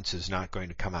New Mutants is not going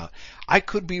to come out. I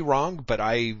could be wrong, but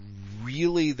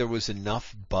there was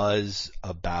enough buzz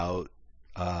about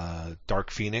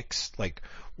Dark Phoenix, like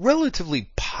relatively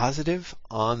positive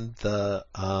on the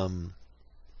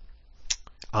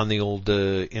old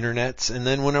internets, and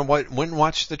then when I went and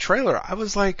watched the trailer, I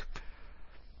was like,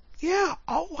 yeah,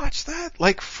 I'll watch that.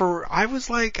 I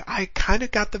kind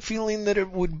of got the feeling that it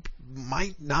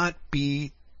might not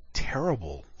be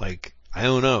terrible. Like, I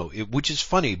don't know, which is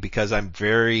funny because I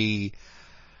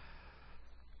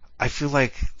feel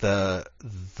like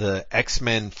the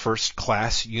X-Men First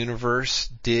Class universe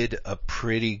did a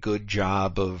pretty good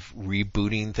job of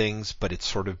rebooting things, but it's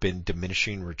sort of been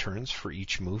diminishing returns for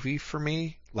each movie for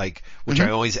me. Like, which I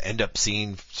always end up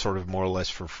seeing sort of more or less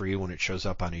for free when it shows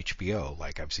up on HBO.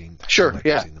 Like, I've seen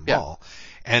them all.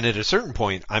 And at a certain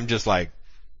point, I'm just like,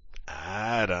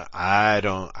 I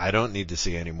don't need to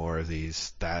see any more of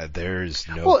these. There's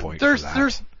no point for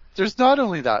that. There's not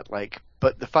only that, like,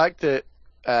 but the fact that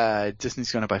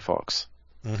Disney's going to buy Fox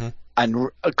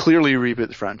and clearly reboot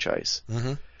the franchise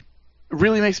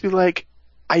really makes me like,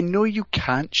 I know you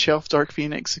can't shelf Dark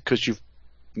Phoenix because you've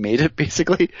made it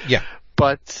basically. Yeah.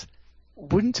 But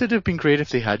wouldn't it have been great if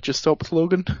they had just stopped with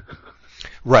Logan?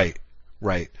 Right.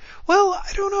 Well,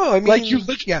 I don't know. I mean, like, you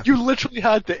literally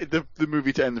had the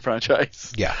movie to end the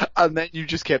franchise. Yeah. And then you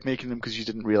just kept making them because you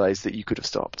didn't realize that you could have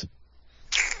stopped.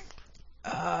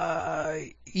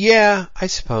 Yeah, I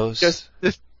suppose. Just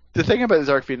the thing about the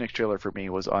Dark Phoenix trailer for me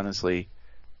was honestly,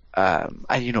 and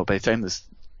by the time this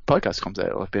podcast comes out,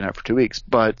 it'll have been out for 2 weeks,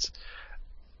 but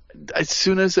as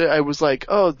soon as I was like,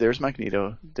 oh, there's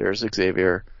Magneto, there's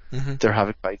Xavier, they're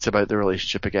having fights about their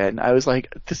relationship again, I was like,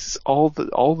 this is all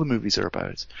the movies are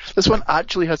about. This one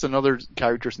actually has another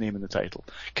character's name in the title.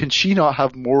 Can she not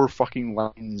have more fucking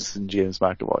lines than James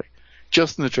McAvoy?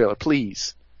 Just in the trailer,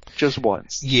 please. Just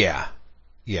once. Yeah.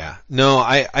 Yeah. No,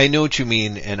 I know what you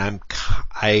mean, and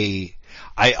I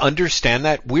understand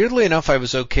that. Weirdly enough, I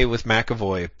was okay with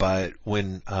McAvoy, but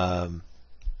when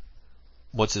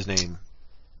what's his name?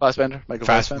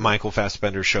 Michael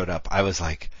Fassbender showed up, I was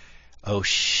like, oh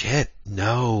shit,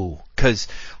 no. Because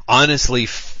honestly,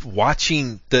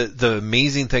 watching the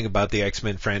amazing thing about the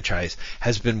X-Men franchise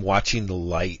has been watching the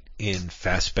light in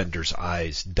Fassbender's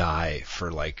eyes die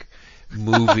for like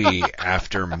movie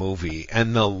after movie.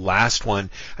 And the last one,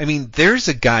 I mean, there's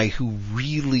a guy who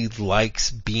really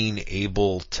likes being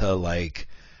able to like,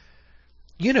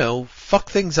 you know, fuck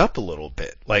things up a little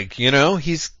bit. Like, you know,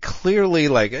 he's clearly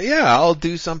like, yeah, I'll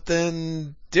do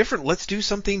something different. Let's do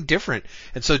something different.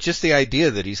 And so just the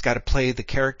idea that he's got to play the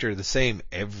character the same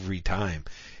every time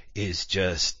is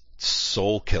just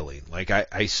soul killing. Like,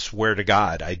 I swear to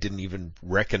God, I didn't even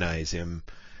recognize him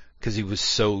because he was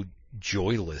so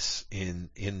joyless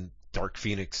in Dark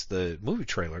Phoenix, the movie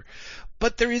trailer.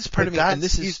 But there is part of me, and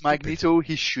this is he's Magneto.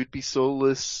 He should be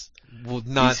soulless. Well,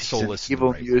 not soulless in the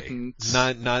right way.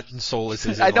 Not soulless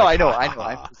as in I know.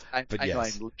 like, I'm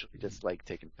literally just like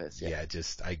taking piss. Yeah,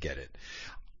 I get it.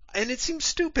 And it seems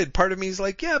stupid. Part of me is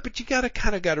like, yeah, but you gotta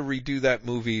redo that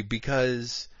movie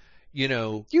because, you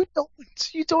know. You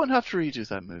don't have to redo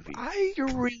that movie. You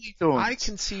really don't. I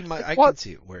can see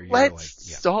it where you're like,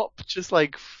 yeah. Stop just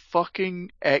like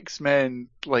fucking X-Men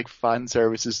like fan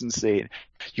services and saying,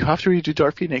 you have to redo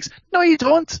Dark Phoenix. No, you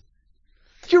don't.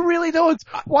 You really don't.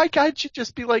 Why can't you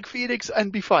just be like Phoenix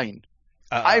and be fine?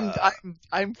 I'm done.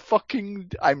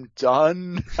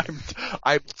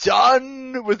 I'm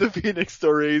done with the Phoenix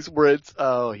stories where it's,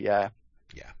 oh yeah.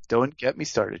 Yeah. Don't get me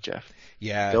started, Jeff.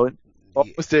 Yeah.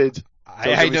 Almost did.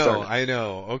 I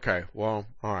know. Okay. Well,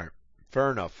 alright. Fair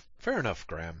enough,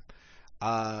 Graham.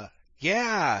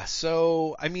 Yeah,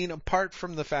 so, I mean, apart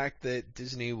from the fact that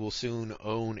Disney will soon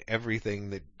own everything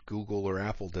that Google or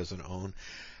Apple doesn't own,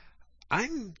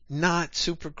 I'm not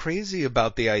super crazy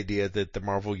about the idea that the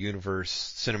Marvel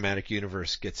Cinematic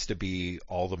Universe gets to be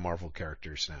all the Marvel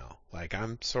characters now. Like,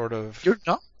 I'm sort of... You're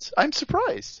not? I'm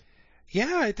surprised.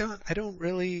 Yeah, I don't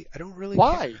really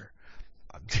Why? Care.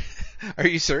 Are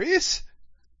you serious?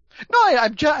 No,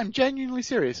 I'm genuinely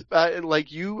serious.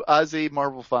 Like, you as a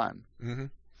Marvel fan. Mm-hmm.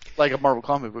 Like a Marvel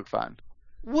comic book fan.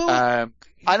 Well... and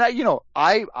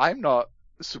I'm not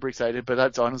super excited, but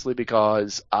that's honestly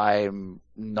because I'm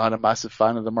not a massive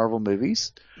fan of the Marvel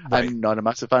movies. Right. I'm not a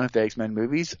massive fan of the X-Men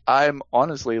movies. I'm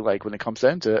honestly, like, when it comes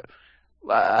down to it,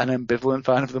 an ambivalent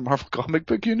fan of the Marvel comic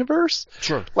book universe.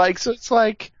 Sure. Like, so it's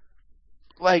like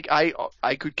I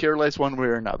could care less one way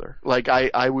or another. Like,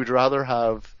 I would rather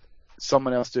have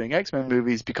someone else doing X-Men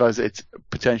movies because it's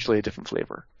potentially a different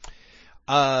flavor.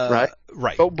 Right.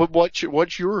 But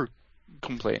what's your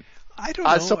complaint? I don't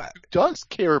know. As someone who does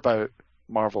care about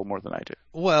Marvel more than I do.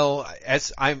 Well,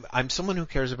 as I'm someone who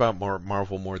cares about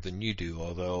Marvel more than you do,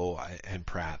 although and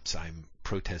perhaps I'm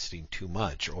protesting too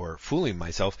much or fooling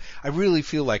myself. I really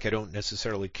feel like I don't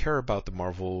necessarily care about the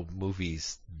Marvel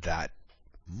movies that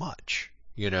much,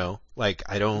 you know? Like,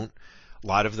 I don't, a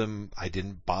lot of them I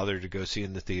didn't bother to go see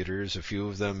in the theaters. A few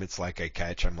of them it's like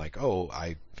I'm like, oh,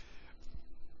 I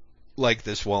like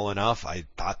this well enough. I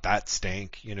thought that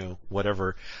stank, you know,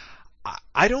 whatever.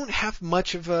 I don't have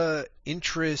much of a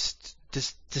interest,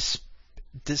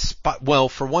 well,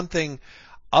 for one thing,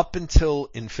 up until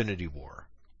Infinity War,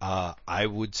 I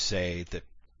would say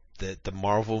that the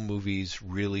Marvel movies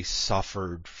really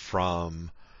suffered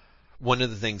from one of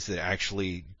the things that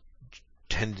actually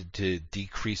tended to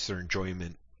decrease their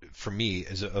enjoyment for me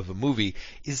of a movie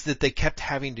is that they kept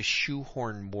having to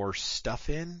shoehorn more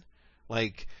stuff in.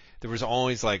 Like, there was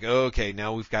always like, oh, okay,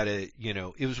 now we've got to, you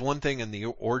know, it was one thing in the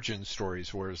origin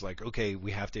stories where it was like, okay,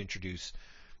 we have to introduce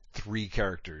 3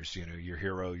 characters, you know, your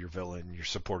hero, your villain, your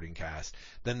supporting cast.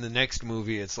 Then the next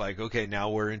movie, it's like, okay, now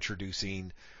we're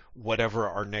introducing whatever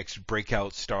our next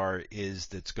breakout star is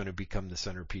that's going to become the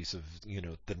centerpiece of, you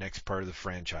know, the next part of the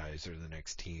franchise or the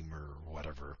next team or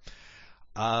whatever.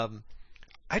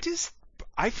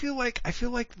 I feel like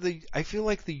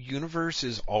the universe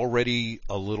is already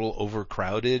a little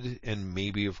overcrowded, and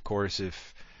maybe, of course,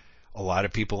 if a lot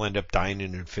of people end up dying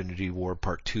in Infinity War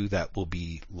Part 2, that will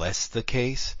be less the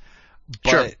case. But,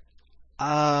 sure.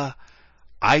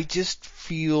 I just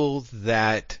feel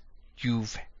that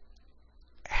you've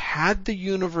had the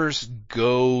universe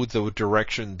go the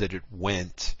direction that it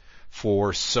went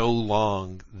for so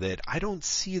long that I don't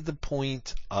see the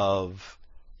point of,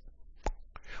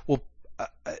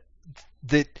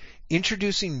 that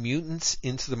introducing mutants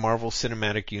into the Marvel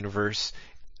Cinematic Universe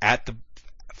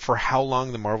for how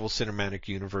long the Marvel Cinematic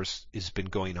Universe has been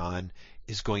going on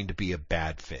is going to be a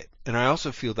bad fit. And I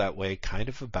also feel that way kind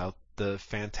of about the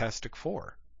Fantastic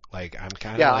Four. Like, I'm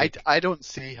kind of Yeah, like, I don't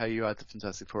see how you add the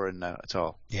Fantastic Four in now at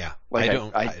all. yeah, Like, I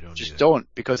don't just either. don't,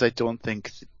 because I don't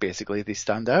think basically they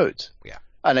stand out. Yeah.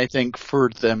 And I think for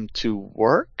them to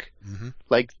work, Mm-hmm.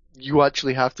 like, you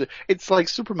actually have to, it's like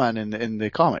Superman in the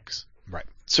comics. Right.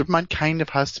 Superman kind of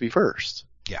has to be first.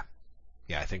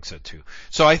 Yeah, I think so too.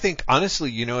 So I think,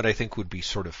 honestly, you know what I think would be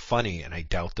sort of funny, and I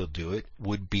doubt they'll do it,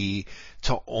 would be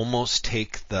to almost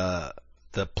take the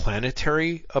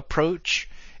planetary approach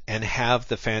and have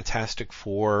the Fantastic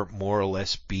Four more or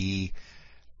less be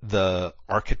the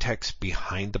architects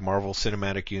behind the Marvel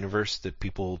Cinematic Universe that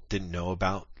people didn't know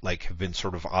about, like have been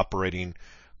sort of operating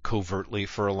covertly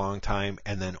for a long time,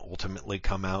 and then ultimately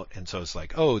come out. And so it's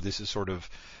like, oh, this is sort of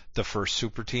the first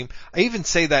super team. I even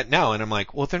say that now, and I'm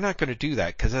like, well, they're not going to do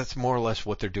that, because that's more or less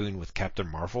what they're doing with Captain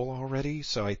Marvel already.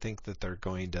 So I think that they're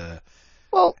going to.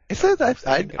 Well, is it that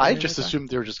I think I it'll just be like assumed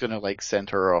they were just going to like send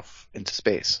her off into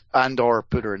space and or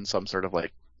put her in some sort of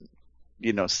like,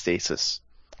 stasis.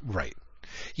 Right.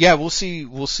 Yeah, we'll see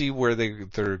where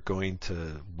they're going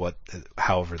to,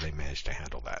 however they manage to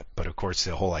handle that. But of course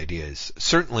the whole idea is,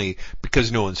 certainly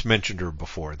because no one's mentioned her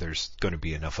before, there's going to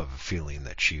be enough of a feeling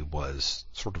that she was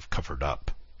sort of covered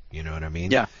up. You know what I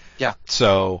mean? Yeah. Yeah.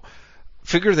 So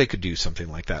figure they could do something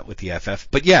like that with the FF.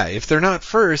 But yeah, if they're not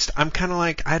first, I'm kind of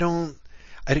like, I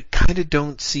kind of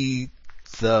don't see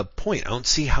the point. I don't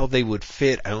see how they would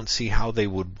fit. I don't see how they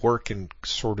would work in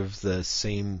sort of the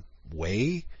same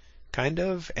way, kind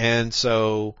of. And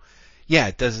so, yeah,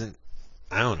 I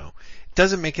don't know. It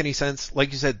doesn't make any sense.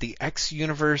 Like you said, the X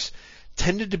universe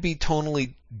tended to be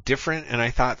tonally different, and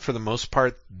I thought for the most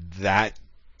part that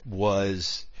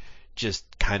was just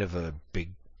kind of a big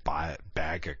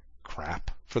bag of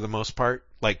crap for the most part.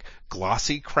 Like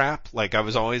glossy crap. Like I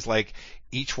was always like,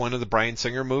 each one of the Bryan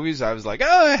Singer movies, I was like,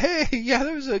 oh, hey, yeah,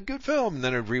 that was a good film. And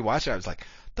then I'd rewatch it. I was like,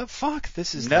 the fuck?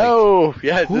 This is this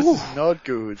is not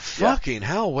good. Fucking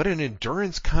hell, what an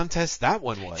endurance contest that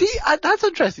one was. See, that's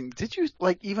interesting. Did you,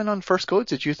 even on first go,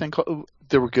 did you think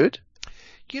they were good?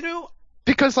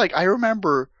 Because, I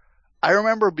remember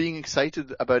being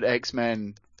excited about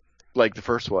X-Men, the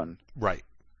first one. Right.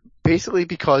 Basically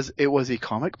because it was a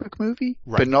comic book movie,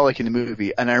 right, but not in the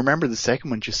movie. And I remember the second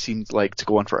one just seemed to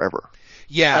go on forever.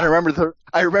 Yeah. And I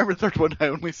remember the third one I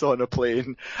only saw on a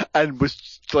plane and was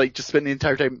just spent the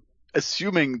entire time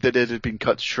assuming that it had been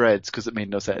cut to shreds because it made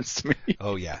no sense to me.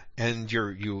 Oh yeah. And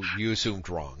you assumed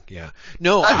wrong. Yeah.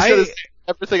 No,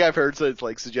 everything I've heard since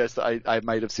suggests that I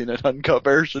might have seen an uncut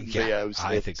version. Yeah,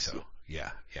 I think so. Yeah.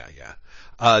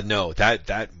 No,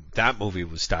 that movie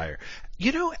was dire.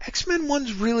 X-Men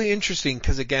 1's really interesting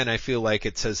because, again, I feel like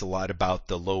it says a lot about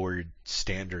the lowered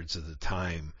standards of the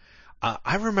time.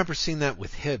 I remember seeing that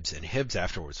with Hibbs, and Hibbs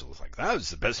afterwards was like, that was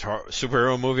the best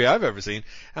superhero movie I've ever seen.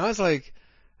 And I was like,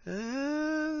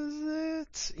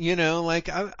 is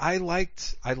it? I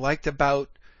liked about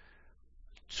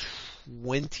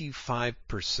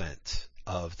 25%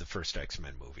 of the first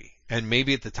X-Men movie. And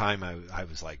maybe at the time I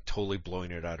was totally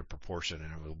blowing it out of proportion,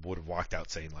 and I would have walked out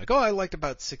saying oh, I liked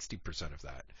about 60% of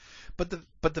that. But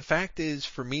the fact is,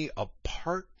 for me,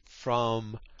 apart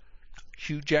from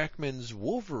Hugh Jackman's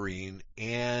Wolverine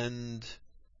and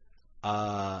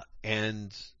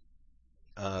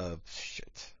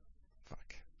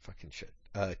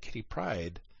Kitty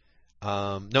Pryde,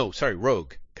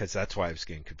 Rogue, because that's why I was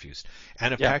getting confused.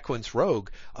 Anna Paquin's Rogue.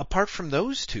 Apart from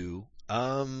those two,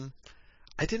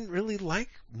 I didn't really like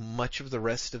much of the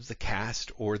rest of the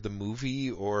cast or the movie,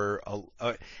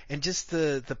 and just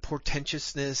the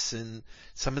portentousness and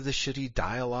some of the shitty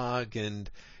dialogue and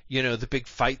the big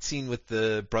fight scene with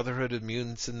the Brotherhood of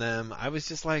Mutants and them. I was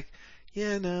just like,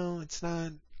 yeah, no, it's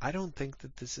not. I don't think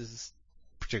that this is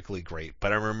particularly great.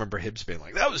 But I remember Hibbs being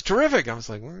like, that was terrific. I was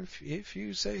like, well, if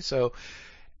you say so.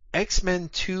 X-Men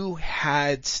 2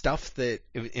 had stuff that,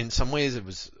 in some ways,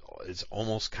 it's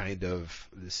almost kind of,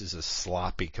 this is a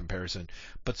sloppy comparison,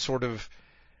 but sort of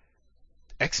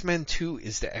X-Men 2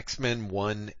 is the X-Men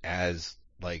 1 as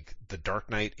the Dark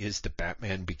Knight is the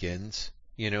Batman Begins.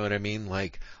 You know what I mean?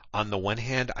 On the one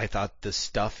hand, I thought the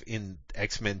stuff in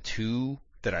X-Men 2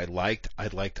 that I liked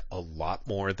a lot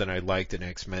more than I liked in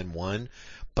X-Men 1,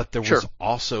 but there was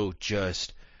also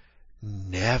just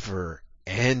never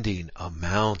ending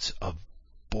amounts of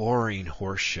boring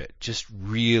horseshit, just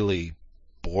really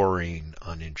boring,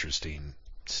 uninteresting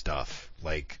stuff,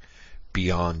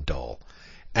 beyond dull.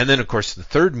 And then, of course, the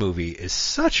third movie is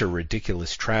such a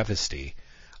ridiculous travesty.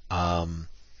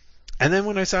 And then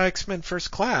when I saw X-Men First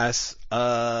Class,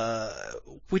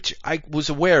 which I was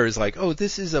aware is oh,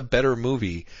 this is a better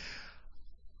movie,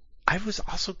 I was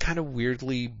also kind of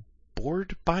weirdly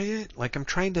bored by it. I'm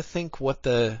trying to think what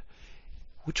the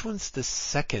Which one's the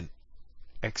second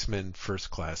X-Men First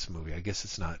Class movie? I guess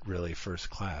it's not really First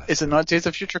Class. Is it not Days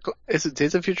of Future? Is it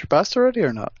Days of Future Past already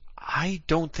or not? I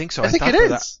don't think so. I think thought it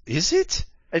that- is. Is it?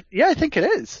 Yeah, I think it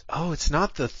is. Oh, it's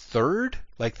not the third?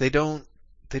 Like they don't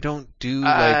do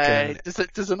like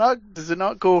Does it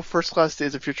not go First Class,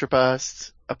 Days of Future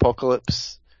Past,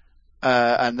 Apocalypse,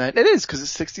 and then it is because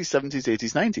it's 60s, 70s,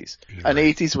 80s, 90s, and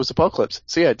right. 80s was Apocalypse.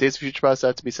 So yeah, Days of Future Past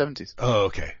had to be 70s. Oh,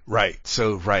 okay. Right.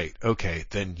 So, right. Okay.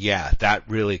 Then, yeah, that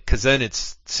really, cause then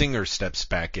it's Singer steps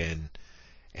back in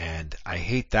and I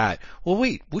hate that. Well,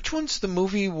 wait, which one's the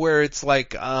movie where it's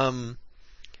like,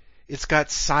 it's got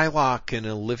Psylocke and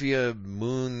Olivia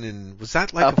Munn and was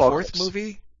that like Apocalypse. a fourth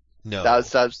movie? No. That's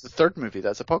the third movie.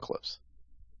 That's Apocalypse.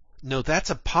 No, that's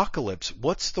Apocalypse.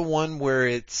 What's the one where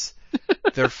it's,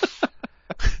 they're,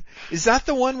 is that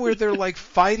the one where they're like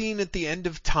fighting at the end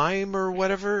of time or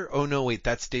whatever? Oh no, wait,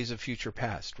 that's Days of Future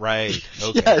Past, right?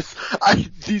 Okay. Yes,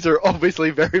 these are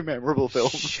obviously very memorable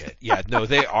films. Shit, yeah, no,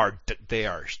 they are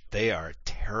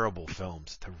terrible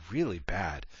films. They're really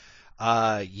bad.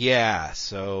 Yeah,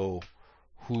 so.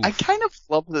 Oof. I kind of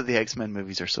love that the X-Men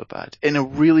movies are so bad in a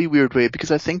really weird way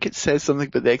because I think it says something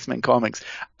about the X-Men comics,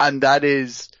 and that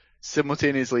is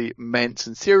simultaneously meant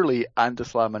sincerely and a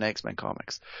slam on X-Men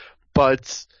comics.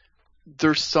 But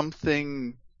there's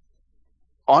something,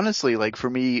 honestly, like for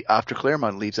me, after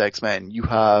Claremont leaves X-Men, you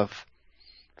have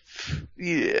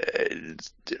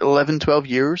 11, 12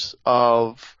 years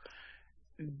of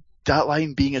that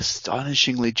line being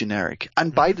astonishingly generic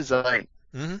and by design.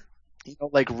 Mm-hmm. You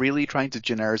know, like really trying to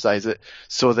genericize it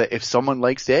so that if someone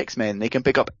likes the X-Men, they can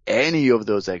pick up any of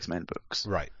those X-Men books.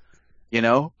 Right. You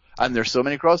know? And there's so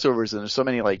many crossovers and there's so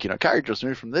many like, you know, characters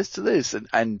move from this to this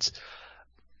and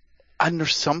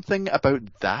there's something about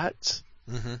that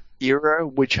Mm-hmm. era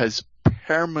which has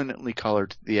permanently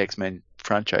colored the X-Men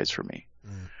franchise for me.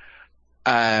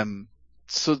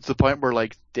 So to the point where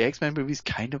like the X-Men movies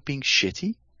kind of being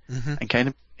shitty Mm-hmm. and kind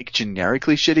of like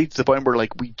generically shitty to the point where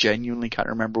like we genuinely can't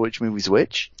remember which movie's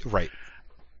which. Right.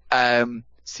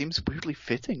 Seems weirdly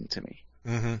fitting to me.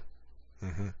 Mm-hmm.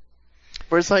 Mm-hmm.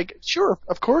 Whereas like, sure,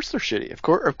 of course they're shitty.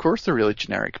 Of course they're really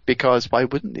generic because why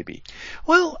wouldn't they be?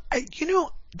 Well,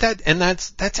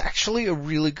 that's actually a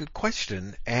really good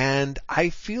question, and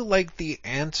I feel like the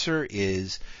answer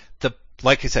is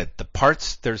like I said,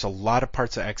 there's a lot of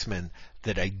parts of X-Men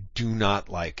that I do not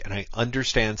like, and I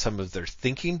understand some of their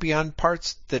thinking beyond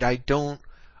parts that I don't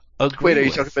agree Wait, are you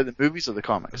with. talking about the movies or the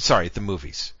comics? Sorry, the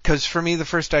movies. Because for me, the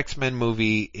first X-Men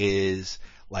movie is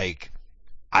like,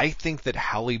 I think that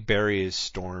Halle Berry's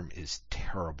Storm is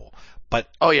terrible, but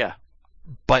Oh yeah.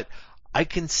 I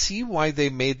can see why they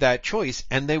made that choice,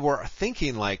 and they were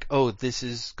thinking like, oh, this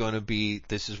is one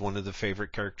of the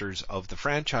favorite characters of the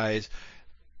franchise.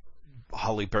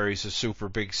 Halle Berry's a super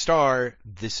big star.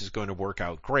 This is going to work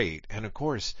out great. And of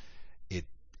course,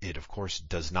 it of course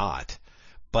does not.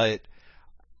 But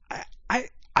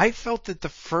I felt that the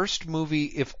first movie,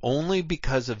 if only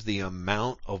because of the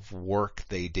amount of work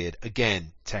they did,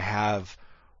 again, to have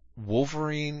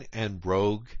Wolverine and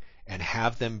Rogue and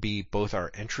have them be both our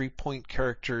entry point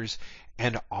characters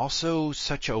and also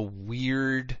such a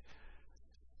weird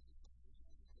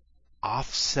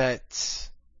offset,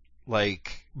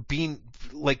 like being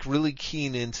like really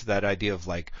keen into that idea of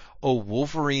like, oh,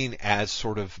 Wolverine as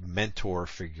sort of mentor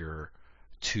figure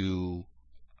to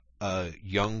a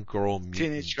young girl mutant.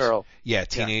 Teenage girl. Yeah,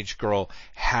 teenage girl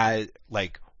had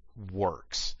like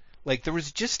works. Like there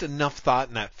was just enough thought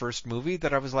in that first movie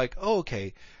that I was like, oh,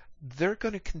 okay, they're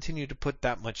going to continue to put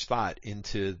that much thought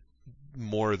into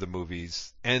more of the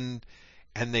movies, and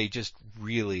they just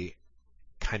really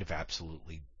kind of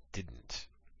absolutely didn't,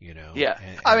 you know? Yeah.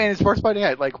 I mean, it's worth pointing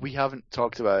out, like, we haven't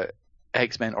talked about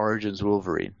X-Men Origins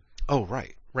Wolverine. Oh,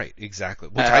 right, exactly.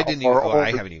 Which I didn't even,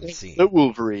 I haven't even seen. The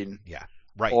Wolverine. Yeah,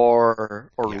 right.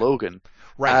 Or Yeah. Logan.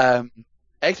 Right.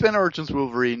 X-Men Origins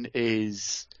Wolverine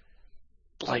is,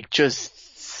 like,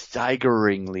 just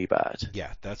staggeringly bad.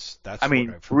 Yeah, that's. I mean,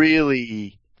 what I've heard.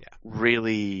 really, Yeah.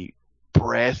 really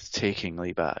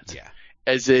breathtakingly bad. Yeah.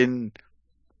 As in,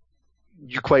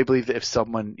 you quite believe that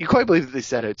they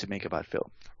set out to make a bad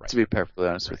film. Right. To be perfectly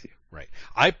honest with you. Right.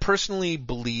 I personally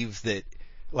believe that,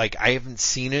 like, I haven't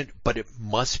seen it, but it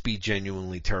must be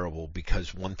genuinely terrible,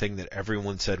 because one thing that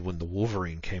everyone said when the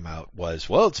Wolverine came out was,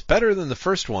 well, it's better than the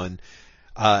first one.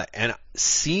 And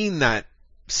seeing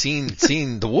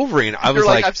the Wolverine, I was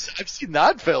like, I've seen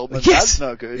that film, and yes, that's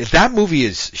not good. that movie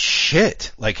is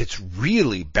shit. Like, it's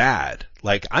really bad.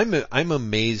 Like, I'm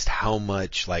amazed how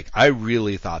much, like, I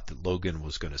really thought that Logan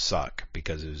was going to suck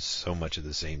because it was so much of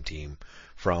the same team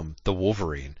from the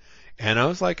Wolverine. And I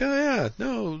was like, oh yeah,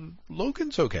 no,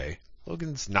 Logan's okay.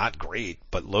 Logan's not great,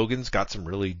 but Logan's got some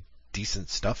really decent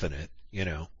stuff in it,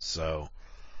 so,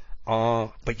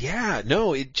 but yeah,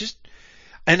 no, it just,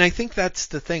 and I think that's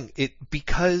the thing,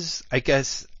 because I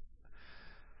guess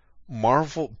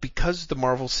because the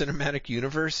Marvel Cinematic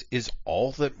Universe is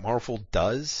all that Marvel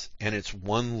does, and it's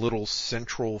one little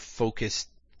central focused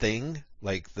thing,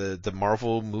 like the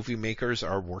Marvel movie makers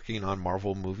are working on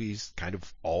Marvel movies kind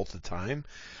of all the time,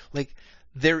 like,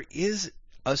 there is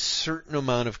a certain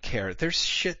amount of care. There's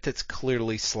shit that's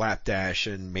clearly slapdash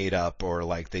and made up, or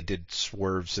like they did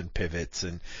swerves and pivots,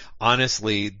 and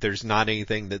honestly, there's not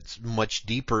anything that's much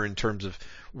deeper in terms of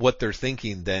what they're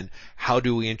thinking than how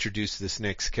do we introduce this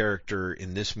next character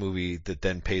in this movie that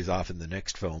then pays off in the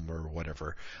next film or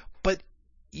whatever. But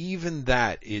even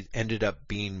that, it ended up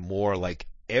being more like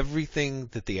everything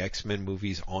that the X-Men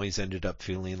movies always ended up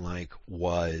feeling like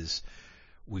was,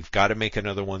 we've got to make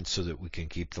another one so that we can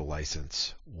keep the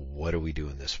license. What do we do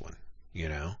in this one?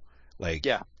 Like,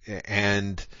 Yeah.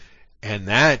 And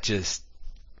that just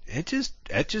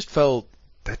felt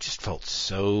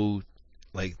so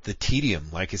like the tedium.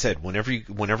 Like I said,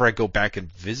 whenever I go back and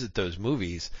visit those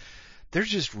movies, they're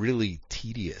just really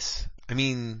tedious. I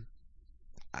mean,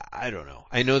 I don't know.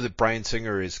 I know that Bryan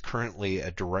Singer is currently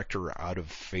a director out of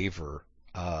favor,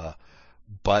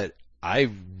 but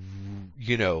I,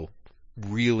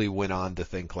 really went on to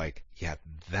think like, yeah,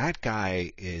 that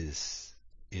guy is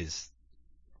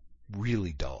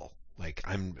really dull. Like,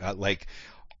 I'm like,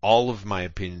 all of my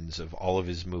opinions of all of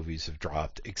his movies have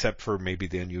dropped, except for maybe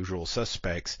The Unusual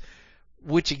Suspects,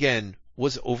 which again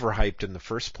was overhyped in the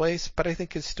first place, but I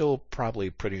think is still probably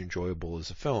pretty enjoyable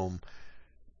as a film.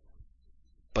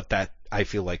 But that, I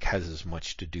feel like, has as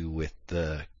much to do with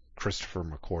the Christopher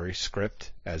McQuarrie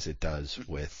script as it does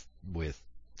with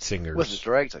Singer's. With his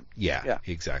directing. Yeah,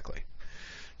 exactly.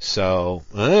 So,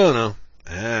 I don't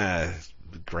know.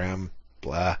 Graham,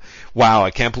 blah. Wow,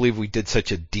 I can't believe we did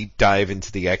such a deep dive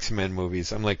into the X-Men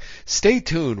movies. I'm like, stay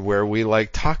tuned where we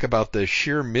talk about the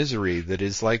sheer misery that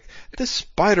is the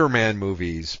Spider-Man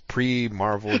movies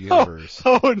pre-Marvel Universe.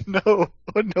 Oh no,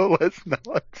 let's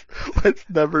not. Let's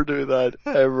never do that,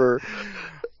 ever.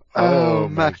 Oh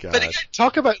my God. But again,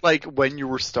 talk about when you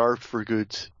were starved for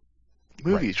good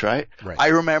movies, right? I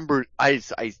remember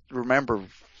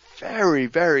very,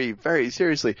 very, very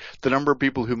seriously the number of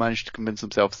people who managed to convince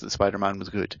themselves that Spider-Man was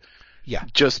good. Yeah.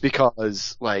 Just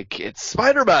because, it's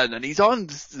Spider-Man and he's on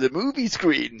the movie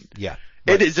screen. Yeah.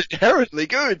 It is inherently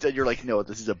good. And you're like, no,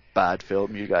 this is a bad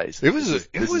film, you guys. It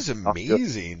was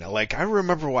amazing. I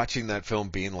remember watching that film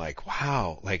being like,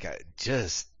 wow,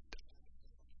 it's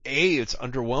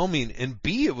underwhelming. And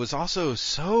B, it was also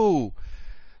so,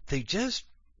 they just,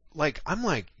 I'm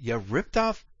like, you ripped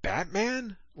off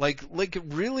Batman? It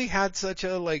really had such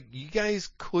a, you guys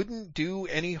couldn't do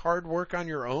any hard work on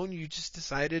your own. You just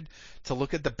decided to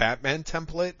look at the Batman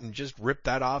template and just rip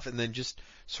that off and then just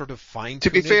sort of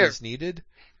fine-tune it as needed.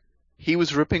 He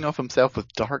was ripping off himself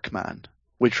with Darkman,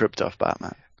 which ripped off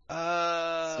Batman.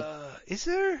 Is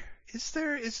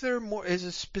there more, is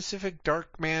a specific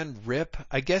Darkman rip?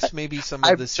 I guess maybe some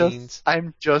of the scenes.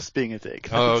 I'm just being a dick.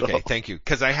 Oh, okay, thank you.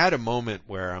 Cause I had a moment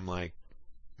where I'm like,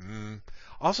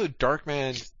 Also,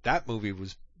 Darkman, that movie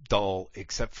was dull,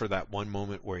 except for that one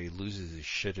moment where he loses his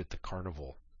shit at the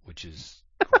carnival, which is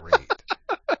great.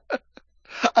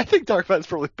 I think Darkman's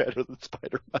probably better than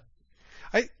Spider-Man.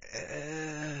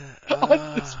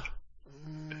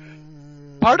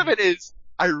 Part of it is,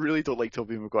 I really don't like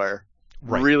Tobey Maguire.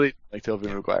 Right. Really don't like Tobey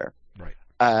Maguire.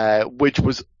 Right. Which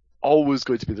was always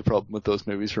going to be the problem with those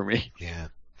movies for me. Yeah.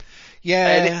 Yeah.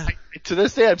 And to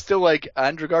this day, I'm still like,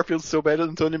 Andrew Garfield's so better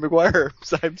than Tobey Maguire.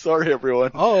 So I'm sorry,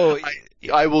 everyone. Oh,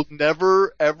 I will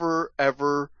never, ever,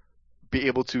 ever be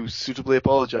able to suitably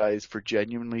apologize for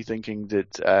genuinely thinking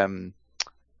that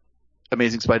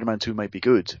Amazing Spider-Man 2 might be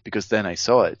good, because then I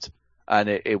saw it and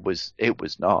it was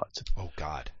not. Oh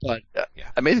God. But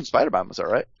Amazing Spider-Man was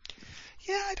alright.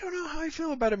 Yeah, I don't know how I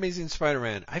feel about Amazing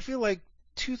Spider-Man. I feel like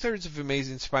 2/3 of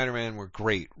Amazing Spider-Man were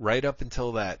great, right up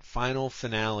until that final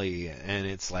finale, and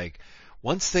it's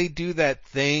once they do that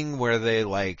thing where they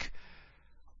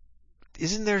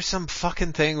isn't there some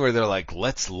fucking thing where they're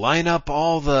let's line up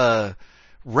all the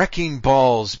wrecking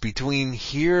balls between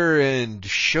here and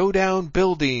Showdown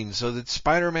Building so that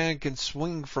Spider-Man can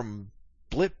swing from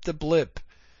blip to blip.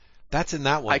 That's in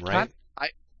that one, right?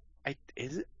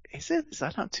 Is it? Is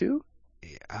that not 2?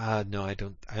 No, I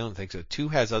don't think so. 2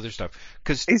 has other stuff.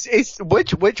 Cause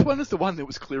which one is the one that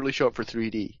was clearly shot for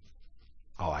 3D?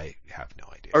 Oh, I have no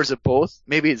idea. Or is it both?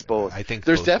 Maybe it's both. I think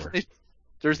there's both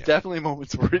definitely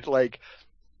moments where it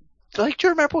like, do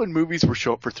you remember when movies were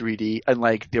shot for 3D and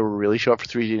like they were really shot for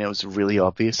 3D and it was really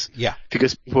obvious? Yeah.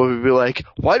 Because people would be like,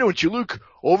 "Why don't you look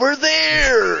over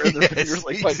there?" And their fingers,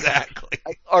 like, exactly.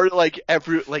 or like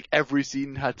every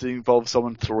scene had to involve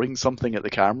someone throwing something at the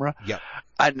camera. Yep.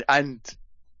 And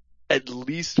at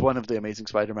least one of the Amazing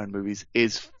Spider-Man movies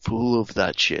is full of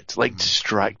that shit, like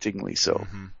distractingly so.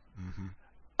 Mm-hmm. Mm-hmm.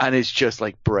 And it's just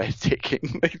like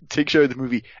breathtaking. Like, takes you out of the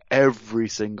movie every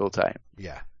single time.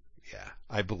 Yeah. Yeah.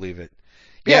 I believe it.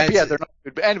 Yeah, they're not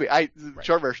good. But anyway,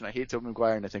 short version, I hate Tobey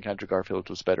Maguire and I think Andrew Garfield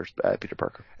was better Peter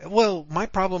Parker. Well, my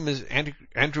problem is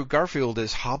Andrew Garfield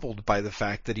is hobbled by the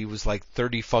fact that he was like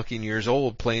 30 fucking years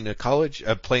old playing a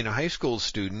high school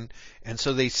student, and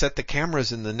so they set the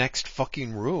cameras in the next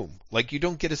fucking room. Like, you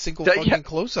don't get a single fucking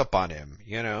close up on him,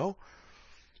 you know?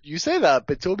 You say that,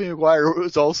 but Tobey Maguire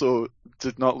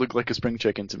did not look like a spring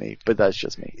chicken to me, but that's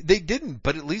just me. They didn't,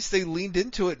 but at least they leaned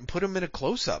into it and put him in a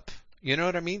close up. You know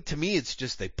what I mean? To me, it's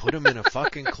just they put him in a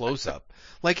fucking close-up.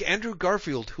 Like Andrew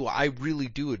Garfield, who I really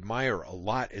do admire a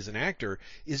lot as an actor,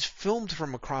 is filmed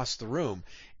from across the room.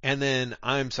 And then,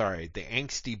 I'm sorry, the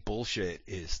angsty bullshit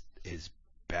is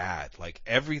bad. Like,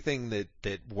 everything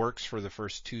that works for the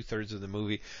first 2/3 of the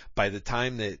movie, by the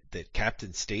time that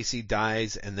Captain Stacy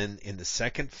dies, and then in the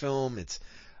second film, it's,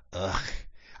 ugh.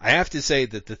 I have to say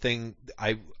that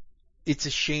it's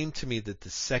a shame to me that the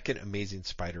second Amazing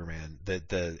Spider-Man, that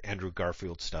the Andrew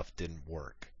Garfield stuff didn't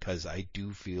work, because I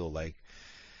do feel like,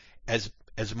 as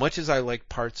much as I like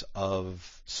parts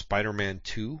of Spider-Man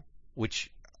 2,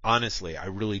 which honestly I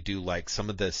really do like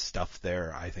some of the stuff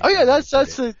there. I think. Oh yeah, that's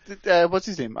what's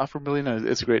his name? Alfred Molina.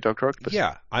 It's a great Dr. Octopus.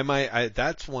 Yeah,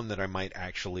 that's one that I might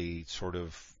actually sort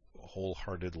of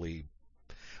half-heartedly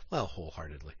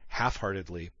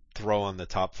throw on the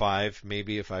top 5,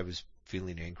 maybe, if I was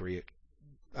feeling angry at,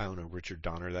 I don't know, Richard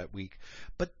Donner that week.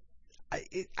 But I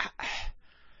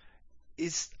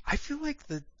feel like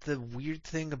the weird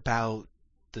thing about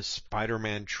the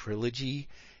Spider-Man trilogy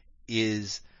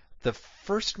is the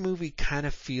first movie kind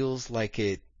of feels like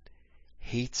it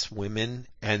hates women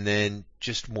and then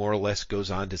just more or less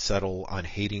goes on to settle on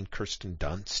hating Kirsten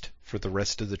Dunst for the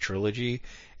rest of the trilogy.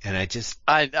 And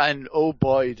and oh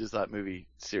boy, does that movie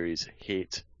series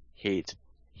hate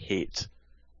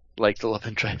like the love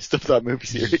interest of that movie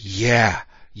series.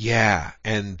 Yeah,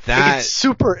 and that it's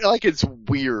super, like, it's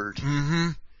weird.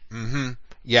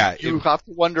 Yeah, you have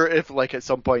to wonder if, like, at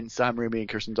some point Sam Raimi and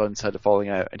Kirsten Dunst had a falling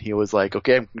out, and he was like,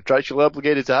 "Okay, I'm contractually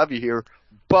obligated to have you here,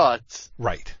 but..."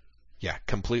 Right. Yeah,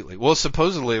 completely. Well,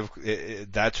 supposedly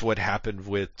that's what happened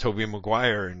with Tobey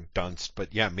Maguire and Dunst,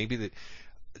 but yeah, maybe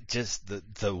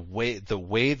the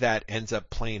way that ends up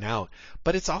playing out,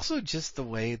 but it's also just the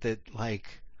way that, like,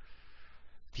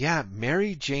 yeah,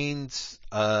 Mary Jane's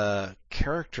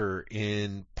character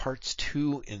in parts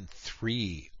 2 and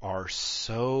 3 are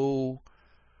so,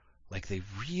 like, they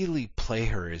really play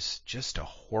her as just a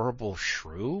horrible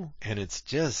shrew, and it's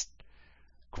just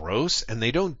gross, and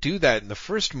they don't do that in the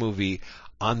first movie.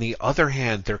 On the other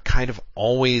hand, they're kind of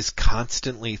always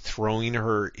constantly throwing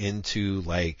her into,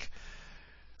 like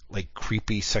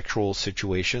creepy sexual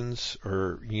situations,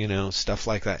 or, you know, stuff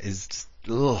like that. Is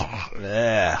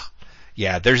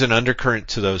yeah, there's an undercurrent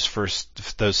to those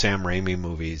Sam Raimi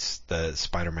movies, the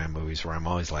Spider-Man movies, where I'm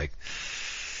always like,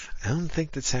 I don't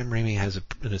think that Sam Raimi has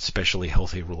an especially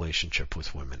healthy relationship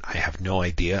with women. I have no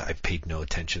idea. I've paid no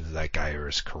attention to that guy or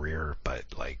his career, but,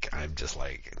 like, I'm just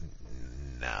like,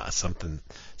 nah, something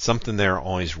there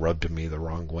always rubbed me the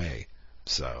wrong way.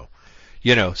 So,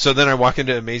 you know, so then I walk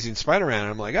into Amazing Spider-Man and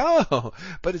I'm like, oh,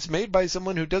 but it's made by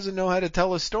someone who doesn't know how to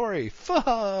tell a story.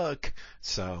 Fuck.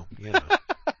 So, you know.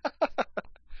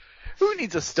 Who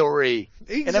needs a story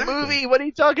Exactly. in a movie? What are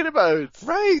you talking about?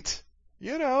 Right.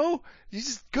 You know, he's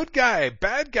just good guy,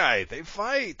 bad guy, they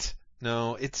fight.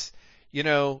 No, it's, you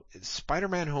know,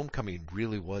 Spider-Man Homecoming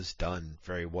really was done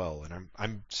very well, and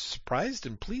I'm surprised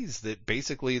and pleased that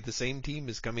basically the same team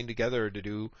is coming together to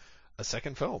do a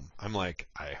second film. I'm like,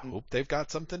 I hope they've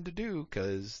got something to do,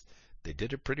 because they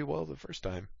did it pretty well the first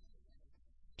time.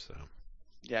 So.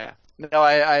 Yeah. No,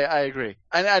 I agree.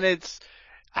 And it's,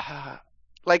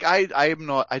 like, I do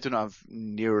not have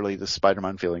nearly the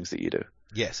Spider-Man feelings that you do.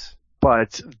 Yes.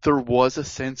 But there was a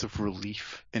sense of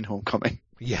relief in Homecoming.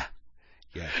 Yeah.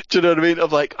 Yeah. Do you know what I mean?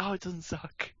 Of like, oh, it doesn't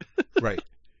suck. Right.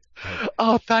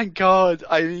 Oh, thank God.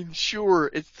 I mean,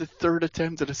 sure, it's the third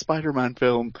attempt at a Spider-Man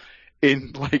film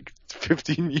in, like,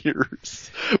 15 years.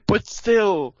 But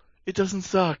still, it doesn't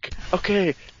suck.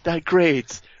 Okay, that's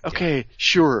great. Okay,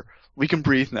 sure, we can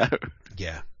breathe now.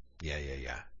 Yeah.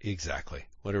 Exactly.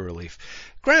 What a relief.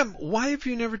 Graham, why have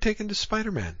you never taken to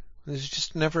Spider-Man? There's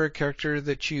just never a character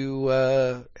that you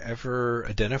ever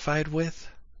identified with?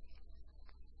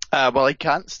 Well, I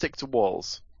can't stick to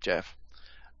walls, Jeff.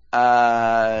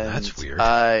 And That's weird.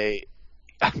 I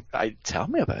tell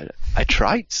me about it. I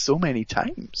tried so many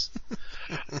times.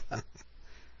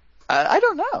 I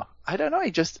don't know. I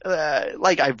just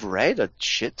I've read a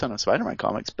shit ton of Spider-Man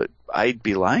comics, but I'd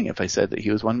be lying if I said that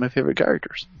he was one of my favorite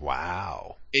characters.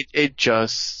 Wow. It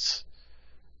just,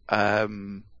 you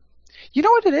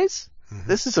know what it is? Mm-hmm.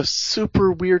 This is a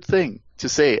super weird thing to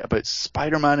say about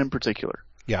Spider-Man in particular.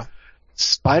 Yeah.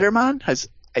 Spider-Man has,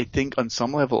 I think, on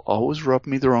some level, always rubbed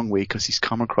me the wrong way because he's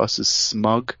come across as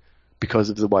smug because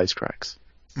of the wisecracks.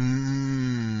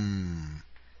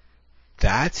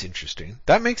 That's interesting.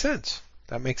 That makes sense.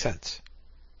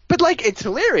 But, it's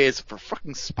hilarious for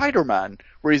fucking Spider-Man,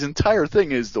 where his entire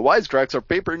thing is the wisecracks are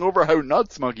papering over how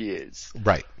not smug he is.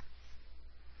 Right.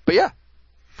 But yeah.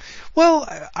 Well,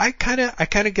 I kind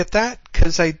of get that,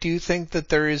 because I do think that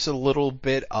there is a little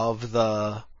bit of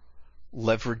the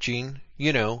leveraging,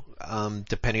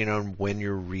 depending on when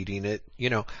you're reading it.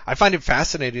 I find it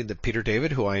fascinating that Peter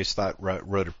David, who I always thought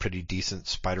wrote a pretty decent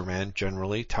Spider-Man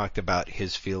generally, talked about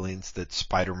his feelings that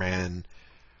Spider-Man,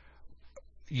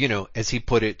 as he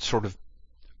put it, sort of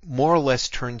more or less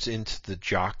turns into the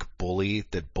jock bully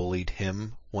that bullied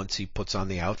him once he puts on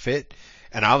the outfit.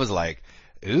 And I was like,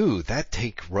 ooh, that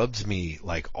take rubs me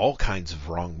like all kinds of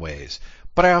wrong ways.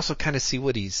 But I also kind of see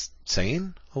what he's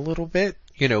saying a little bit,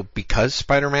 because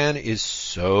Spider-Man is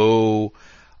so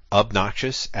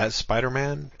obnoxious as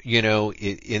Spider-Man,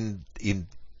 in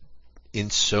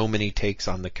so many takes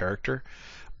on the character.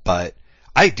 But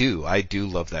I do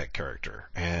love that character,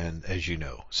 and as you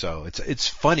know, so it's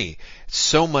funny,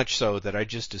 so much so that I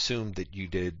just assumed that you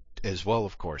did as well,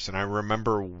 of course. And I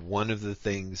remember one of the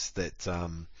things that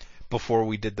before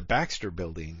we did the Baxter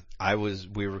Building,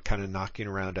 we were kind of knocking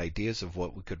around ideas of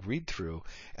what we could read through,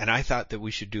 and I thought that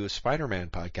we should do a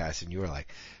Spider-Man podcast, and you were like,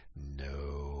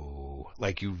 no,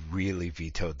 you really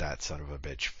vetoed that son of a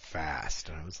bitch fast,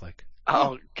 and I was like,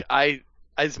 oh,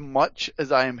 as much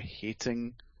as I am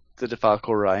hating the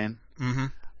DeFalco Ryan,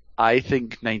 I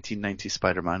think 1990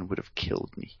 Spider-Man would have killed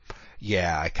me.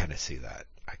 Yeah, I kind of see that.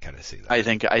 I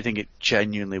think it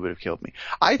genuinely would have killed me.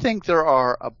 I think there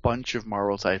are a bunch of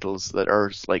Marvel titles that are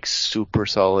super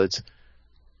solid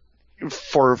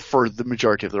for the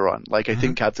majority of their run. I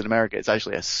think Captain America is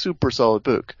actually a super solid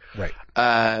book. Right.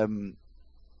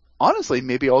 Honestly,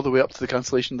 maybe all the way up to the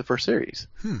cancellation of the first series.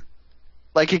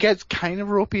 It gets kind of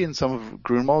ropey in some of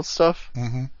Grunwald's stuff.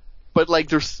 But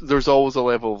there's always a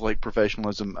level of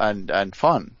professionalism and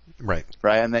fun. Right.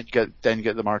 Right. And then you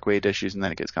get the Mark Waid issues, and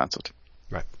then it gets cancelled.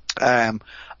 Right.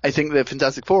 I think the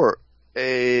Fantastic Four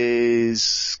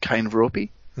is kind of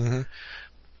ropey.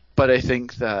 But I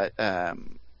think that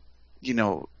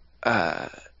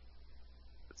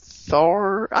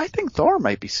Thor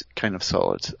might be kind of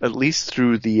solid, at least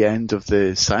through the end of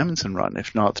the Simonson run,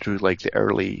 if not through the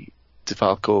early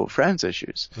DeFalco Friends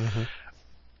issues.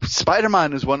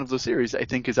 Spider-Man is one of those series I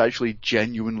think is actually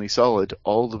genuinely solid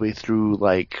all the way through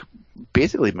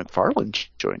basically McFarlane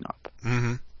showing up.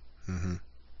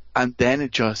 And then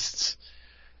it just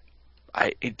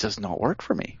it does not work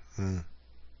for me.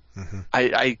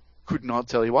 I could not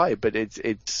tell you why, but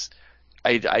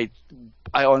I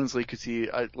honestly could see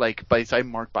by the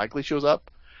time Mark Bagley shows up,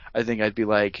 I think I'd be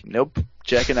like, nope,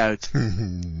 checking out.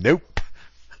 Nope.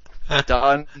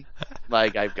 Done.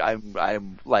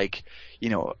 I'm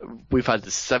we've had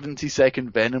the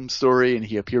 70-second Venom story and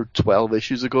he appeared 12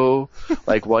 issues ago.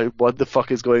 What the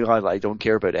fuck is going on? I don't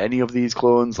care about any of these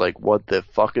clones. What the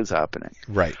fuck is happening?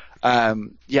 Right.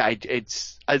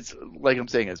 It's as I'm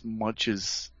saying, as much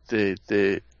as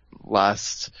the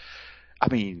last,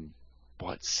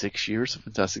 6 years of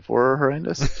Fantastic Four are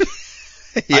horrendous.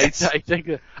 Yes. I think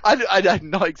that, I'm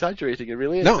not exaggerating. It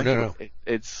really is. No.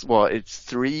 It's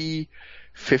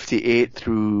 358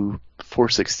 through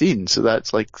 416, so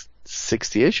that's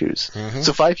 60 issues.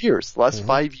 So 5 years. The last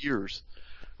 5 years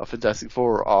of Fantastic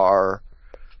Four are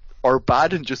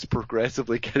bad and just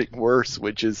progressively getting worse,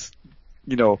 which is,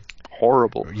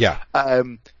 horrible. Yeah.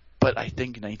 But I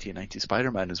think 1990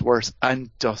 Spider-Man is worse and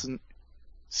doesn't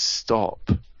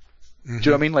stop. Do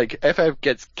you know what I mean? FF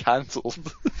gets cancelled.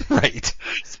 Right.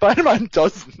 Spider-Man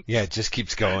doesn't. Yeah, it just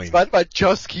keeps going. Spider-Man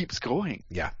just keeps going.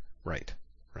 Yeah, right.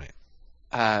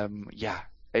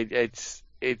 It's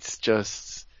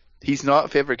just, he's not a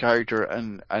favorite character,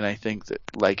 and I think that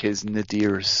his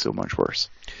Nadir is so much worse.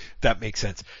 That makes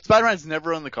sense. Spider-Man's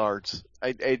never on the cards.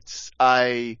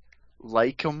 I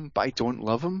like him, but I don't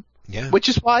love him. Yeah. Which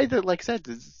is why that, I said,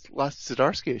 this last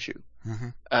Zdarsky issue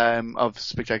of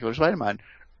Spectacular Spider-Man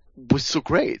was so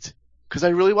great. Because I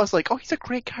really was like, oh, he's a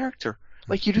great character.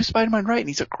 Like, you do Spider-Man right, and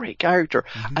he's a great character.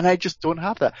 Mm-hmm. And I just don't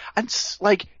have that. And,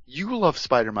 like, you love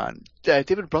Spider-Man.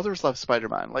 David Brothers loves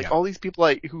Spider-Man. Like, all these people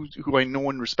who I know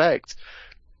and respect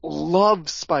love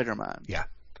Spider-Man. Yeah.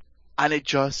 And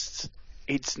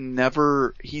he's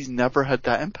never had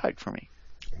that impact for me.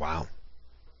 Wow.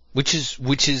 Which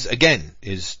is again,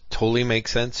 is totally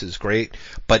makes sense, is great,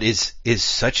 but is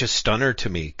such a stunner to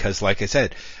me, because like I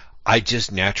said, I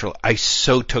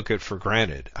so took it for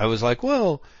granted. I was like,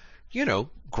 well,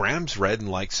 Graham's read and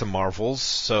likes some Marvels,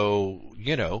 so,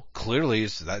 clearly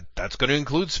that's going to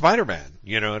include Spider-Man,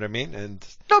 you know what I mean? And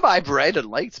no, but I've read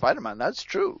and liked Spider-Man, that's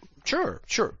true. Sure.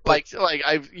 But, like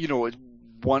I've,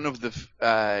 one of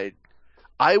the,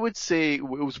 I would say it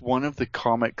was one of the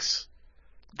comics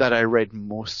that I read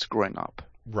most growing up.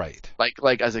 Right.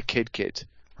 Like as a kid.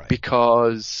 Right.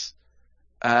 Because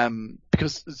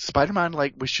Spider-Man,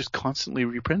 like, was just constantly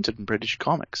reprinted in British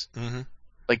comics. Mm-hmm.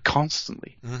 Like,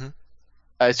 constantly. Mm-hmm.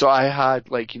 So I had,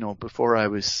 like, before I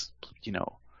was,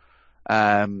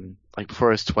 like before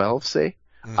I was 12, say,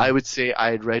 mm-hmm. I would say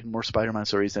I had read more Spider-Man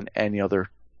stories than any other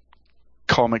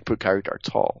comic book character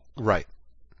at all. Right.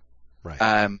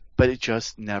 But it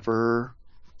just never,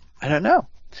 I don't know.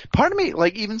 Part of me,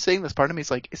 like, even saying this, part of me is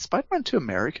like, is Spider-Man too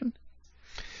American?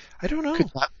 I don't know.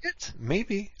 Could that be it?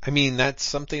 Maybe. I mean, that's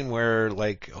something where,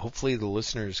 like, hopefully the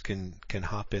listeners can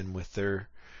hop in with their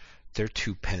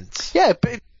 2 pence. Yeah,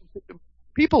 but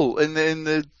people in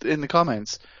the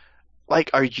comments, like,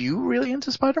 are you really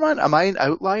into Spider-Man? Am I an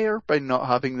outlier by not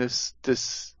having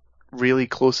this really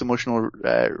close emotional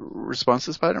response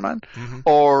to Spider-Man? Mm-hmm.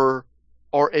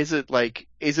 Or is it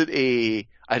a,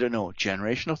 I don't know,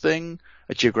 generational thing,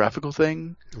 a geographical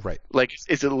thing? Right. Like,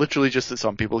 is it literally just that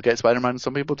some people get Spider-Man and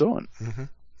some people don't? Mm-hmm.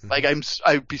 Mm-hmm. Like,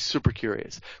 I'd be super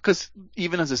curious. Because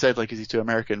even as I said, like, is he too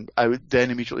American? I would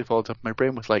then immediately follow it up in my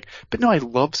brain with like, but no, I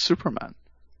love Superman.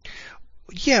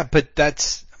 Yeah, but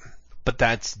that's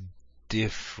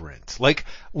different. Like,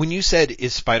 when you said,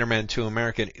 is Spider-Man too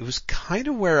American, it was kind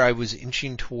of where I was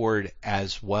inching toward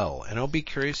as well. And I'll be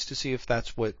curious to see if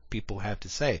that's what people have to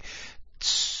say.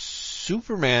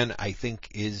 Superman, I think,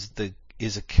 is a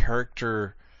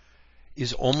character,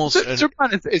 is almost...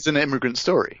 Superman is an immigrant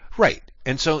story. Right.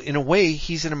 And so, in a way,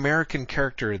 he's an American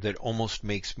character that almost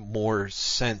makes more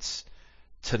sense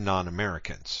to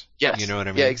non-Americans. Yes. You know what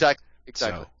I mean? Yeah, exactly.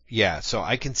 So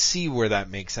I can see where that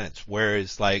makes sense.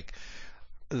 Whereas, like,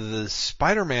 the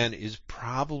Spider-Man is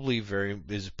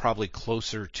probably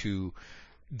closer to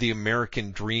the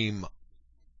American dream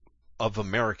of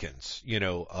Americans,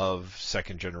 of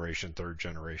second generation, third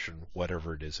generation,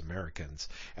 whatever it is, Americans.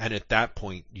 And at that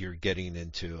point, you're getting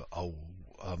into a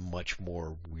much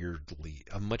more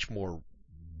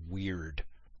weird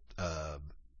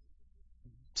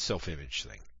self-image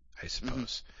thing, I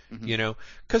suppose. Mm-hmm.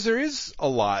 Because there is a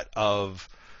lot of,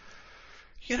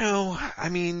 I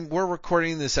mean, we're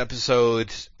recording this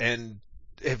episode and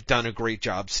have done a great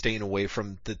job staying away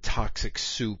from the toxic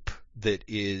soup that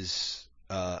is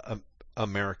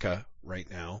America right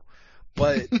now.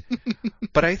 But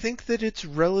but I think that it's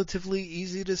relatively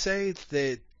easy to say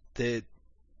that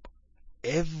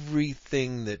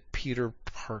everything that Peter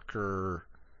Parker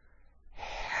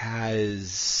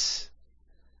has,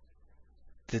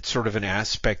 that's sort of an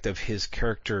aspect of his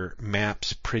character,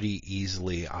 maps pretty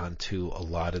easily onto a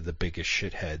lot of the biggest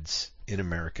shitheads in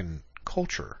American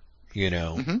culture,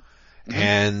 Mm-hmm. Mm-hmm.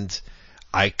 And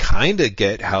I kind of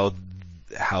get how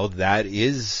that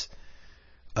is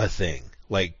a thing.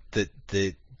 Like, that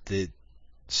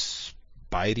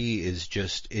Spidey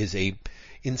is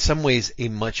in some ways a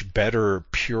much better,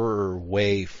 purer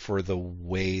way for the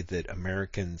way that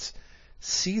Americans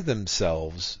see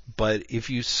themselves. But if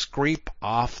you scrape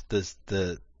off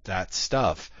that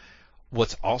stuff,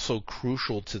 what's also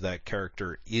crucial to that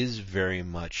character is very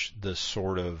much the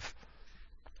sort of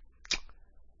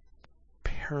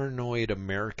paranoid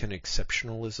American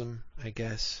exceptionalism, I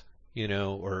guess,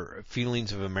 or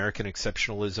feelings of American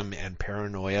exceptionalism and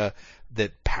paranoia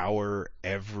that power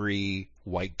every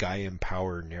white guy in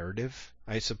power narrative,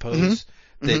 I suppose.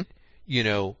 Mm-hmm.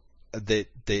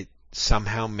 That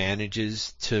somehow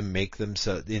manages to make them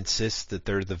insist that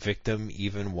they're the victim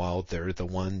even while they're the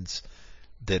ones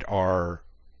that are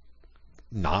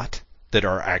not, that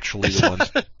are actually the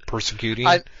ones persecuting.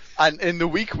 And in the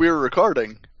week we were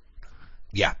recording.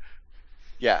 Yeah.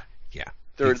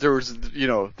 There was,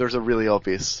 there's a really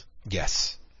obvious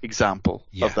example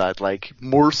of that, like,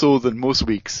 more so than most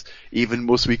weeks, even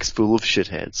most weeks full of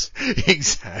shitheads.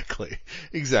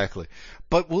 Exactly.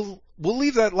 But we'll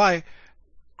leave that lie.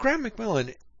 Graham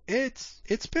McMillan,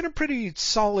 It's been a pretty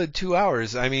solid 2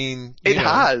 hours. I mean, It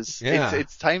has. Yeah.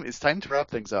 It's time to wrap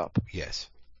things up. Yes.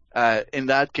 In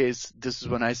that case, this is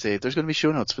when I say there's going to be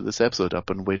show notes for this episode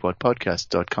up on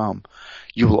waitwhatpodcast.com.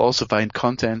 You will also find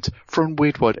content from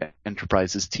Wait What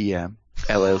Enterprises TM,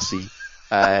 LLC,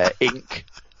 Inc.,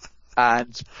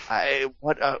 and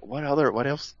what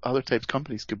other types of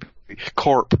companies could be?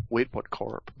 Corp. Wait What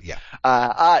Corp. Yeah.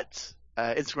 At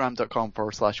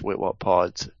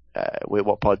Instagram.com/waitwhatpod,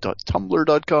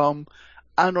 waitwhatpod.tumblr.com,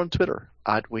 and on Twitter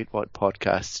at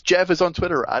waitwhatpodcast. Jeff is on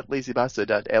Twitter at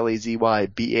lazybastard, at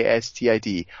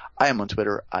LAZYBASTID. I am on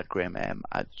Twitter at Graham M,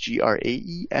 at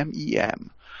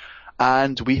GRAEMEM.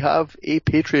 And we have a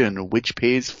Patreon which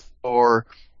pays for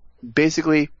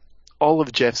basically all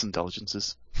of Jeff's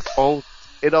indulgences.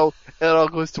 It all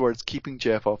goes towards keeping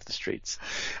Jeff off the streets.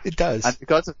 It does. And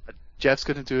because of that, Jeff's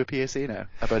going to do a PSA now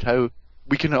about how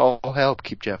we can all help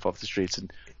keep Jeff off the streets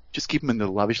and just keep him in the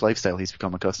lavish lifestyle he's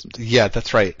become accustomed to. Yeah,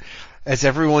 that's right. As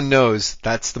everyone knows,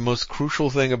 that's the most crucial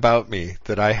thing about me,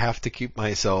 that I have to keep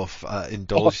myself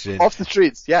indulged in. Off the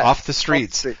streets, yeah. Off the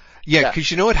streets. Yeah, Yeah.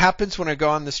 because you know what happens when I go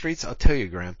on the streets? I'll tell you,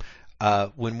 Graham.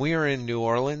 When we were in New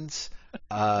Orleans,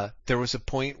 there was a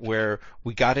point where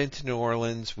we got into New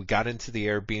Orleans, we got into the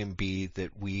Airbnb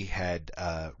that we had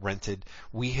rented.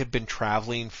 We had been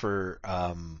traveling for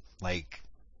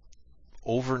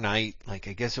overnight, like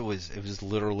I guess it was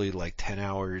literally like 10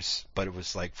 hours, but it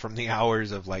was like from the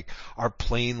hours of like our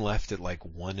plane left at like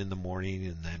 1 a.m,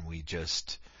 and then we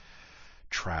just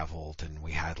traveled and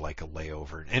we had like a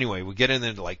layover. Anyway, we get in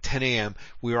there at like 10 a.m.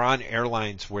 We were on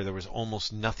airlines where there was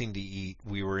almost nothing to eat.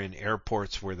 We were in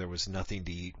airports where there was nothing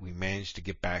to eat. We managed to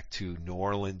get back to New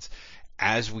Orleans.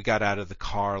 As we got out of the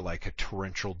car, like a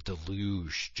torrential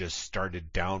deluge just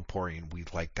started downpouring. We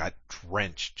like got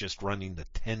drenched just running the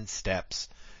 10 steps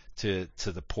to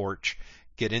the porch,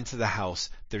 get into the house.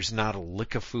 There's not a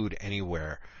lick of food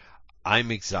anywhere.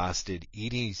 I'm exhausted,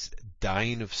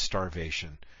 dying of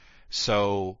starvation.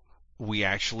 So we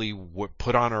actually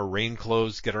put on our rain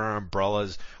clothes, get our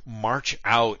umbrellas, march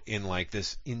out in like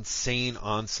this insane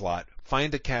onslaught,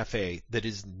 find a cafe that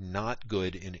is not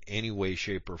good in any way,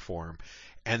 shape, or form.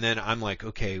 And then I'm like,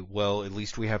 okay, well, at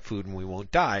least we have food and we won't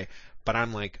die. But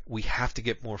I'm like, we have to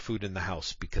get more food in the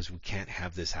house because we can't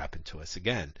have this happen to us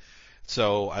again.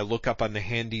 So I look up on the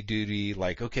handy duty,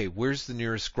 like, okay, where's the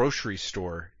nearest grocery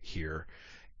store here?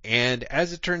 And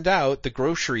as it turned out, the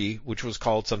grocery, which was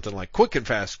called something like Quick and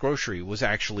Fast Grocery, was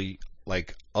actually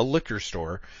like a liquor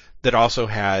store that also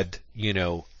had,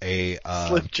 a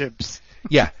Slim Jims.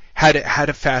 Yeah, had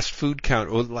a fast food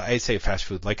counter. Well, I say fast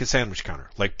food, like a sandwich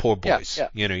counter, like Po' Boys.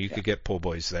 Yeah. You could get Po'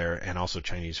 Boys there, and also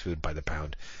Chinese food by the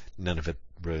pound. None of it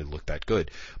really looked that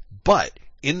good. But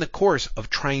in the course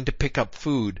of trying to pick up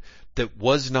food that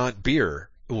was not beer,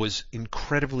 it was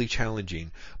incredibly challenging.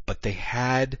 But they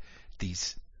had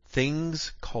these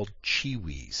things called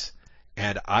Chiwis,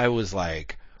 and I was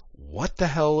like, what the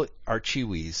hell are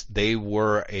Chiwis? They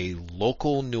were a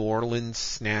local New Orleans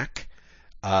snack,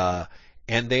 and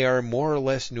they are more or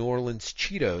less New Orleans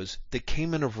Cheetos that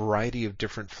came in a variety of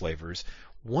different flavors.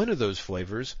 One of those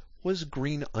flavors was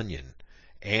green onion.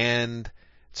 And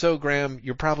so, Graham,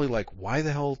 you're probably like, why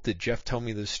the hell did Jeff tell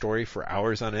me this story for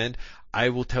hours on end? I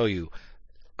will tell you,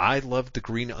 I love the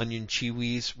green onion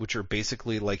Chiwis, which are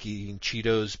basically like eating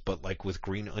Cheetos, but like with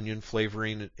green onion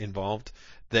flavoring involved,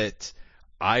 that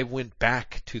I went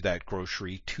back to that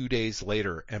grocery 2 days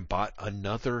later and bought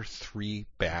another 3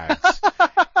 bags.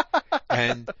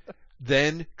 And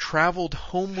then traveled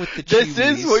home with the Chiwis.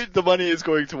 This is what the money is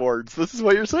going towards. This is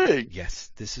what you're saying.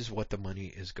 Yes, this is what the money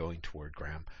is going toward,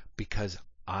 Graham, because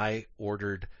I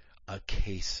ordered a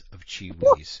case of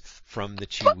Chiwis from the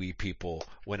Chiwi people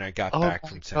when I got back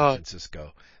from San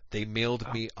Francisco. They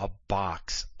mailed me a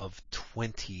box of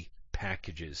 20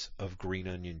 packages of green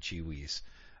onion Chiwis,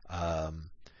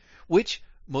 which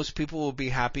most people will be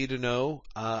happy to know.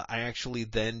 I actually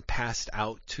then passed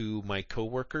out to my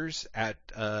coworkers at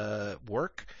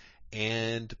work,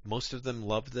 and most of them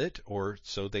loved it, or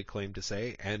so they claim to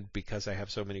say. And because I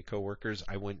have so many coworkers,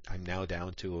 I'm now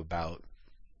down to about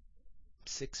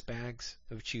 6 bags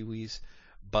of Chiwis.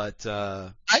 But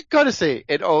I gotta say,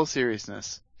 in all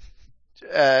seriousness,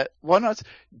 why not?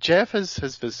 Jeff has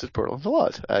visited Portland a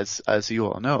lot, as you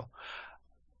all know.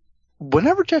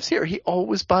 Whenever Jeff's here, he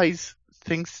always buys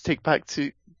things to take back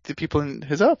to the people in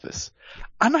his office.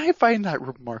 And I find that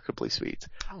remarkably sweet.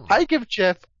 Oh. I give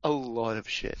Jeff a lot of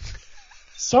shit.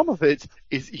 Some of it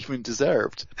is even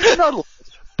deserved. Not a lot,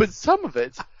 but some of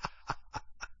it.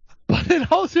 But in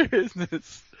all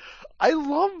seriousness, I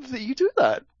love that you do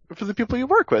that for the people you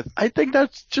work with. I think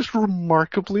that's just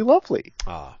remarkably lovely.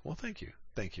 Well, thank you.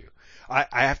 Thank you. I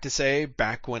have to say,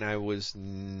 back when I was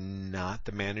not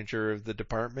the manager of the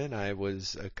department, I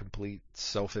was a complete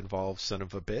self-involved son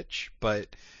of a bitch. But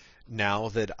now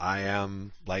that I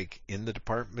am like in the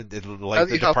department, like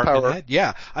the department head,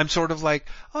 yeah, I'm sort of like,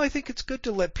 oh, I think it's good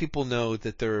to let people know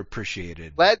that they're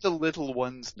appreciated. Let the little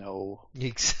ones know.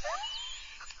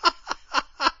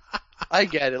 I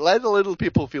get it. Let the little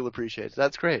people feel appreciated.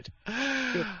 That's great.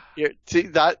 See,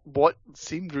 that what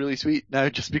seemed really sweet now,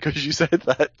 just because you said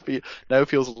that, now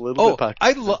feels a little bit back.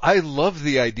 I love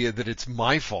the idea that it's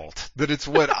my fault, that it's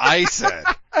what I said.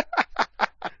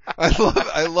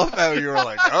 I love how you're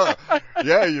like, oh,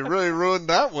 yeah, you really ruined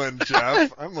that one,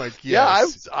 Jeff. I'm like,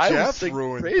 yes, yeah, I Jeff was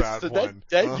ruined that one.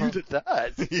 You did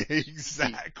that. Yeah,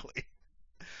 exactly.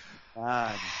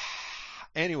 Man.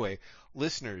 Anyway,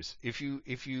 listeners, if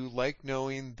you like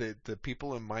knowing that the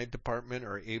people in my department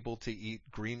are able to eat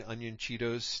green onion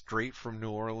Cheetos straight from New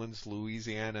Orleans,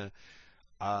 Louisiana,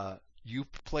 you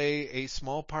play a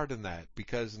small part in that,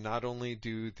 because not only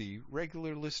do the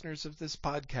regular listeners of this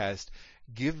podcast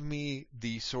give me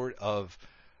the sort of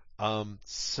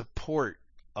support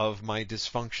of my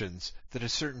dysfunctions that a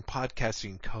certain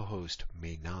podcasting co-host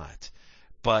may not,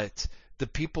 but the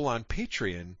people on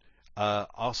Patreon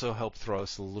also help throw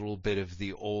us a little bit of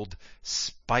the old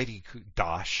Spidey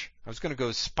dosh. I was going to go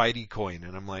Spidey coin,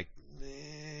 and I'm like,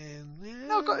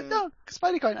 no,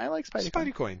 Spidey coin. I like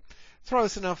Spidey coin. Throw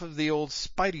us enough of the old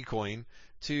Spidey coin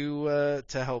to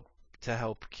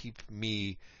help keep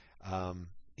me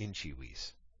in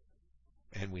Chiwis.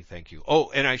 And we thank you.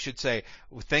 Oh, and I should say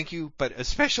thank you, but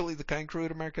especially the kind crew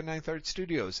at American Ninth Art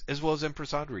Studios, as well as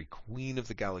Empress Audrey, Queen of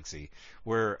the Galaxy.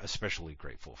 We're especially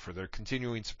grateful for their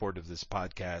continuing support of this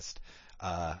podcast,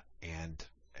 and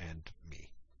me.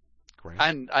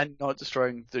 Graham? And not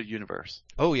destroying the universe.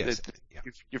 Oh, yes.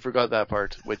 You forgot that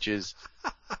part, which is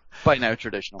by now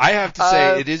traditional. I have to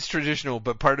say it is traditional,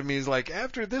 but part of me is like,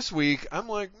 after this week, I'm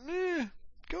like,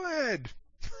 go ahead.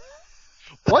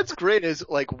 What's great is,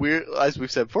 like, as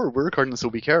we've said before, we're recording this a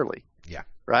week early. Yeah.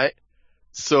 Right?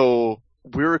 So,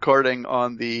 we're recording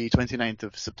on the 29th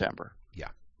of September. Yeah.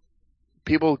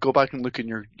 People go back and look in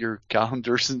your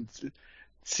calendars and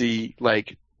see,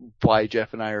 like, why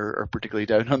Jeff and I are particularly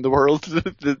down on the world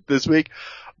this week.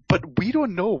 But we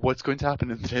don't know what's going to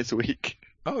happen in today's week.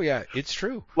 Oh yeah, it's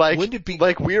true. Like, when did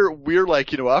like we're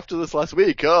like, after this last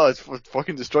week, it's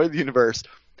fucking destroyed the universe.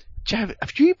 Jeff,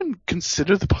 have you even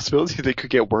considered the possibility that it could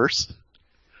get worse?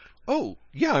 Oh,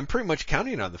 yeah, I'm pretty much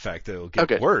counting on the fact that it'll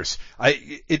get worse.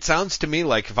 It sounds to me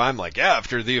like if I'm like,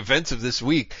 after the events of this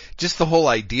week, just the whole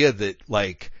idea that,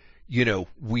 like,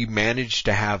 we managed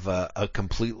to have a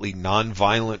completely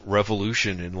non-violent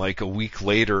revolution, and like a week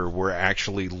later we're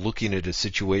actually looking at a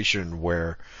situation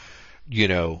where,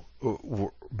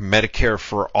 Medicare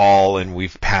for all, and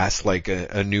we've passed like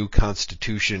a new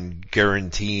constitution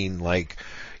guaranteeing like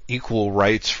equal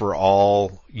rights for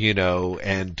all,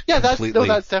 and completely...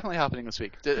 that's definitely happening this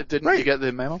week. Didn't you get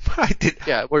the memo? I did.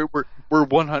 Yeah, we're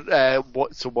 100.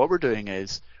 So what we're doing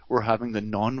is we're having the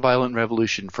non-violent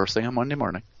revolution first thing on Monday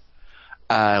morning.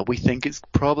 We think it's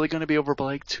probably going to be over by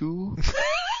like 2.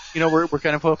 We're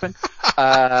kind of hoping.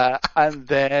 And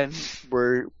then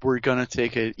we're going to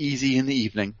take it easy in the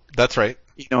evening. That's right.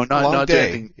 Not do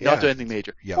anything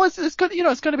major. Yeah. Well, it's going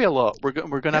to be a lot. We're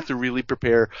going to have to really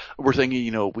prepare. We're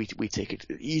thinking, we take it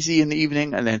easy in the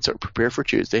evening and then sort of prepare for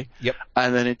Tuesday. Yep.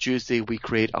 And then on Tuesday we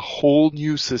create a whole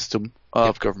new system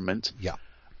of government. Yeah.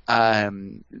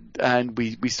 And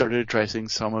we started addressing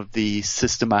some of the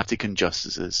systematic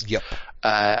injustices. Yep.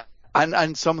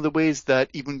 And some of the ways that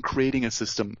even creating a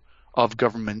system of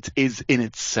government is in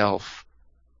itself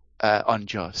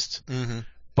unjust. Mm-hmm.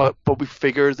 But we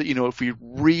figure that, if we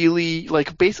really,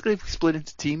 like, basically if we split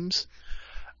into teams,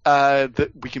 that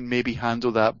we can maybe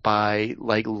handle that by,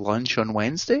 like, lunch on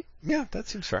Wednesday. Yeah, that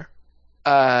seems fair.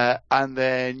 And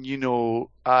then,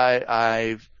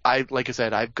 I like I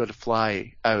said, I've got to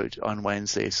fly out on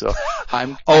Wednesday, so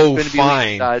I'm going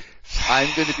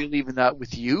to be leaving that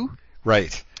with you.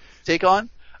 Right. Take on.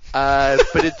 But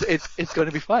it's going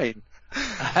to be fine.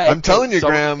 I'm telling you,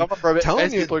 Graham,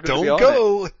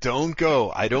 don't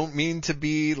go. I don't mean to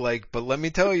be like, but let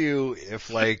me tell you, if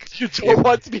like... you don't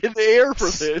want to be in the air for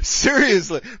this.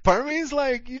 Seriously. Part of me is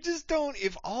like, you just don't,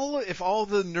 if all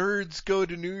the nerds go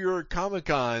to New York Comic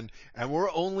Con and we're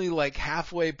only like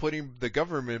halfway putting the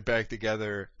government back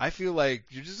together, I feel like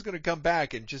you're just going to come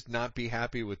back and just not be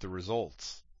happy with the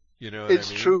results. You know what I mean?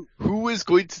 It's true. Who is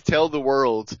going to tell the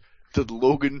world that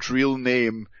Logan's real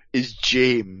name is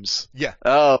James? Yeah.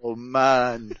 Oh,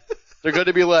 man. They're going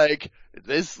to be like,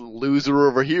 this loser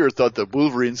over here thought that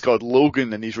Wolverine's called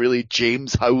Logan and he's really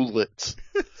James Howlett.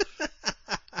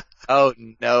 Oh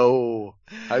no!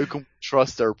 How can we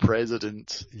trust our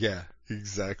president? Yeah,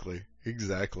 exactly.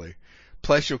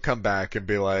 Plus you'll come back and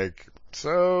be like,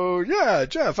 so yeah,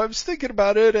 Jeff, I was thinking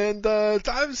about it, and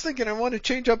I was thinking I want to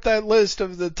change up that list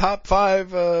of the top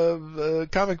 5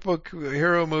 comic book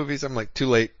hero movies. I'm like, too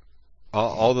late.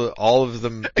 All of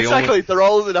them. Exactly, they're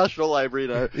all in the National Library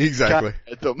now. Exactly. Can't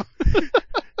get them.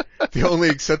 The only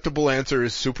acceptable answer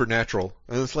is Supernatural.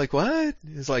 And it's like, what?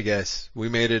 It's like, yes, we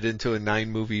made it into a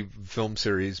 9-movie film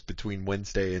series between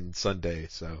Wednesday and Sunday,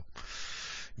 so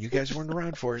you guys weren't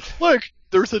around for it. Look,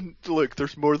 there's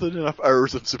more than enough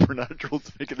hours of Supernatural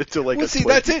to make it into like well, a see,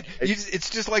 that's it. It's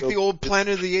just like the old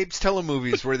Planet of the Apes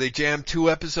telemovies where they jammed 2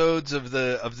 episodes of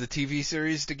the TV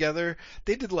series together.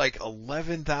 They did like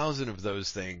 11,000 of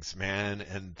those things, man,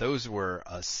 and those were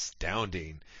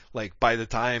astounding. Like, by the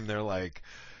time they're like,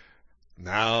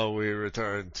 now we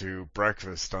return to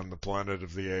Breakfast on the Planet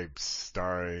of the Apes,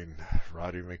 starring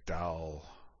Roddy McDowell,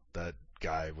 that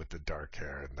guy with the dark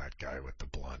hair and that guy with the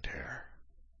blonde hair.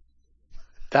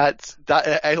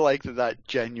 I like that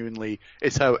genuinely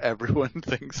is how everyone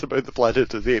thinks about the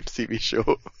Planet of the Apes TV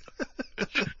show.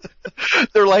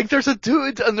 They're like, there's a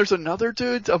dude and there's another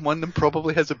dude, and one of them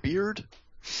probably has a beard.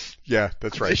 Yeah,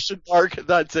 that's right. Question mark,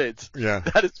 that's it. Yeah.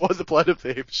 That is what the Planet of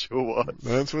the Apes show was.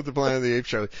 That's what the Planet of the Apes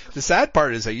show. The sad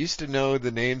part is I used to know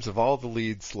the names of all the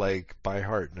leads like by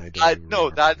heart, and I don't even no,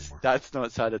 remember that's anymore.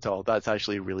 not sad at all. That's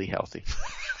actually really healthy.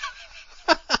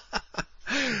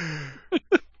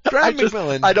 Graham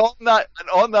McMillan. And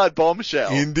on that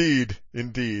bombshell. Indeed.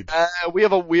 We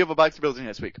have a Back to Building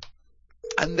next week,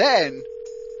 and then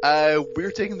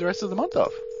we're taking the rest of the month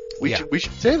off. We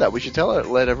should say that. We should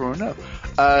let everyone know,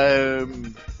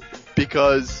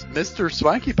 because Mr.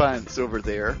 Swanky Pants over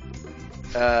there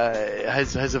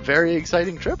has a very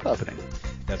exciting trip happening.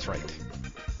 That's right.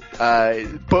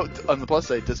 But on the plus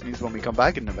side, this means when we come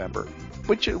back in November,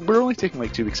 which we're only taking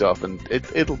like 2 weeks off, and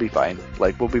it'll be fine.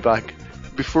 Like, we'll be back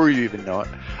before you even know it.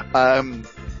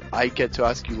 I get to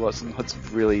ask you lots and lots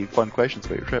of really fun questions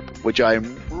about your trip, which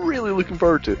I'm really looking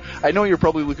forward to. I know you're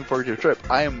probably looking forward to your trip.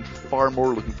 I am far more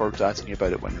looking forward to asking you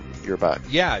about it when you're back.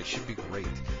 Yeah, it should be great.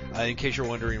 In case you're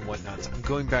wondering whatnots, I'm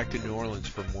going back to New Orleans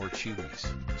for more Chewies.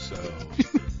 So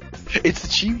it's the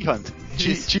Chewy hunt.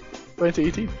 Chewy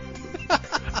 2018.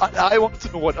 I want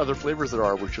to know what other flavors there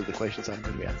are, which are the questions I'm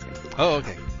going to be asking. Oh,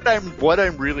 okay. What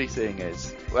I'm really saying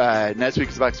is, next week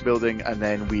is Back to Building, and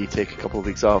then we take a couple of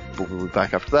weeks off, but we'll be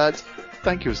back after that.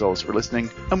 Thank you as always for listening,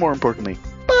 and more importantly,